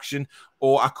immediate reaction,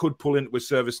 or I could pull into a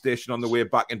service station on the way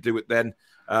back and do it then,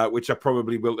 which I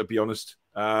probably will, to be honest.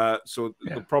 So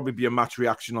there'll probably be a match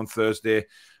reaction on Thursday.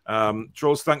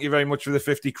 Trolls, thank you very much for the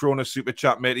 50 krona super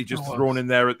chat, mate. He just thrown in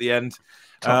there at the end.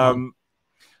 I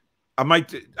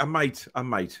might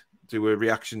do a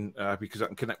reaction because I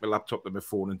can connect my laptop to my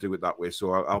phone and do it that way.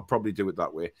 So I'll probably do it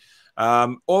that way.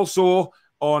 Also,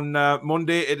 on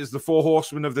Monday, it is the 4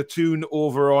 Horsemen of the Toon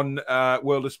over on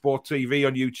World of Sport TV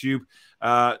on YouTube.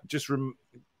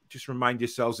 Just remind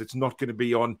yourselves, it's not going to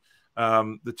be on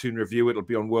the Toon Review. It'll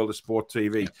be on World of Sport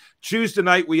TV. Tuesday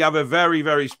night, we have a very,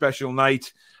 very special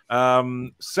night.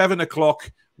 7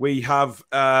 o'clock, we have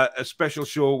a special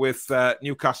show with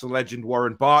Newcastle legend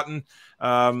Warren Barton,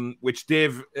 which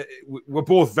Dave, we're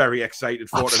both very excited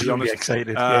for, to be honest.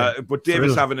 Excited, but Dave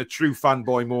is having a true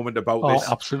fanboy moment about this.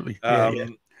 Absolutely.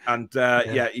 And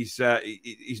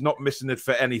he's not missing it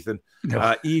for anything,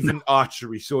 even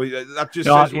archery. So that just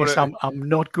says what I'm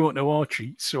not going to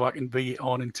archery, so I can be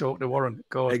on and talk to Warren.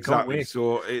 God, exactly.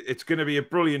 So it's going to be a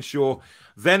brilliant show.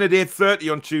 Then at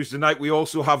 8:30 on Tuesday night, we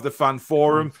also have the fan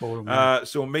forum.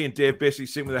 So me and Dave basically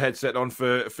sitting with a headset on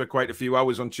for quite a few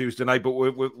hours on Tuesday night, but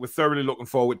we're thoroughly looking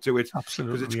forward to it.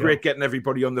 Absolutely, because it's great getting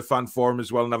everybody on the fan forum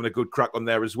as well and having a good crack on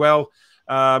there as well.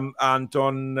 And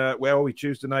on where are we?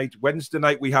 Tuesday night, Wednesday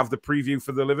night, we have the preview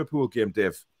for the Liverpool game,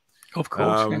 Dave. Of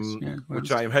course,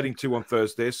 which I am heading to on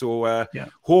Thursday. So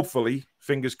hopefully,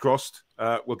 fingers crossed,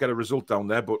 we'll get a result down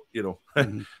there. But you know,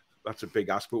 that's a big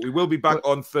ask. But we will be back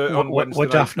on Wednesday. We're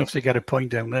daft enough to get a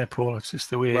point down there, Paul. It's just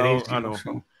the way it is. I know.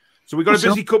 So we've got a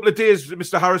busy couple of days,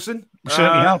 Mr. Harrison. We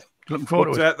certainly have. Looking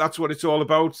forward to it. That's what it's all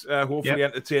about. Hopefully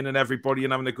entertaining everybody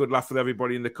and having a good laugh with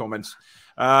everybody in the comments.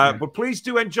 But please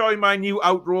do enjoy my new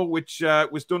outro, which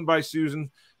was done by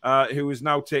Susan, who is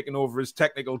now taking over as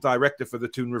technical director for the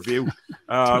Toon Review.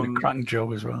 Doing a cracking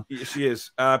job as well. She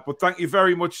is. But thank you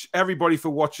very much, everybody, for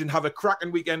watching. Have a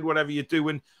cracking weekend, whatever you're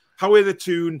doing. How are the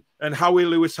Toon and how are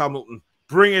Lewis Hamilton?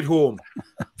 Bring it home.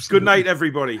 Good night,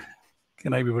 everybody.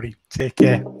 Good night, everybody. Take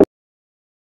care.